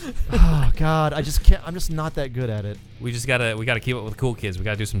 Oh God, I just can't. I'm just not that good at it. We gotta keep up with the cool kids. We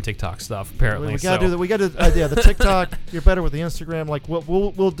gotta do some TikTok stuff. Apparently, we gotta do that. We gotta the TikTok. You're better with the Instagram. Like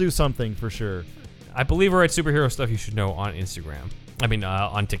we'll do something for sure. I believe we're at Superhero Stuff You Should Know on Instagram. I mean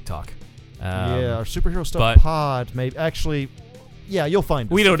on TikTok. Yeah, our Superhero Stuff Pod. Maybe actually. Yeah, you'll find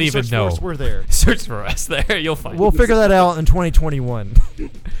us. We don't even know. For us, we're there. Search for us there. You'll find us. We'll figure that out in 2021.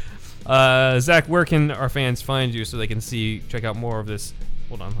 Zach, where can our fans find you so they can check out more of this?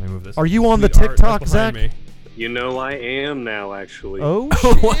 Hold on, let me move this. Are you on the TikTok, Zach? Me. You know I am now, actually. Oh,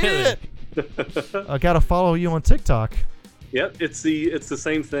 shit. I got to follow you on TikTok. Yep, it's the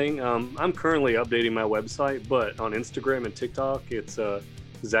same thing. I'm currently updating my website, but on Instagram and TikTok, it's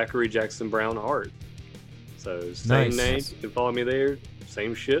Zachary Jackson Brown Art. So same name, you can follow me there,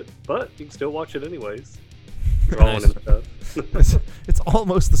 same shit, but you can still watch it anyways. Drawing and stuff. It's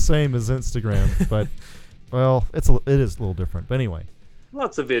almost the same as Instagram, but well, it is a little different. But anyway,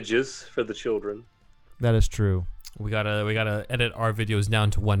 lots of vidges for the children. That is true. We gotta edit our videos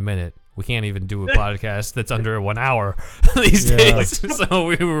down to 1 minute. We can't even do a podcast that's under 1 hour these days. So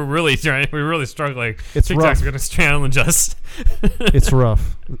we were really struggling. It's TikTok's rough. gonna challenge us. It's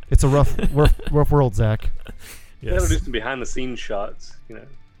rough. It's a rough world, Zach. Yes. Gotta do some behind the scenes shots, you know.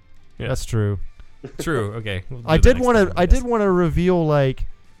 Yeah. That's true. True. Okay. I did want to reveal like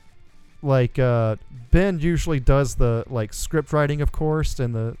Ben usually does the script writing, of course,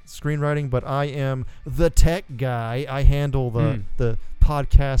 and the screenwriting, but I am the tech guy. I handle the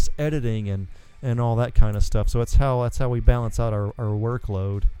podcast editing and all that kind of stuff. So that's how we balance out our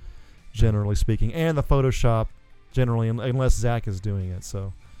workload, generally speaking, and the Photoshop generally, unless Zach is doing it.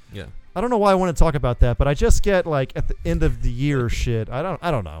 So yeah, I don't know why I want to talk about that, but I just get at the end of the year shit. I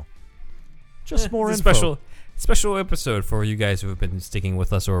don't know. Just more info. Special episode for you guys who have been sticking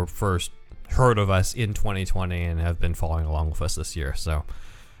with us or first heard of us in 2020 and have been following along with us this year. So,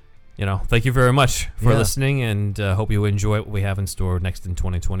 thank you very much for listening, and hope you enjoy what we have in store next in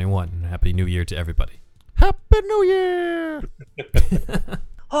 2021. Happy New Year to everybody. Happy New Year!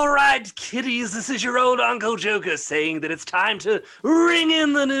 All right, kiddies, this is your old Uncle Joker saying that it's time to ring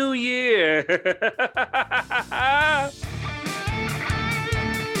in the new year.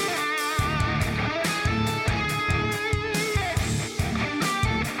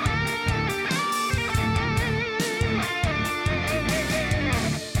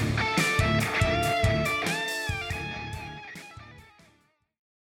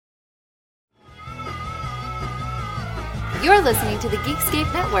 You're listening to the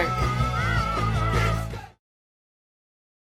Geekscape Network.